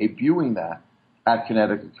that and debuting that at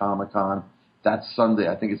Connecticut Comic-Con. That's Sunday.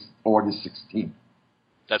 I think it's August 16th.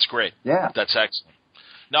 That's great. Yeah. That's excellent.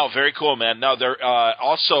 No, very cool, man. No, there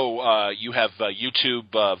also you have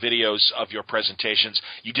YouTube videos of your presentations.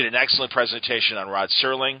 You did an excellent presentation on Rod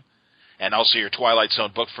Serling, and also your Twilight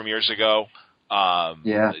Zone book from years ago.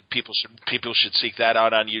 People should seek that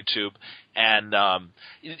out on YouTube. And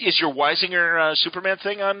is your Weisinger Superman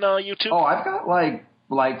thing on YouTube? Oh, I've got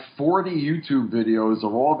like 40 YouTube videos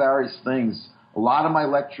of all various things. A lot of my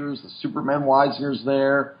lectures, the Superman Weisinger's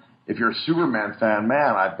there. If you're a Superman fan,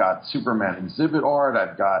 man, I've got Superman exhibit art.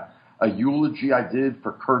 I've got a eulogy I did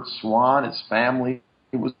for Kurt Swan. His family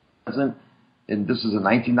was present, and this is in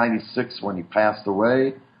 1996 when he passed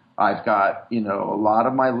away. I've got, a lot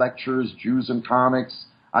of my lectures, Jews and Comics.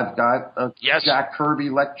 I've got a Jack Kirby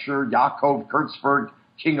lecture, Yaakov Kurtzberg,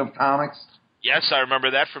 King of Comics. Yes, I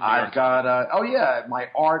remember that from New York. I've got, my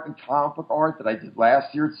art and comic book art that I did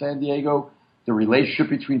last year at San Diego, the relationship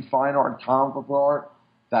between fine art and comic book art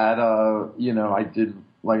that, I did,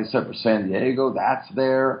 like I said, for San Diego. That's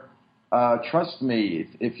there. Trust me,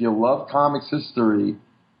 if you love comics history,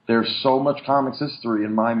 there's so much comics history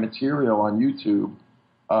in my material on YouTube.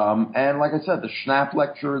 And like I said, the Schnap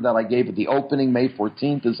lecture that I gave at the opening, May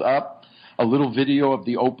 14th, is up. A little video of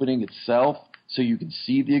the opening itself, so you can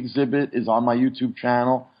see the exhibit, is on my YouTube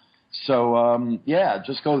channel. So,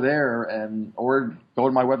 just go there or go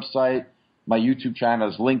to my website. My YouTube channel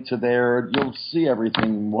is linked to there. You'll see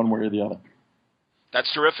everything one way or the other.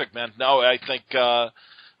 That's terrific, man. No, I think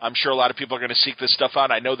I'm sure a lot of people are going to seek this stuff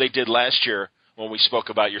out. I know they did last year when we spoke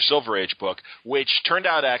about your Silver Age book, which turned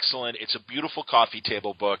out excellent. It's a beautiful coffee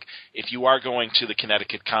table book. If you are going to the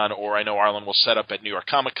Connecticut Con, or I know Arlen will set up at New York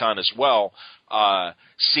Comic Con as well,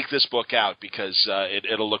 seek this book out because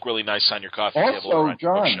it'll look really nice on your coffee table or on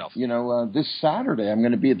your bookshelf. John, this Saturday I'm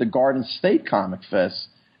going to be at the Garden State Comic Fest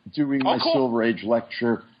doing my Silver Age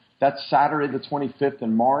lecture. That's Saturday the 25th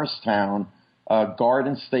in Morristown,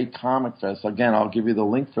 Garden State Comic Fest. Again, I'll give you the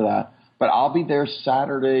link for that. But I'll be there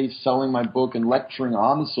Saturday selling my book and lecturing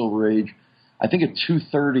on the Silver Age, I think at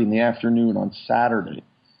 2:30 in the afternoon on Saturday.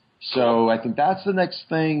 So I think that's the next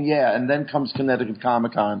thing, and then comes Connecticut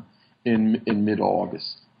Comic-Con in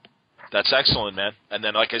mid-August. That's excellent, man. And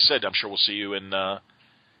then, like I said, I'm sure we'll see you in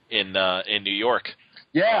New York.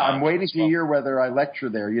 Yeah, I'm waiting to hear whether I lecture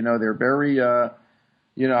there. They're very,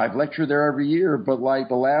 I've lectured there every year, but like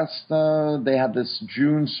the last, they had this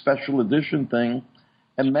June special edition thing.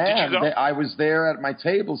 And man, I was there at my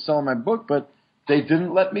table selling my book, but they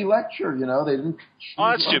didn't let me lecture. They didn't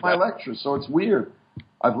choose my lecture, so it's weird.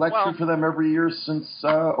 I've lectured for them every year since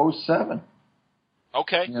 2007.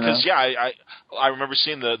 Okay, because I remember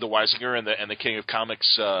seeing the Weisinger and the King of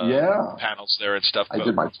Comics panels there and stuff. I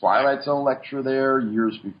did my Twilight Zone lecture there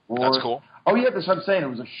years before. That's cool. Oh yeah, that's what I'm saying. It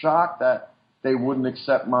was a shock that they wouldn't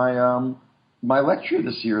accept my my lecture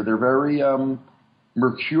this year. They're very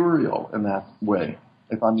mercurial in that way.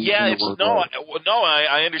 If I'm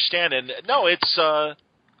I understand, and it's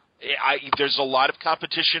there's a lot of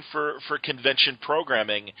competition for convention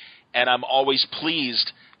programming, and I'm always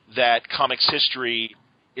pleased that comics history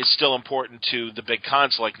is still important to the big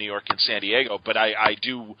cons like New York and San Diego. But I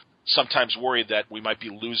do sometimes worry that we might be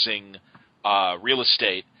losing real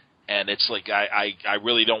estate, and it's like I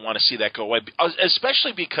really don't want to see that go away,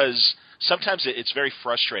 especially because sometimes it's very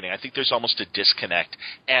frustrating. I think there's almost a disconnect,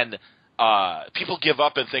 and people give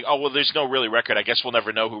up and think, there's no really record. I guess we'll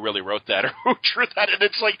never know who really wrote that or who drew that. And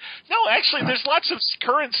it's like, no, actually, there's lots of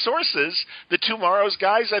current sources. The Tomorrow's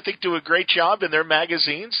guys, I think, do a great job in their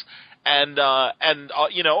magazines. And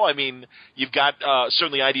you've got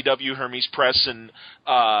certainly IDW, Hermes Press, and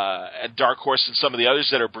Dark Horse, and some of the others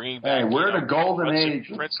that are bringing back. Hey, we're in a golden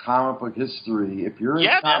age of comic book history. If you're in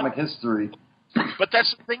comic history, but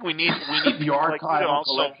that's the thing. We need the archival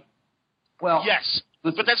collection. Well, yes.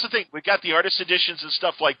 But that's the thing. We've got the artist editions and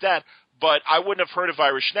stuff like that, but I wouldn't have heard of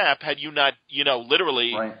Irish Schnap had you not,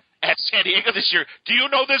 literally at San Diego this year. Do you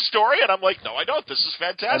know this story? And I'm like, no, I don't. This is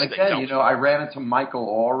fantastic. And again, I ran into Michael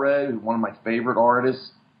Allred, one of my favorite artists,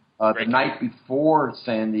 the night before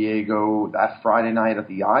San Diego, that Friday night at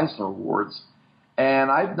the Eisner Awards. And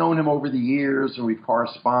I've known him over the years, and we've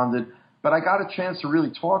corresponded, but I got a chance to really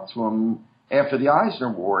talk to him after the Eisner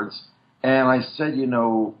Awards. And I said,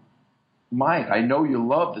 Mike, I know you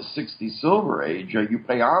love the 60s Silver Age. You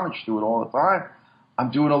pay homage to it all the time. I'm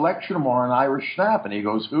doing a lecture tomorrow on Irish Schnap. And he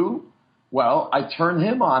goes, who? Well, I turned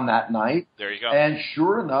him on that night. There you go. And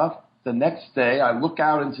sure enough, the next day I look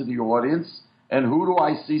out into the audience, and who do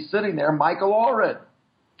I see sitting there? Michael Allred.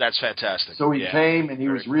 That's fantastic. So he came, and he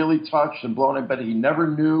was really touched and blown away, but he never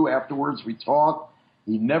knew. Afterwards we talked.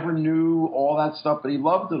 He never knew all that stuff, but he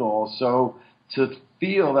loved it all. So to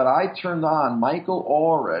feel that I turned on Michael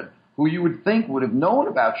Allred, who you would think would have known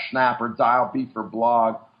about Schnap or Dial Beef or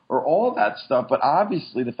Blog or all that stuff, but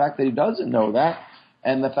obviously the fact that he doesn't know that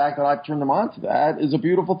and the fact that I've turned him on to that is a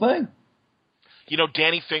beautiful thing.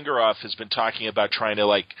 Danny Fingeroff has been talking about trying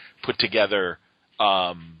to put together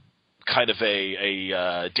kind of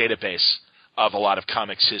a database of a lot of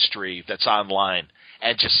comics history that's online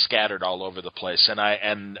and just scattered all over the place.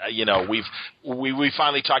 And we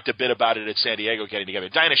finally talked a bit about it at San Diego getting together.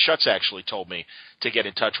 Dinah Schutz actually told me to get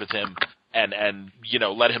in touch with him and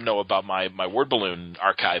let him know about my word balloon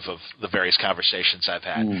archive of the various conversations I've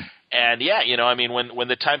had. And when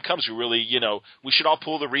the time comes, we really, we should all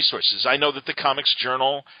pool the resources. I know that the Comics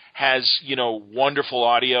Journal has, wonderful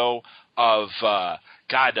audio of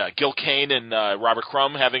Gil Kane and Robert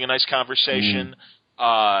Crumb having a nice conversation.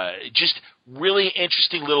 Just really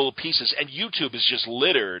interesting little pieces. And YouTube is just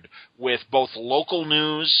littered with both local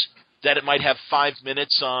news that it might have 5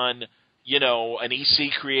 minutes on, an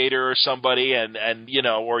EC creator or somebody, and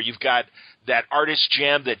or you've got that artist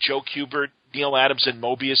jam that Joe Kubert, Neil Adams, and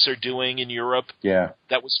Mobius are doing in Europe. Yeah.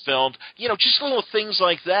 That was filmed. Just little things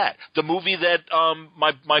like that. The movie that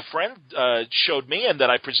my friend showed me and that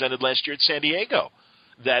I presented last year at San Diego.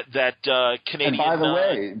 That Canadian and by the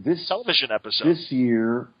way, this television episode. This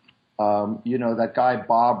year, that guy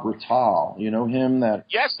Bob Rittal. You know him?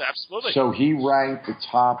 Yes, absolutely. So he ranked the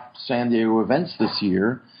top San Diego events this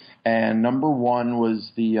year, and number one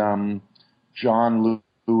was the John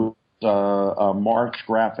Lewis March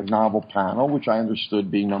graphic novel panel, which I understood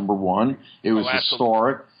being number one. It was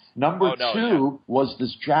historic. Number two was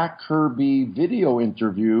this Jack Kirby video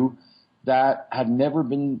interview that had never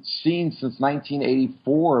been seen since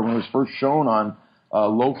 1984 when it was first shown on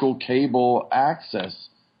local cable access.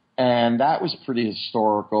 And that was pretty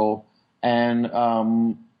historical.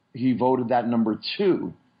 And he voted that number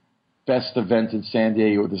two, best event in San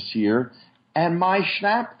Diego this year. And my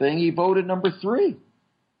Schnap thing, he voted number three.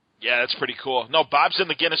 Yeah, that's pretty cool. No, Bob's in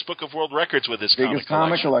the Guinness Book of World Records with his biggest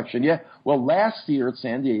comic collection. Yeah. Well, last year at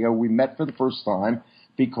San Diego, we met for the first time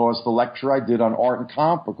because the lecture I did on art and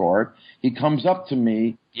comic book art, he comes up to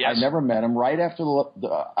me. Yes. I never met him. Right after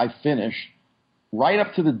I finished, right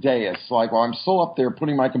up to the dais, like while I'm still up there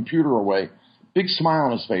putting my computer away, big smile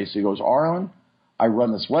on his face. He goes, Arlen, I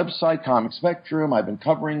run this website, Comic Spectrum. I've been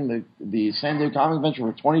covering the San Diego Comic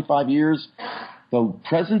Convention for 25 years. The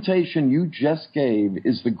presentation you just gave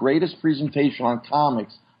is the greatest presentation on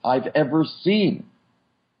comics I've ever seen.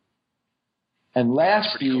 And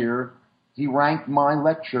last year, he ranked my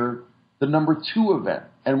lecture the number two event.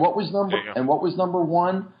 And what was number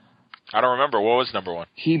one? I don't remember. What was number one?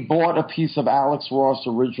 He bought a piece of Alex Ross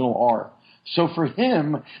original art. So for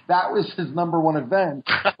him, that was his number one event.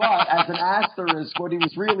 But as an asterisk, what he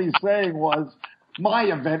was really saying was, my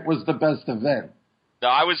event was the best event. No,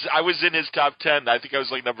 I was in his top 10. I think I was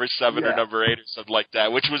like number 7 or number 8 or something like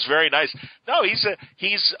that, which was very nice. No, he's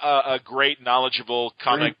a great, knowledgeable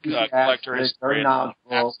comic collector, very knowledgeable,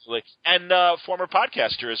 absolutely, and former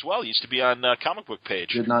podcaster as well. He used to be on Comic Book Page.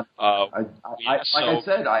 Did not. I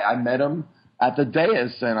said, I met him at the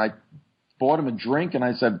dais, and I bought him a drink, and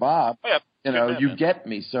I said, Bob, you get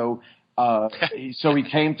me. So he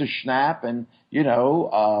came to Schnap, and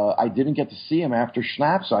I didn't get to see him after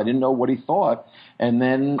Schnap, so I didn't know what he thought. And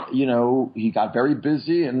then, he got very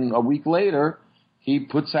busy, and a week later, he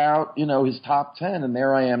puts out, his top 10, and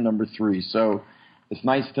there I am, number 3. So it's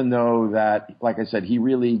nice to know that, like I said, he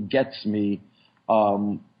really gets me.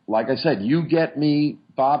 Like I said, you get me,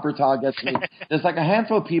 Bob Rittal gets me. There's like a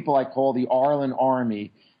handful of people I call the Arlen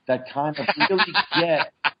Army that kind of really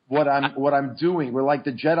get what I'm doing. We're like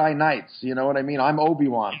the Jedi Knights, you know what I mean? I'm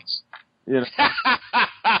Obi-Wan.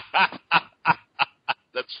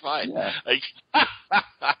 That's fine. Yeah.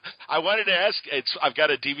 I wanted to ask. I've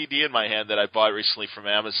got a DVD in my hand that I bought recently from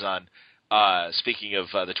Amazon. Speaking of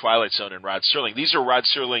the Twilight Zone and Rod Serling, these are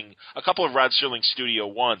a couple of Rod Serling Studio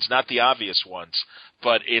Ones, not the obvious ones,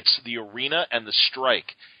 but it's The Arena and The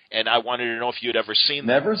Strike. And I wanted to know if you had ever seen them.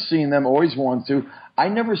 Never seen them. Always want to. I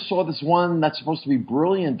never saw this one that's supposed to be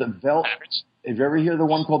brilliant. Have you ever heard the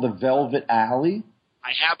one called The Velvet Alley?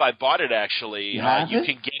 I have. I bought it actually. You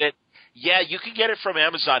can get it. Yeah, you can get it from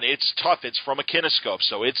Amazon. It's tough. It's from a kinescope,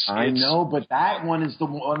 so it's. I know, but that one is the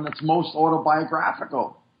one that's most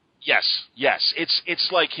autobiographical. Yes. It's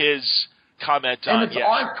like his comment on. And it's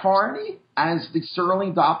Art Carney as the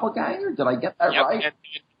Serling doppelganger. Did I get that right?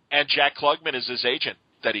 And Jack Klugman is his agent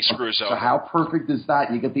that he screws over. So how perfect is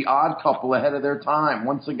that? You get the odd couple ahead of their time.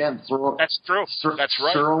 Once again, that's true. That's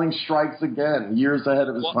right. Serling strikes again, years ahead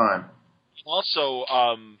of his time. Also,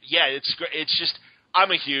 it's great. It's just. I'm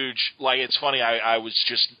a huge, it's funny, I was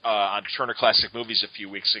just on Turner Classic Movies a few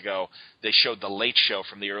weeks ago. They showed The Late Show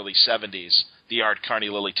from the early 70s, the Art Carney,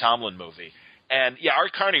 Lily Tomlin movie. And,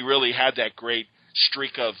 Art Carney really had that great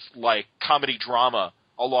streak of, comedy drama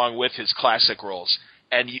along with his classic roles.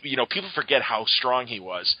 And, people forget how strong he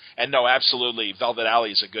was. And, no, absolutely, Velvet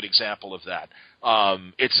Alley is a good example of that.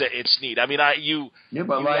 It's neat. I mean,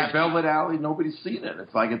 Velvet Alley, nobody's seen it.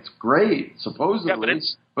 It's it's great, supposedly,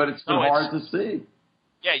 but it's been hard to see.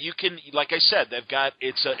 Yeah, you can, like I said, they've got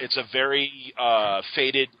it's a very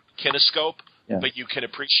faded kinescope, but you can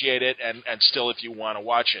appreciate it, and still, if you want to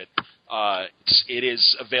watch it, it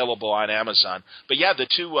is available on Amazon. But yeah, the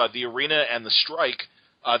two, The Arena and The Strike.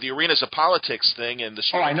 The Arena's a politics thing, and The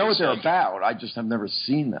Strike. Oh, I know what they're about. I just have never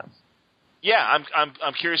seen them. Yeah,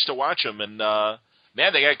 I'm curious to watch them, and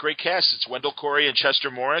man, they got great casts. It's Wendell Corey and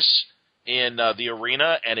Chester Morris in The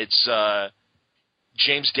Arena, and it's.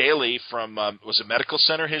 James Daly from was it Medical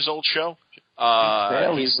Center, his old show?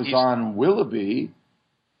 Daly was on Willoughby,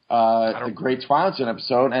 the Great Twilight Zone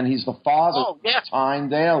episode, and he's the father of Tyne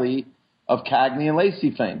Daly of Cagney and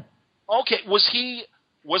Lacey fame. Okay,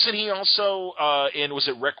 wasn't he also in, was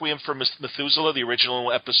it Requiem for Methuselah, the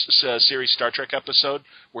original series Star Trek episode,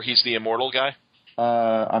 where he's the immortal guy?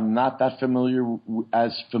 I'm not that familiar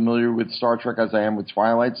with Star Trek as I am with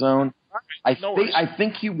Twilight Zone. I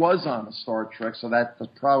think he was on a Star Trek, so that's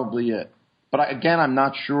probably it. But again, I'm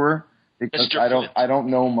not sure because I don't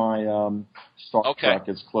know my Star Trek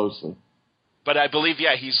as closely. But I believe,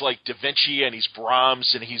 he's like Da Vinci and he's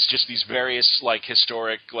Brahms and he's just these various like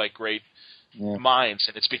historic like great minds,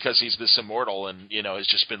 and it's because he's this immortal and has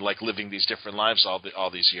just been like living these different lives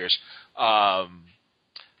all these years.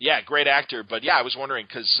 Great actor. But I was wondering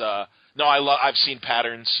because I've seen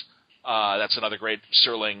Patterns. That's another great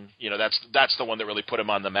Serling. That's the one that really put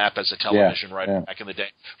him on the map as a television writer back in the day.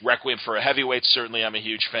 Requiem for a Heavyweight, certainly I'm a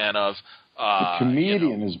huge fan of. The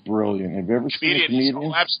Comedian is brilliant. Have you ever seen The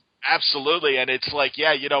Comedian? Absolutely, and it's like,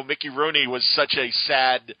 Mickey Rooney was such a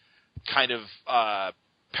sad kind of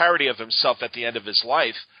parody of himself at the end of his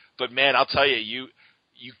life. But man, I'll tell you,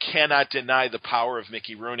 you cannot deny the power of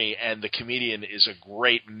Mickey Rooney, and The Comedian is a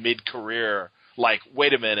great mid-career. Like,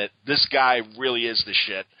 wait a minute, this guy really is the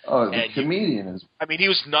shit. Oh, The Comedian is... I mean, he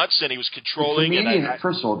was nuts and he was controlling.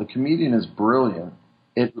 First of all, The Comedian is brilliant.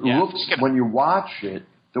 It looks, when you watch it,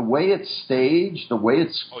 the way it's staged, the way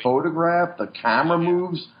it's photographed, the camera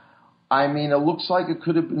moves, I mean, it looks like it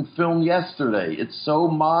could have been filmed yesterday. It's so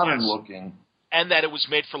modern looking. And that it was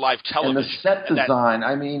made for live television. And the set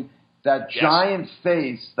design, that giant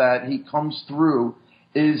face that he comes through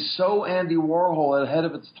is so Andy Warhol ahead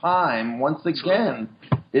of its time. Once again,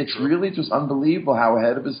 it's really just unbelievable how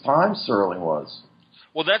ahead of his time Serling was.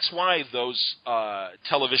 Well, that's why those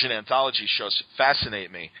television anthology shows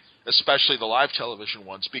fascinate me, especially the live television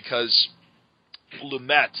ones, because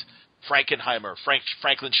Lumet, Frankenheimer,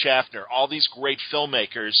 Franklin Schaffner, all these great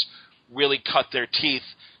filmmakers really cut their teeth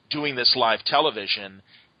doing this live television.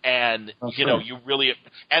 And, you really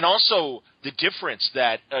 – and also the difference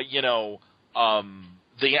that,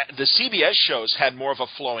 the CBS shows had more of a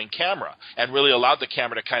flowing camera and really allowed the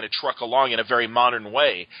camera to kind of truck along in a very modern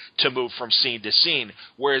way to move from scene to scene,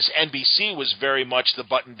 whereas NBC was very much the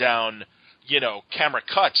button-down, camera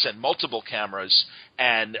cuts and multiple cameras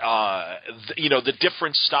and, the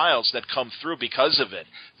different styles that come through because of it.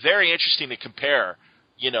 Very interesting to compare,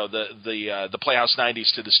 the Playhouse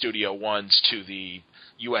 90s to the Studio Ones to the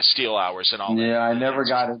U.S. Steel Hours and all that. Yeah, I never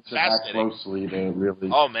got into that closely to really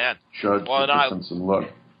judge the difference and look.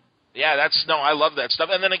 Yeah, I love that stuff.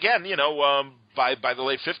 And then again, by the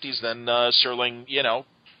late 50s, then Serling,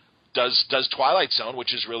 does Twilight Zone,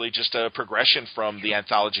 which is really just a progression from the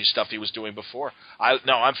anthology stuff he was doing before.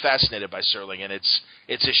 I'm fascinated by Serling, and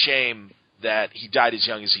it's a shame that he died as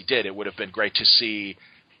young as he did. It would have been great to see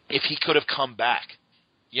if he could have come back.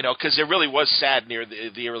 Because it really was sad near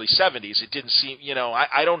the early 70s. It didn't seem,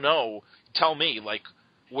 I don't know. Tell me, like,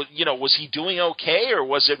 was he doing okay, or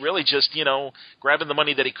was it really just, grabbing the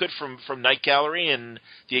money that he could from Night Gallery and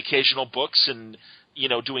the occasional books and,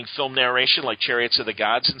 doing film narration like Chariots of the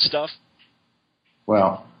Gods and stuff?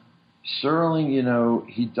 Well, Serling,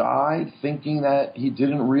 he died thinking that he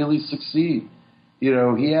didn't really succeed. He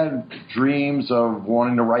had dreams of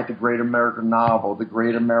wanting to write the great American novel, the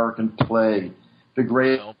great American play, the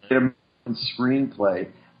great American screenplay,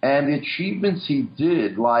 and the achievements he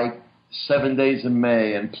did, like 7 Days in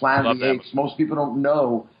May and Planet of the Apes. Most people don't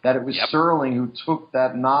know that it was Serling who took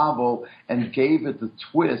that novel and gave it the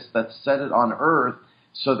twist that set it on Earth,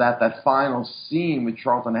 so that final scene with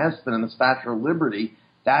Charlton Heston and the Statue of Liberty,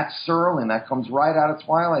 that's Serling. That comes right out of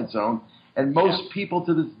Twilight Zone. And most people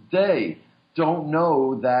to this day don't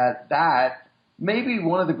know that maybe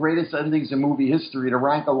one of the greatest endings in movie history, to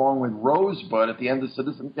rank along with Rosebud at the end of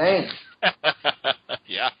Citizen Kane.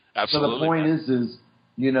 Yeah, absolutely. So the point is,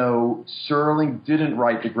 Serling didn't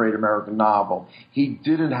write the great American novel. He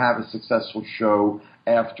didn't have a successful show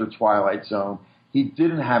after Twilight Zone. He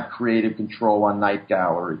didn't have creative control on Night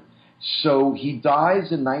Gallery. So he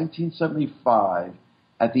dies in 1975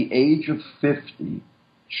 at the age of 50,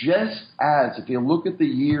 just as, if you look at the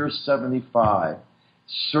year 75,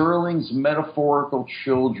 Serling's metaphorical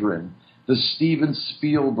children, the Steven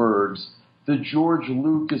Spielbergs, the George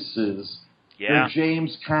Lucases, the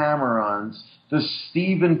James Camerons, the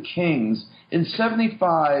Stephen Kings. In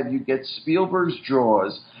 75, you get Spielberg's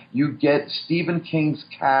Jaws, you get Stephen King's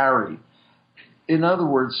Carrie. In other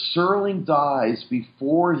words, Serling dies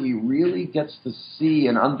before he really gets to see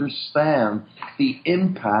and understand the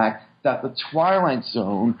impact that the Twilight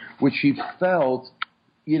Zone, which he felt,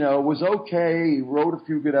 was okay. He wrote a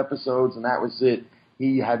few good episodes and that was it.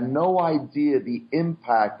 He had no idea the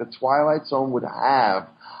impact the Twilight Zone would have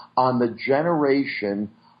on the generation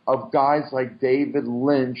of guys like David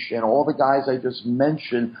Lynch and all the guys I just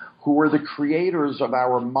mentioned, who were the creators of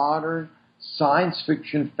our modern science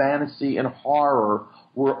fiction, fantasy, and horror,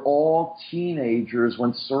 were all teenagers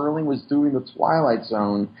when Serling was doing the Twilight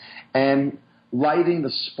Zone. And lighting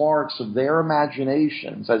the sparks of their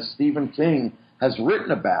imaginations, as Stephen King has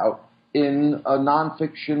written about in a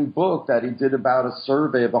nonfiction book that he did about a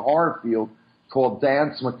survey of the horror field called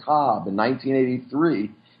Dance Macabre in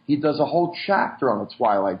 1983. He does a whole chapter on the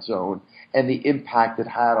Twilight Zone and the impact it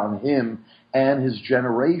had on him and his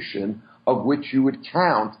generation, of which you would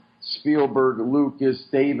count Spielberg, Lucas,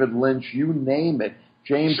 David Lynch, you name it,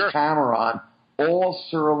 James Cameron, all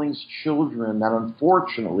Serling's children that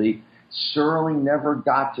unfortunately Serling never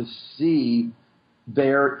got to see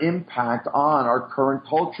their impact on our current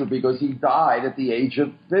culture because he died at the age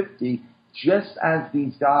of 50, just as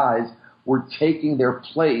these guys were taking their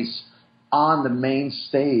place on the main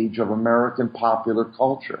stage of American popular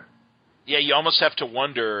culture. Yeah, you almost have to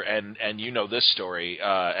wonder, and you know this story,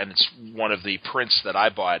 and it's one of the prints that I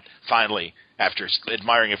bought finally after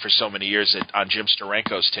admiring it for so many years on Jim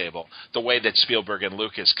Steranko's table. The way that Spielberg and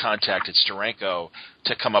Lucas contacted Steranko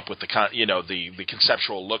to come up with the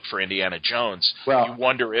conceptual look for Indiana Jones. Well, you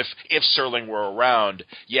wonder if Serling were around,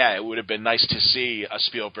 it would have been nice to see a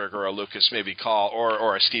Spielberg or a Lucas maybe call,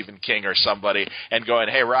 or a Stephen King or somebody, and going,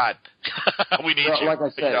 "Hey, Rod, we need you." Like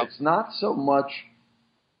I said, it's not so much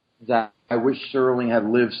that I wish Serling had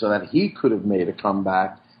lived so that he could have made a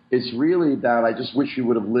comeback. It's really that I just wish he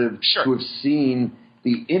would have lived to have seen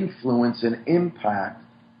the influence and impact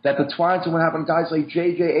that the Twilight Zone would have on guys like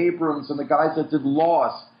J.J. Abrams and the guys that did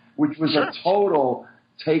Lost, which was a total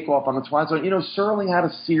takeoff on the Twilight Zone. You know, Serling had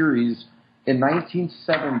a series in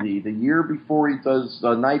 1970, the year before he does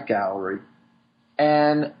the Night Gallery,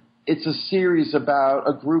 and it's a series about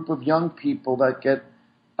a group of young people that get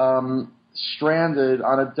stranded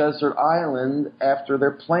on a desert island after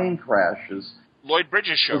their plane crashes. Lloyd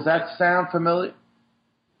Bridges show. Does that sound familiar?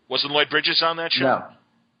 Wasn't Lloyd Bridges on that show? No.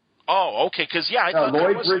 Oh, okay, because, I thought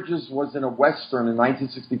Lloyd was... Bridges was in a Western in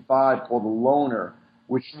 1965 called The Loner,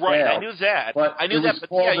 which Right, failed. I knew that. But I knew it was that,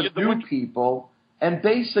 called The New People, and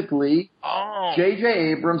basically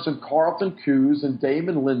J.J. Abrams and Carlton Cuse and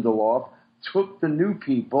Damon Lindelof took The New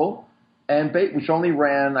People, and which only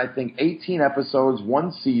ran, I think, 18 episodes,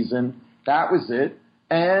 one season. That was it.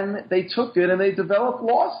 And they took it and they developed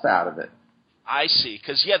Lost out of it. I see,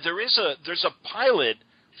 because there's a pilot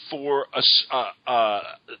for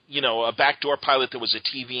a backdoor pilot that was a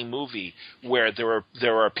TV movie where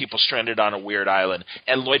there are people stranded on a weird island,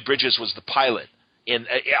 and Lloyd Bridges was the pilot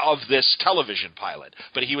of this television pilot,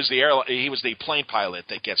 but he was the plane pilot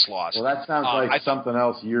that gets lost. Well, that sounds like something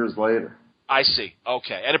else years later. I see.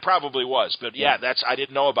 Okay, and it probably was, but I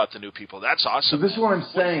didn't know about The New People. That's awesome. So this is what I'm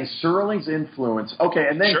saying: Serling's influence. Okay,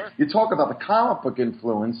 and then you talk about the comic book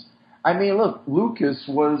influence. I mean, look, Lucas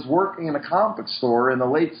was working in a comic book store in the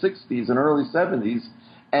late 60s and early 70s,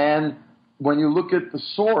 and when you look at the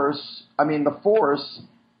Force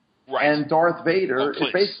and Darth Vader,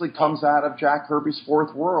 it basically comes out of Jack Kirby's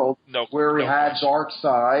Fourth World, where he had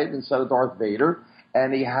Darkseid instead of Darth Vader,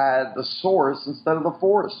 and he had the Source instead of the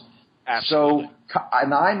Force. Absolutely. So,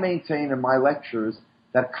 and I maintain in my lectures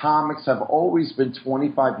that comics have always been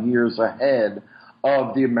 25 years ahead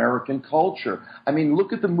of the American culture. I mean,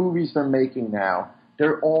 look at the movies they're making now.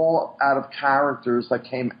 They're all out of characters that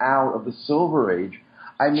came out of the Silver Age.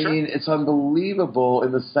 I mean, it's unbelievable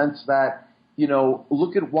in the sense that,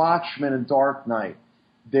 look at Watchmen and Dark Knight.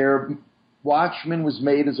 Watchmen was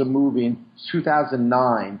made as a movie in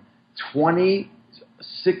 2009,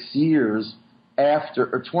 26 years after,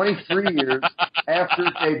 or 23 years after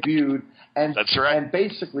it debuted. And, that's right. And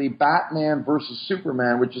basically, Batman versus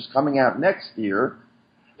Superman, which is coming out next year,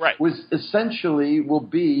 will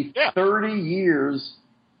be 30 years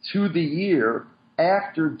to the year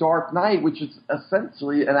after Dark Knight, which is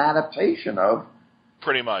essentially an adaptation of.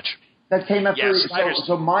 Pretty much. That came after.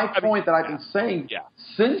 So my point that I've been saying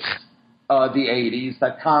since the 80s,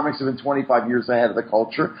 that comics have been 25 years ahead of the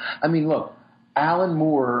culture. I mean, look, Alan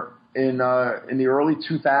Moore in the early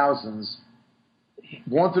 2000s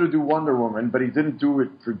wanted to do Wonder Woman, but he didn't do it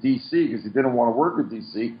for DC because he didn't want to work with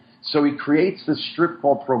DC. So he creates this strip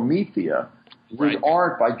called Promethea with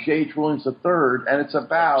art by J.H. Williams III, and it's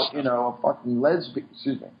about, a fucking lesbian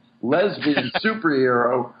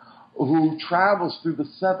superhero who travels through the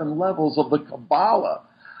 7 levels of the Kabbalah.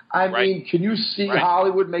 I mean, can you see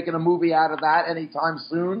Hollywood making a movie out of that anytime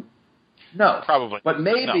soon? No. Probably. But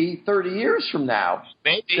maybe 30 years from now.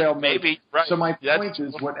 Maybe. Right. So my point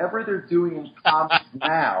is, whatever they're doing in comics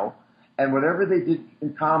now and whatever they did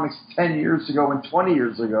in comics 10 years ago and 20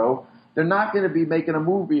 years ago, they're not going to be making a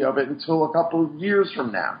movie of it until a couple of years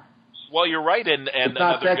from now. Well, you're right. And it's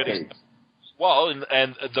not another decades. good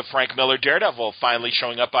and the Frank Miller Daredevil finally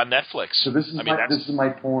showing up on Netflix. So this is my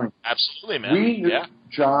point. Absolutely, man. We knew,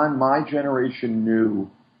 John, my generation knew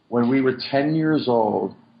when we were 10 years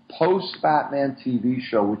old, post-Batman TV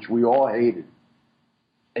show, which we all hated,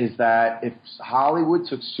 is that if Hollywood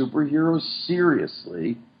took superheroes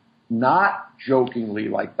seriously, not jokingly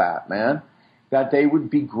like Batman, that they would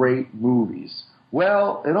be great movies.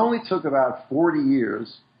 Well, it only took about 40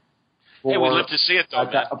 years. Hey, we live to see it, though,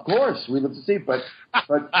 man. Of course, we live to see it. But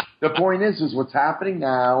the point is what's happening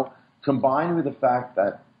now, combined with the fact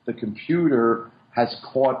that the computer has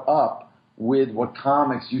caught up with what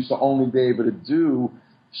comics used to only be able to do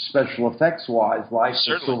special effects-wise, like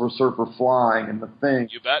the Silver Surfer flying and the Thing.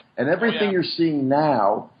 You bet. And everything you're seeing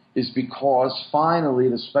now is because finally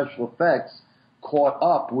the special effects caught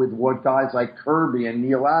up with what guys like Kirby and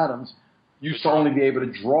Neil Adams used to only be able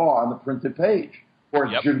to draw on the printed page, or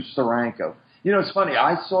Jim Steranko. You know, it's funny.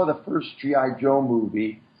 I saw the first G.I. Joe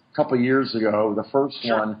movie a couple of years ago, the first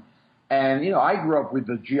one, and, you know, I grew up with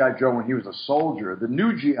the G.I. Joe when he was a soldier. The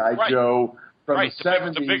new G.I. Joe from the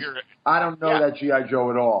 70s, I don't know that G.I.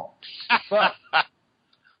 Joe at all.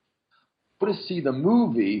 But to see the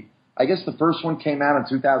movie, I guess the first one came out in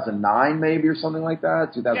 2009 maybe or something like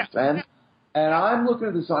that, 2010. Yeah. And I'm looking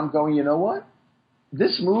at this and I'm going, you know what?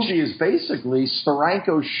 This movie is basically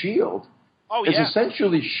Steranko's S.H.I.E.L.D. Oh, It's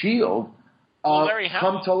essentially S.H.I.E.L.D.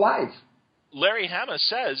 Come to life. Larry Hama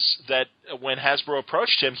says that when Hasbro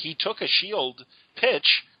approached him, he took a S.H.I.E.L.D.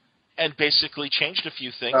 pitch and basically changed a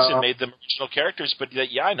few things and made them original characters. But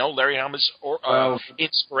I know Larry Hama's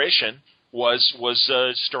inspiration was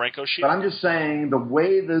Steranko's S.H.I.E.L.D. But I'm just saying the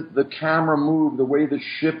way the camera moved, the way the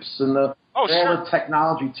ships and all the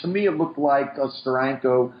technology, to me it looked like a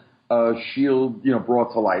Steranko S.H.I.E.L.D.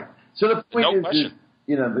 brought to life. So the point is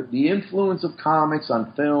the influence of comics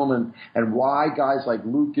on film and why guys like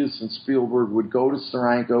Lucas and Spielberg would go to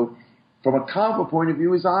Steranko from a comic book point of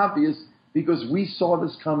view is obvious because we saw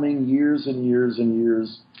this coming years and years and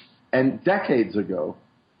years and decades ago.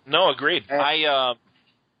 No, agreed. And, I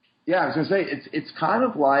was going to say it's kind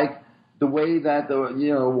of like the way that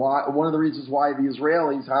one of the reasons why the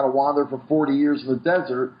Israelis had to wander for 40 years in the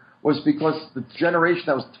desert was because the generation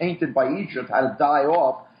that was tainted by Egypt had to die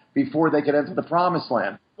off before they could enter the Promised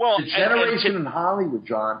Land. Well, the generation in Hollywood,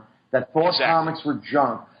 John, that thought comics were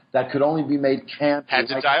junk, that could only be made campy, had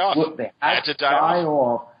to die off. They had to die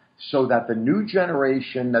off so that the new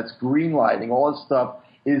generation that's greenlighting all this stuff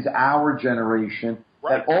is our generation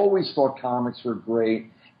that always thought comics were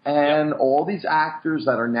great. And all these actors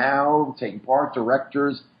that are now taking part,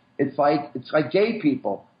 directors, it's like gay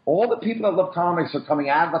people. All the people that love comics are coming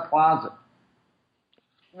out of the closet.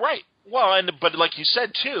 Right. Well, but like you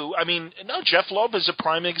said too, I mean, Jeff Loeb is a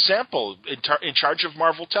prime example in charge of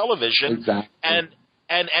Marvel Television, exactly.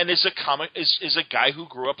 and is a guy who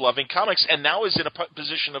grew up loving comics, and now is in a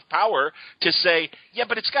position of power to say, yeah,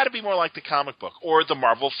 but it's got to be more like the comic book or the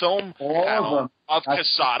Marvel film panel of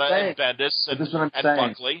Quesada and Bendis and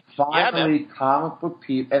Buckley. Finally, comic book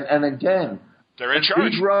people, and again, they're in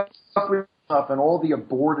charge. And all the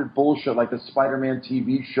aborted bullshit like the Spider-Man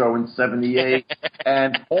TV show in '78,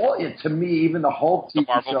 and to me, even the Hulk TV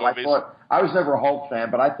show. Movies. I was never a Hulk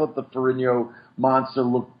fan, but I thought the Ferrigno monster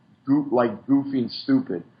looked goofy and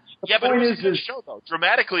stupid. But it was a good show, though.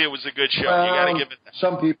 Dramatically, it was a good show. Well, you got to give it that.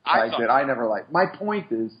 Some people liked it. I never liked it. My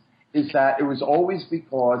point is that it was always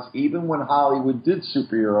because even when Hollywood did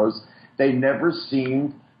superheroes, they never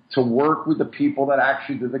seemed to work with the people that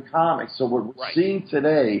actually did the comics. So what we're seeing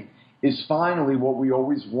today is finally what we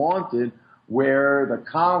always wanted, where the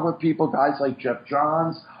comic book people, guys like Jeff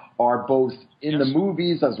Johns, are both in the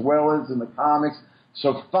movies as well as in the comics.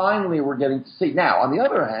 So finally we're getting to see. Now, on the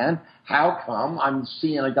other hand, how come I'm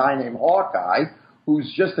seeing a guy named Hawkeye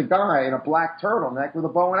who's just a guy in a black turtleneck with a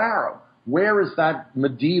bow and arrow? Where is that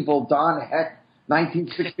medieval Don Heck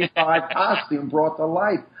 1965 costume brought to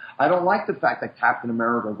life? I don't like the fact that Captain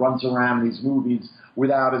America runs around in these movies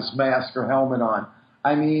without his mask or helmet on.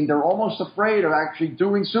 I mean, they're almost afraid of actually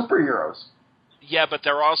doing superheroes. Yeah, but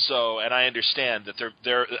they're also, and I understand that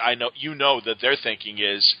that their thinking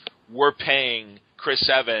is we're paying Chris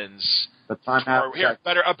Evans. The time out. Here,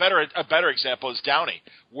 a better example is Downey.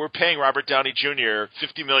 We're paying Robert Downey Jr.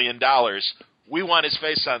 $50 million. We want his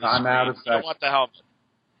face on the screen. We don't want the helmet.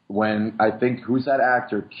 When I think who's that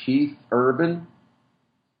actor? Keith Urban.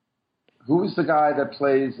 Who's the guy that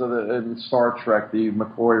plays in Star Trek the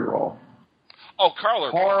McCoy role? Oh, Carl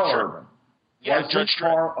Urban. Urban. Yeah, Judge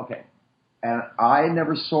Dredd. Okay. And I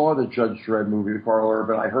never saw the Judge Dredd movie with Carl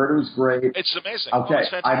Urban. I heard it was great. It's amazing. Okay,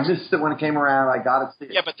 I missed it when it came around. I got to see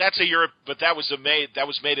it. Yeah, but that's that was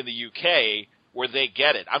made in the UK where they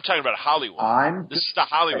get it. I'm talking about Hollywood. This is the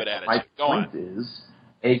Hollywood attitude. My point is,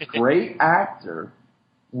 a great actor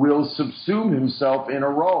will subsume himself in a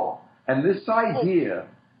role, and this idea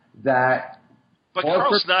that. But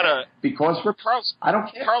Carl's not a Carl's. I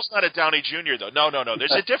don't care. Carl's not a Downey Jr. though. No.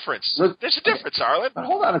 There's a difference. There's a difference, Arlen. But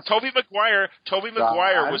hold on. Tobey Maguire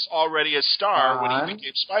was already a star when he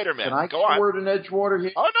became Spider-Man. Can I get a word in Edgewater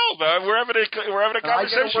here? Oh no, man, we're having a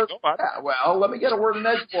conversation. Go on. Yeah, well, let me get a word in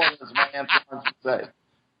Edgewater, as my aunt wants to say.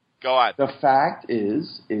 Go on. The fact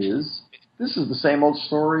is this is the same old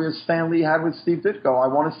story as Stan Lee had with Steve Ditko.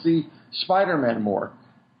 I want to see Spider-Man more.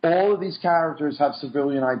 All of these characters have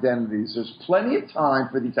civilian identities. There's plenty of time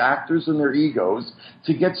for these actors and their egos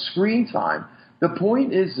to get screen time. The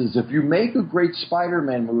point is if you make a great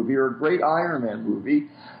Spider-Man movie or a great Iron Man movie,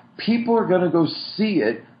 people are going to go see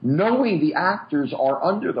it knowing the actors are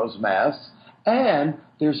under those masks, and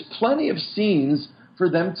there's plenty of scenes for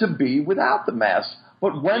them to be without the masks.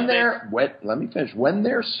 But when let me finish. When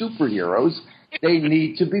they're superheroes, they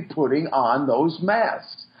need to be putting on those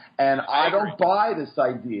masks. And I don't buy this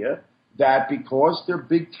idea that because they're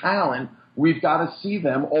big talent, we've got to see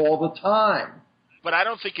them all the time. But I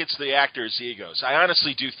don't think it's the actors' egos. I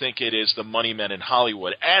honestly do think it is the money men in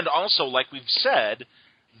Hollywood. And also, like we've said,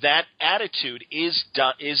 that attitude is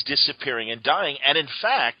disappearing and dying. And in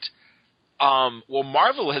fact,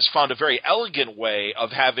 Marvel has found a very elegant way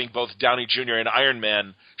of having both Downey Jr. and Iron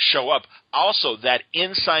Man show up. Also, that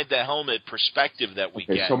inside the helmet perspective that we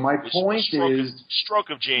get. So my point is, stroke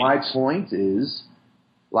of genius. My point is,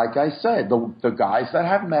 like I said, the guys that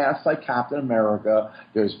have masks like Captain America,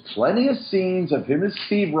 there's plenty of scenes of him as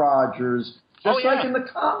Steve Rogers, just like in the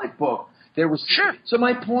comic book. There was sure. So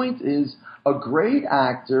my point is, a great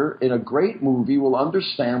actor in a great movie will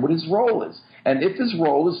understand what his role is. And if his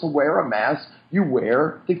role is to wear a mask, you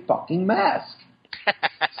wear the fucking mask.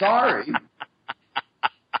 Sorry.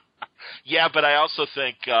 Yeah, but I also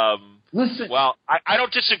think. Listen. Well, I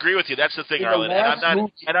don't disagree with you. That's the thing, Arlen. And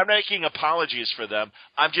I'm not making apologies for them.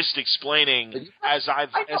 I'm just explaining I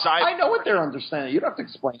know what they're understanding. You don't have to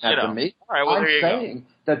explain that to me. All right, well, I'm there you saying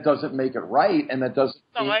go. That doesn't make it right, and that doesn't.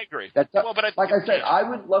 No, I agree. But I said, I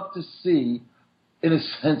would love to see, in a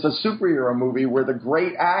sense, a superhero movie where the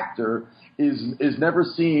great actor is never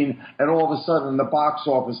seen, and all of a sudden the box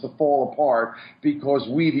office to fall apart because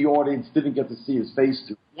we, the audience, didn't get to see his face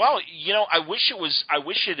too. Well, I wish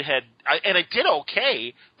it had, and it did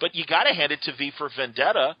okay, but you got to hand it to V for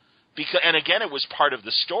Vendetta and again, it was part of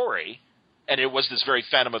the story, and it was this very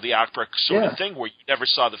Phantom of the Opera sort of thing where you never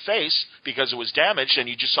saw the face because it was damaged, and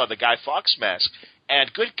you just saw the Guy Fawkes mask.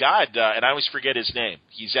 And good God, and I always forget his name.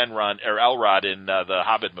 He's Elrod in the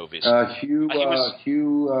Hobbit movies.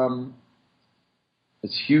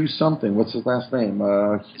 It's Hugh something. What's his last name?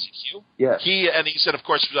 Is it Hugh? Yeah. He said, of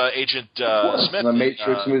course, Agent Smith. The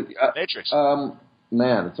Matrix movie. Matrix.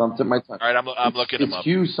 Man, it's on tip of my tongue. All right, I'm looking him up. It's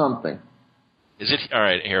Hugh something. Is it? All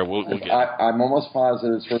right, here, we'll get it. I'm almost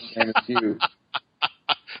positive his first name is Hugh.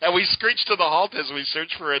 And we screeched to the halt as we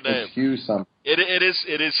search for a name. It's Hugh something. It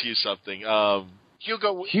is Hugh something.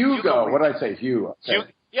 Hugo. What did I say? Hugh.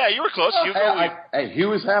 Okay. Yeah, you were close. Hey,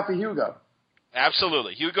 Hugh is half a Hugo.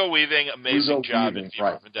 Absolutely. Hugo Weaving, amazing job in V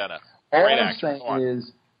for Vendetta. All I'm saying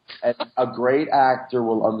is a great actor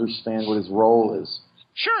will understand what his role is.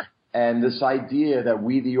 Sure. And this idea that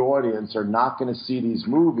we, the audience, are not going to see these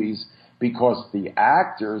movies because the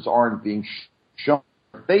actors aren't being shown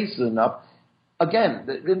their faces enough. Again,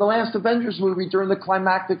 in the last Avengers movie, during the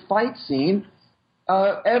climactic fight scene,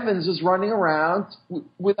 Evans is running around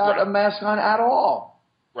without a mask on at all.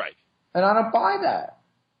 Right. And I don't buy that.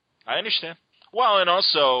 I understand. Well, and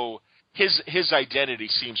also, his identity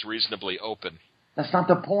seems reasonably open. That's not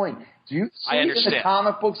the point. Do you see in the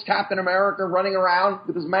comic books Captain America running around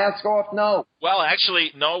with his mask off? No. Well,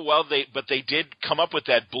 actually, no. Well, they did come up with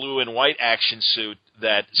that blue and white action suit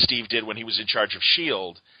that Steve did when he was in charge of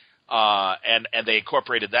S.H.I.E.L.D., and they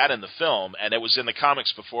incorporated that in the film, and it was in the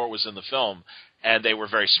comics before it was in the film, and they were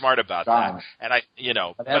very smart about that. And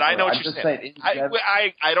but I know what you're saying.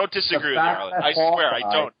 I don't disagree with you, Arlen. I swear,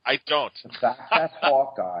 I don't. The fact that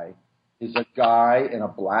Hawkeye is a guy in a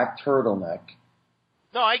black turtleneck.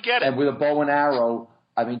 No, I get it. And with a bow and arrow,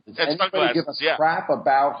 I mean, does anybody give a crap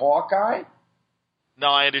about Hawkeye? No,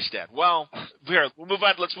 I understand. Well, here, we'll move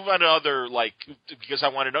on. Let's move on to other, because I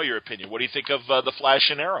want to know your opinion. What do you think of The Flash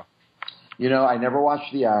and Arrow? I never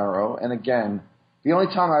watched The Arrow, and again, the only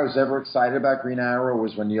time I was ever excited about Green Arrow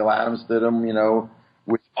was when Neil Adams did them,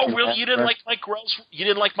 really? You didn't like Mike Grell's? You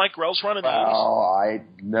didn't like Mike Grell's run in the movies? Oh, I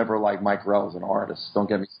never liked Mike Grell as an artist. Don't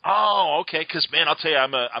get me. Oh, okay. Because man, I'll tell you,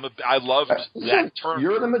 I loved that term.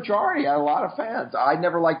 You're the majority. I had a lot of fans. I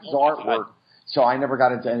never liked his artwork, so I never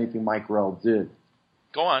got into anything Mike Grell did.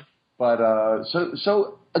 Go on. But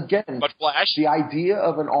so again, but Flash, the idea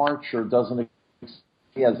of an archer doesn't exist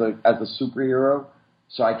as a superhero.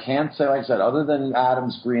 So I can't say, like I said, other than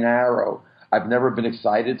Adam's Green Arrow, I've never been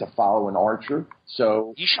excited to follow an Archer.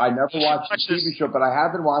 So I never watched the TV show, but I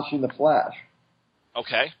have been watching The Flash.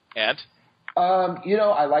 Okay, and?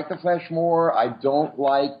 I like The Flash more. I don't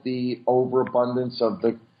like the overabundance of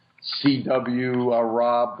the CW,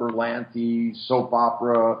 Rob Berlanti soap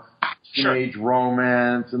opera, teenage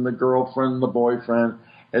romance, and the girlfriend and the boyfriend.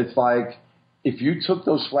 It's like, if you took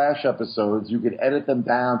those Flash episodes, you could edit them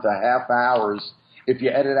down to half hours. If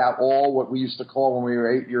you edit out all what we used to call when we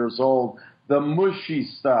were 8 years old, the mushy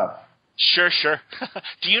stuff. Sure.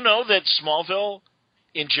 Do you know that Smallville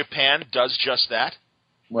in Japan does just that?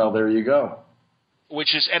 Well, there you go.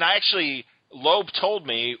 Which is, and I actually, Loeb told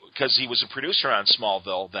me, because he was a producer on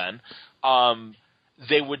Smallville then,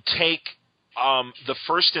 they would take the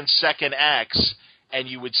first and second acts, and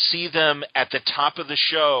you would see them at the top of the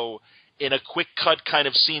show in a quick cut kind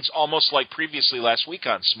of scenes, almost like previously last week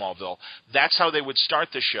on Smallville. That's how they would start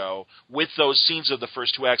the show, with those scenes of the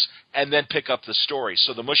first two acts, and then pick up the story.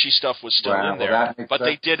 So the mushy stuff was still in there, but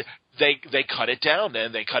they cut it down,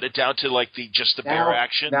 and they cut it down to like the bare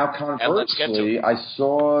action. Now, conversely, I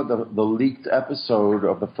saw the leaked episode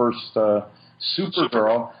of the first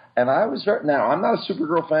Supergirl, and I was now I'm not a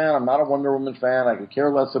Supergirl fan. I'm not a Wonder Woman fan. I could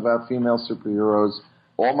care less about female superheroes.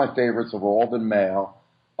 All my favorites have all been male.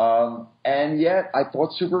 And yet, I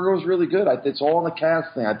thought Supergirl was really good. It's all in the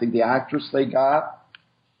casting. I think the actress they got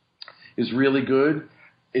is really good.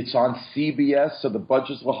 It's on CBS, so the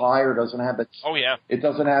budget's a little higher. It doesn't have that. Oh yeah. It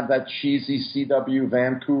doesn't have that cheesy CW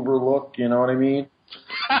Vancouver look. You know what I mean?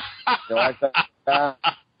 You like that?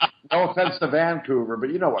 No offense to Vancouver, but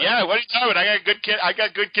you know what? Yeah, what are you talking about? I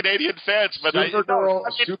got good Canadian fans, but Supergirl,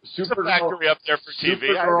 Supergirl factory up there for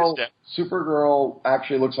TV. Supergirl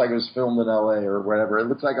actually looks like it was filmed in LA or whatever. It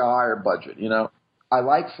looks like a higher budget. I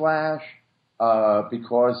like Flash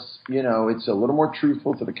because it's a little more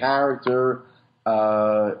truthful to the character.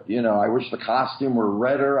 I wish the costume were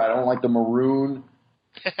redder. I don't like the maroon.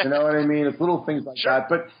 You know what I mean? It's little things like that.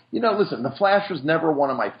 But, listen, the Flash was never one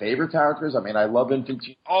of my favorite characters. I mean, I love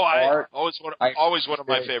infantile art. Always one of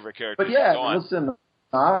my favorite characters. But, yeah, listen,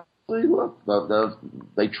 honestly, look,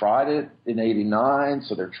 they tried it in 89,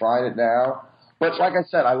 so they're trying it now. But like I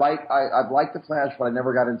said, I've liked the Flash, but I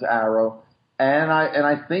never got into Arrow. And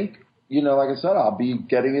I think, like I said, I'll be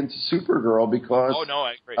getting into Supergirl because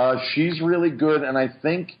I agree. She's really good, and I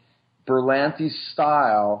think Berlanti's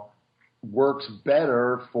style works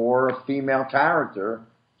better for a female character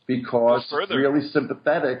because it's really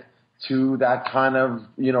sympathetic to that kind of,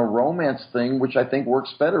 romance thing, which I think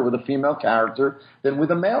works better with a female character than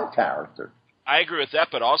with a male character. I agree with that,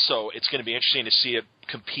 but also it's going to be interesting to see it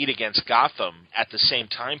compete against Gotham at the same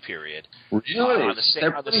time period. Really? On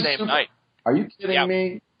the same night. Are you kidding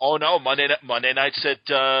me? Oh, no, Monday nights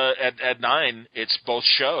at 9, it's both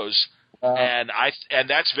shows. And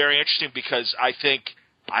that's very interesting because I think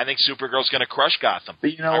Supergirl's going to crush Gotham.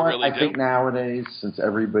 But you know what? Really I think nowadays, since I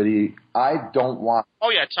don't watch. Oh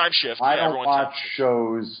yeah, time shift. I don't watch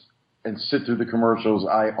shows and sit through the commercials.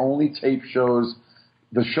 I only tape shows.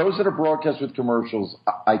 The shows that are broadcast with commercials,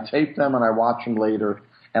 I tape them and I watch them later,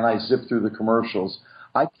 and I zip through the commercials.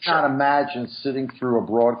 I cannot imagine sitting through a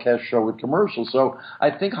broadcast show with commercials. So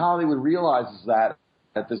I think Hollywood realizes that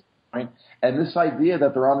at this point, and this idea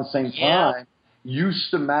that they're on the same time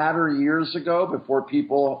used to matter years ago before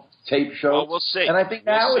people tape shows. Well, we'll see. And I think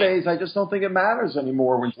nowadays, I just don't think it matters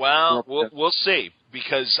anymore. We'll see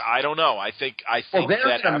because I don't know. I think they're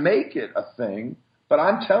going to make it a thing, but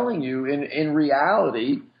I'm telling you, in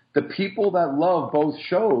reality, the people that love both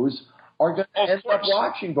shows are going to end up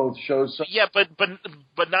watching both shows. So yeah, but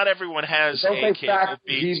not everyone has a cable,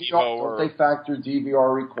 Don't they factor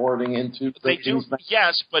DVR recording into they do?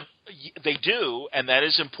 Yes, but they do, and that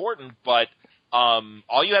is important. But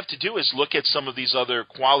all you have to do is look at some of these other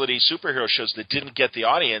quality superhero shows that didn't get the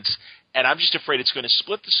audience, and I'm just afraid it's going to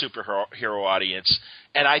split the superhero audience.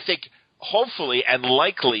 And I think hopefully and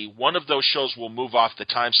likely one of those shows will move off the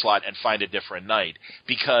time slot and find a different night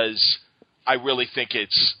because I really think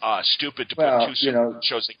it's stupid to put two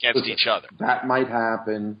shows against each other. That might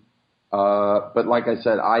happen, but like I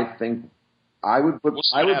said, I think I would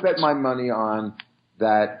bet my money on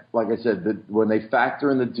that. Like I said, that when they factor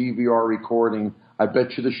in the DVR recording, I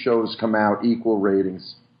bet you the shows come out equal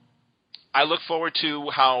ratings. I look forward to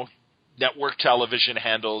how network television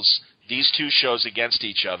handles these two shows against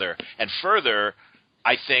each other, and further,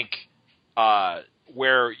 I think.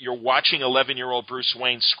 Where you're watching 11-year-old Bruce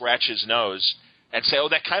Wayne scratch his nose and say, oh,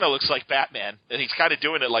 that kind of looks like Batman, and he's kind of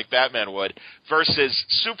doing it like Batman would, versus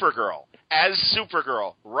Supergirl, as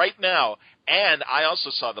Supergirl right now, And I also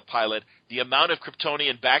saw the pilot. The amount of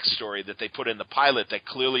Kryptonian backstory that they put in the pilot that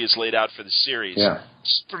clearly is laid out for the series. Yeah.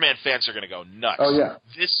 Superman fans are going to go nuts. Oh, yeah.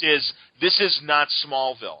 This is not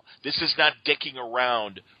Smallville. This is not dicking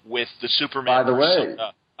around with the Superman By the way,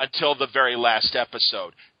 persona until the very last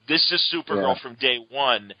episode. This is Supergirl from day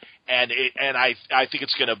one, and I think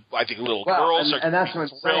it's going to. I think little girls are. And that's what I'm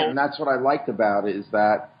saying. And that's what I liked about it is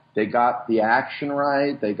that they got the action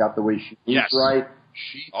right. They got the way she moves right.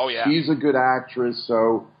 She's a good actress,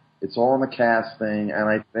 so it's all in the casting. And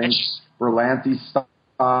I think Berlanti's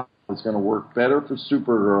style is going to work better for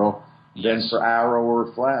Supergirl than for Arrow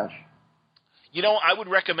or Flash. You know, I would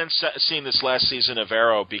recommend seeing this last season of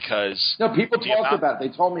Arrow because people talked about it.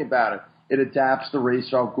 They told me about it. It adapts the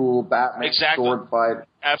Ra's al Ghul Batman sword fight.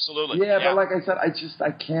 Absolutely. Yeah, but like I said,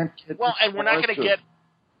 I can't get. Well, and we're not going to get.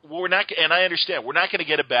 And I understand we're not going to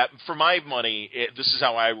get a Batman for my money. This is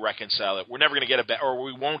how I reconcile it. We're never going to get or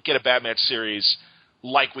we won't get a Batman series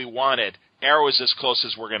like we wanted. Arrow is as close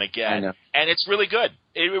as we're going to get, and it's really good.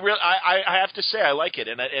 I have to say I like it,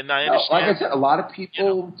 and I understand. Like I said, a lot of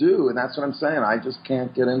people do, and that's what I'm saying. I just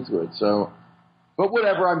can't get into it. So, but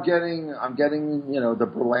whatever, I'm getting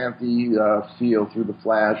the Berlanti feel through the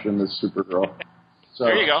Flash and the Supergirl. So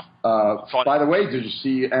there you go. By the way, did you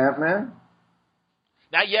see Ant-Man?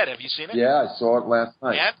 Not yet. Have you seen it? Yeah, I saw it last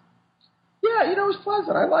night. Yeah, it was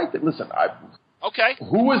pleasant. I liked it. Listen, okay.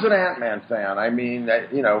 Who was an Ant-Man fan? I mean,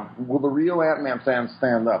 will the real Ant-Man fans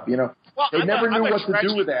stand up? They never knew what to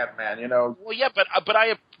do with Ant-Man. Well, yeah, but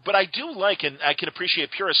I do like, and I can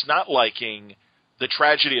appreciate purists not liking the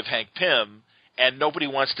tragedy of Hank Pym, and nobody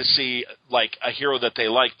wants to see like a hero that they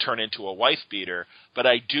like turn into a wife beater. But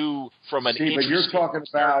I do from an. See, but you're talking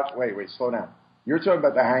about wait, slow down. You're talking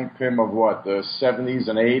about the Hank Pym of what, the 70s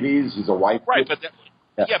and 80s? He's a white right, but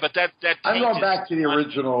but that I'm going back to the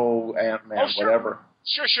original Ant-Man, whatever.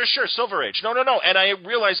 Sure, Silver Age. No, and I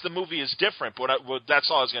realize the movie is different, but that's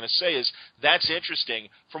all I was going to say is that's interesting.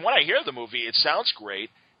 From what I hear of the movie, it sounds great,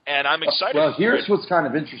 and I'm excited. Well, here's what's kind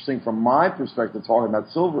of interesting from my perspective, talking about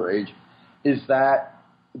Silver Age, is that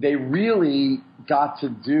they really got to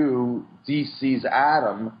do DC's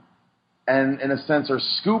Atom, and in a sense are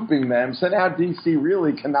scooping them. So now DC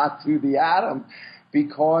really cannot do the Atom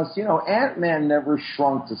because, Ant-Man never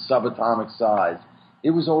shrunk to subatomic size.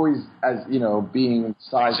 It was always as, being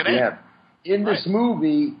size to him. In this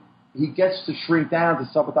movie, he gets to shrink down to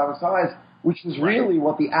subatomic size, which is really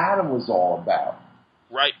what the Atom was all about.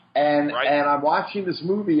 Right. And I'm watching this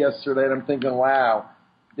movie yesterday and I'm thinking, wow,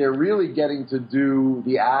 they're really getting to do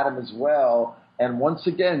the Atom as well. And once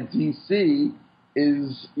again, DC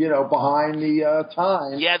is, behind the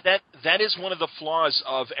time. Yeah, that is one of the flaws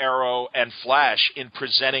of Arrow and Flash in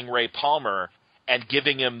presenting Ray Palmer and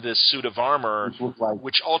giving him this suit of armor,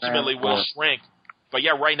 which ultimately will shrink. But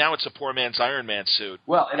yeah, right now it's a poor man's Iron Man suit.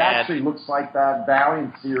 Well, it actually looks like that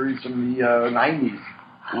Valiant series from the 90s.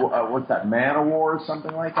 What's that, Man of War or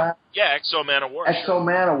something like that? Yeah, Exo Man of War.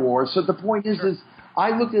 Man of War. So the point is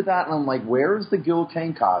I looked at that and I'm like, where is the Gil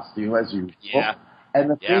Kane costume as usual? Yeah. And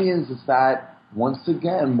the thing is that once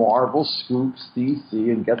again, Marvel scoops DC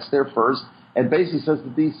and gets there first and basically says to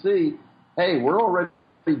DC, hey, we're already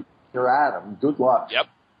your Atom. Good luck. Yep.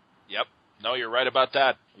 No, you're right about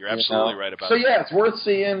that. You're absolutely right about that. So, yeah, it's worth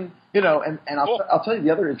seeing, and I'll tell you the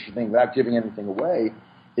other interesting thing, without giving anything away,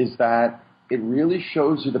 is that it really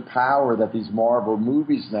shows you the power that these Marvel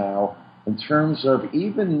movies now, in terms of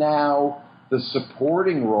even now the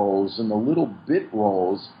supporting roles and the little bit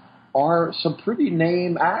roles, are some pretty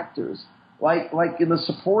name actors. Like in the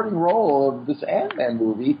supporting role of this Ant-Man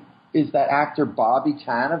movie is that actor Bobby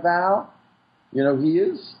Cannavale. He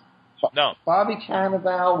is. No. Bobby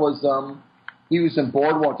Cannavale was he was in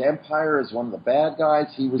Boardwalk Empire as one of the bad guys.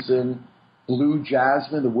 He was in Blue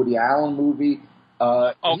Jasmine, the Woody Allen movie.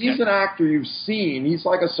 He's an actor you've seen. He's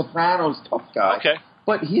like a Sopranos tough guy. Okay.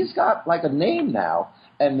 But he's got like a name now.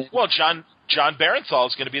 And John Barenthal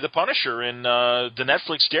is going to be the Punisher in the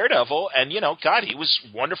Netflix Daredevil, and God, he was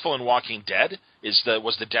wonderful in Walking Dead.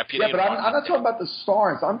 Was the deputy? Yeah, but I'm not talking about the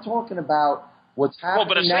stars. I'm talking about what's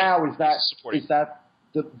happening now. Is that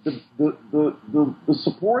the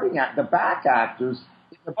supporting the back actors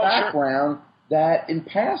in the background that in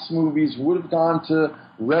past movies would have gone to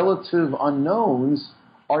relative unknowns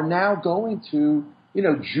are now going to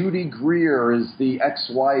Judy Greer is the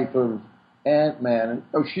ex-wife of Ant-Man.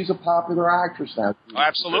 She's a popular actress now. Oh,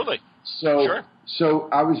 absolutely. So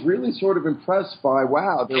I was really sort of impressed by,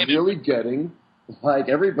 wow, they're really getting, like,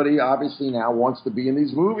 everybody obviously now wants to be in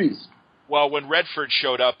these movies. Well, when Redford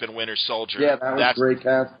showed up in Winter Soldier, that was great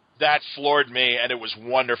cast. That floored me, and it was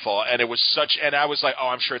wonderful, and it was and I was like, oh,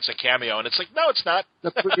 I'm sure it's a cameo, and it's like, no, it's not.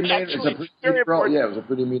 It's a pretty mean role. Yeah, it was a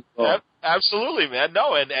pretty mean role. Yeah, absolutely, man.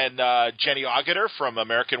 No, and Jenny Agutter from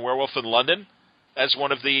American Werewolf in London as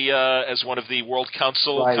one of the World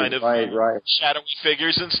Council kind of shadowy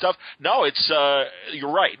figures and stuff. No, it's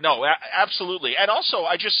you're right. No, absolutely. And also,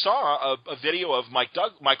 I just saw a video of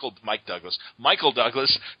Michael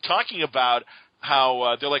Douglas talking about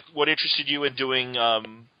how they're like, what interested you in doing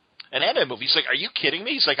an anime movie? He's like, are you kidding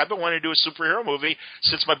me? He's like, I've been wanting to do a superhero movie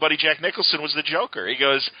since my buddy Jack Nicholson was the Joker. He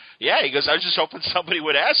goes, I was just hoping somebody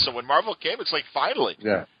would ask. So when Marvel came, it's like, finally.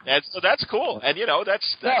 Yeah. And so that's cool. And,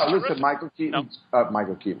 that's listen,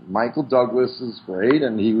 Michael Douglas is great,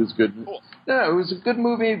 and he was good. Cool. Yeah, it was a good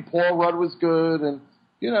movie. Paul Rudd was good, and,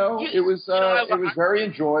 it was very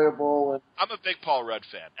enjoyable. And I'm a big Paul Rudd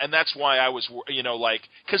fan, and that's why I was,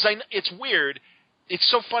 because it's weird. It's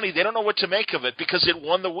so funny. They don't know what to make of it because it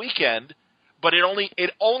won the weekend, but it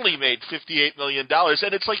only made $58 million.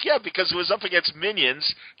 And it's like, because it was up against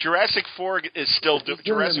Minions. Jurassic 4 is still doing.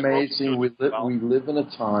 Jurassic amazing. We live in a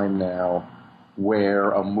time now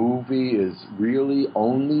where a movie is really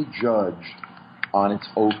only judged on its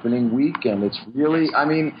opening weekend. It's really,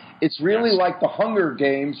 it's really like the Hunger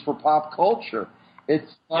Games for pop culture. It's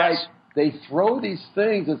like they throw these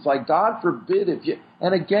things. It's like, God forbid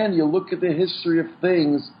and again, you look at the history of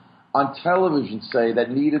things on television, say, that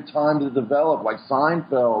needed time to develop, like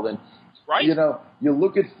Seinfeld. And, you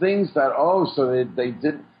look at things that, they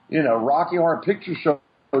did, Rocky Horror Picture Show,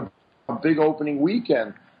 a big opening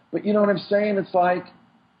weekend. But you know what I'm saying? It's like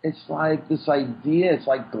this idea. It's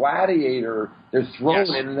like Gladiator. They're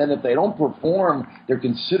thrown in, and then if they don't perform, they're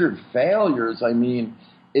considered failures.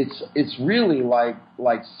 It's really like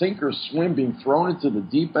sink or swim, being thrown into the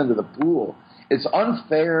deep end of the pool. It's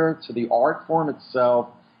unfair to the art form itself.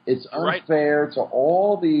 It's unfair to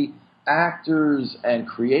all the actors and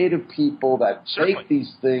creative people that make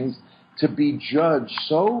these things to be judged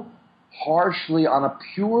so harshly on a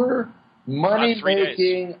pure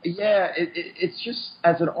money-making. Yeah, it's just,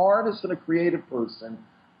 as an artist and a creative person,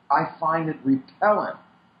 I find it repellent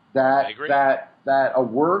that a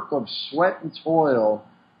work of sweat and toil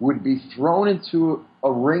would be thrown into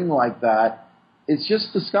a ring like that. It's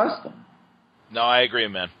just disgusting. No, I agree,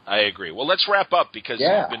 man. I agree. Well, let's wrap up because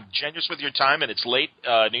you've been generous with your time, and it's late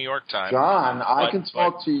New York time. John, I can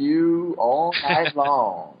talk to you all night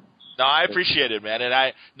long. No, I appreciate it, man.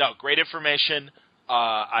 And great information.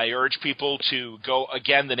 I urge people to go,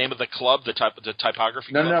 again, the name of the club, the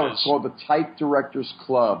typography club. No, it's called the Type Directors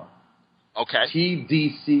Club. Okay.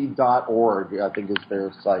 TDC.org, I think is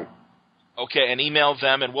their site. Okay, and email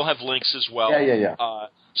them, and we'll have links as well. Yeah.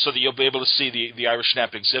 So that you'll be able to see the Irish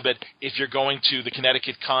Schnap exhibit. If you're going to the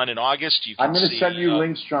Connecticut Con in August, you can I'm going to send you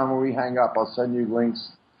links, John, when we hang up. I'll send you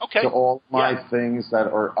links to all my things that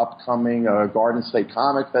are upcoming. Garden State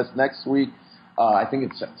Comic Fest next week. I think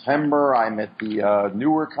it's September. I'm at the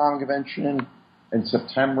Newark Comic Convention. In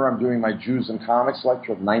September, I'm doing my Jews and Comics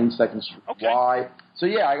lecture at 92nd Street Y. So,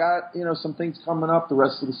 I got some things coming up the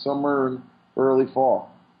rest of the summer and early fall.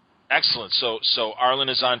 Excellent. So Arlen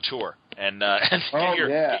is on tour, and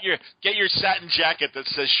get your satin jacket that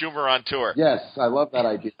says Schumer on tour. Yes, I love that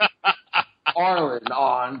idea. Arlen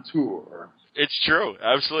on tour. It's true,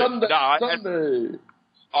 absolutely. Sunday.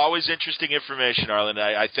 Always interesting information, Arlen.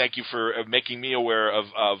 I thank you for making me aware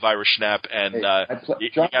of Irish Schnap, and you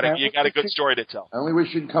got a good story to tell. I only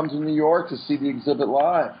wish you'd come to New York to see the exhibit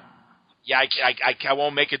live. Yeah, I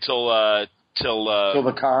won't make it till the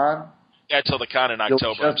con. Yeah, till the con in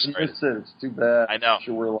October. You'll just miss it. It's too bad. I know.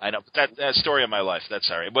 But that's story of my life. That's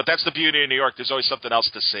all right. But that's the beauty of New York. There's always something else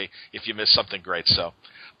to see if you miss something great. So,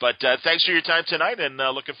 but thanks for your time tonight, and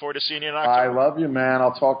looking forward to seeing you in October. I love you, man.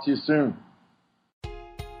 I'll talk to you soon.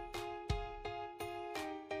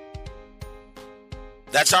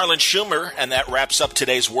 That's Arlen Schumer, and that wraps up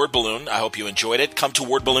today's Word Balloon. I hope you enjoyed it. Come to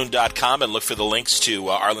wordballoon.com and look for the links to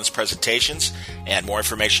Arlen's presentations and more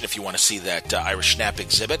information if you want to see that Irish Schnap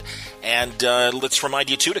exhibit. And let's remind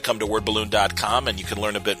you, too, to come to wordballoon.com, and you can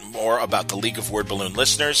learn a bit more about the League of Word Balloon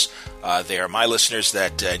listeners. They are my listeners,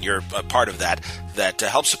 and you're a part of that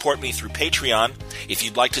help support me through Patreon. If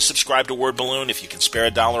you'd like to subscribe to Word Balloon, if you can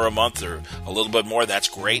spare $1 a month or a little bit more, that's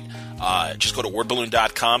great. Just go to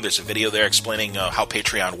wordballoon.com. There's a video there explaining how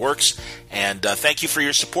Patreon works. And thank you for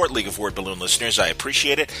your support, League of Word Balloon listeners. I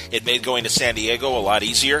appreciate it. It made going to San Diego a lot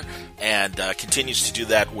easier. And continue continues to do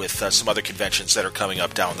that with some other conventions that are coming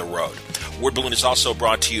up down the road. Word Balloon is also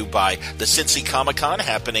brought to you by the Cincy Comic-Con,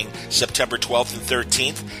 happening September 12th and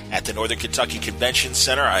 13th at the Northern Kentucky Convention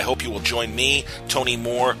Center. I hope you will join me, Tony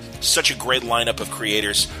Moore, such a great lineup of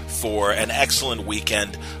creators for an excellent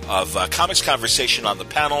weekend of comics conversation on the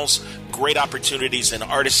panels, great opportunities in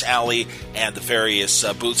Artist Alley and the various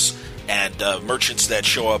booths and merchants that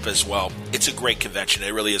show up as well. It's a great convention.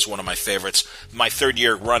 It really is one of my favorites. My third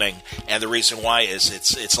year running, and the reason why is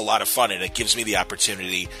it's a lot of fun, and it gives me the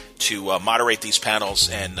opportunity to moderate these panels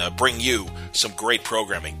and bring you some great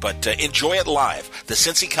programming. But enjoy it live. The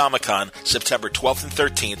Cincy Comic-Con, September 12th and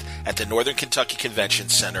 13th at the Northern Kentucky Convention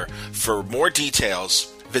Center. For more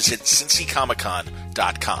details, visit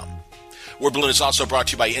cincycomiccon.com. Word Balloon is also brought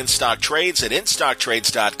to you by InStock Trades at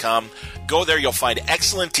InStockTrades.com. Go there, you'll find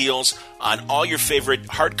excellent deals on all your favorite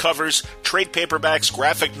hardcovers, trade paperbacks,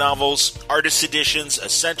 graphic novels, artist editions,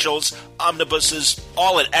 essentials, omnibuses,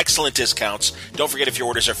 all at excellent discounts. Don't forget, if your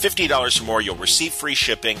orders are $50 or more, you'll receive free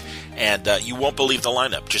shipping, and you won't believe the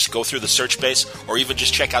lineup. Just go through the search base or even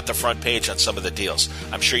just check out the front page on some of the deals.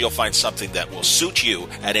 I'm sure you'll find something that will suit you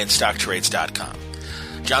at InStockTrades.com.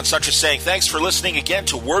 John Sutcher saying thanks for listening again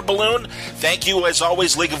to Word Balloon. Thank you, as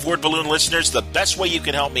always, League of Word Balloon listeners. The best way you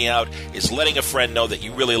can help me out is letting a friend know that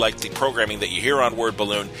you really like the programming that you hear on Word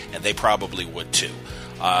Balloon, and they probably would too.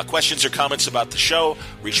 Questions or comments about the show,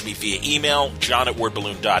 reach me via email,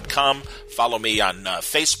 john@wordballoon.com. Follow me on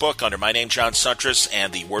Facebook under my name, John Suttress,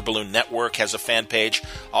 and the Word Balloon Network has a fan page.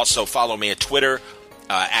 Also, follow me at Twitter,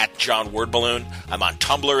 at John Word Balloon. I'm on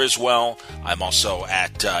Tumblr as well. I'm also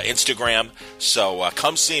at Instagram. So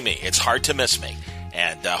come see me. It's hard to miss me.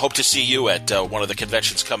 And hope to see you at one of the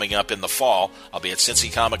conventions coming up in the fall. I'll be at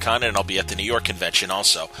Cincy Comic-Con, and I'll be at the New York convention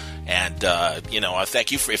also. And,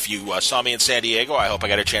 thank you for, if you saw me in San Diego, I hope I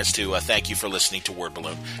got a chance to thank you for listening to Word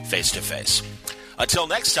Balloon face-to-face. Until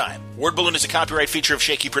next time, Word Balloon is a copyright feature of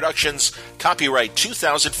Shaky Productions, copyright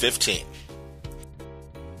 2015.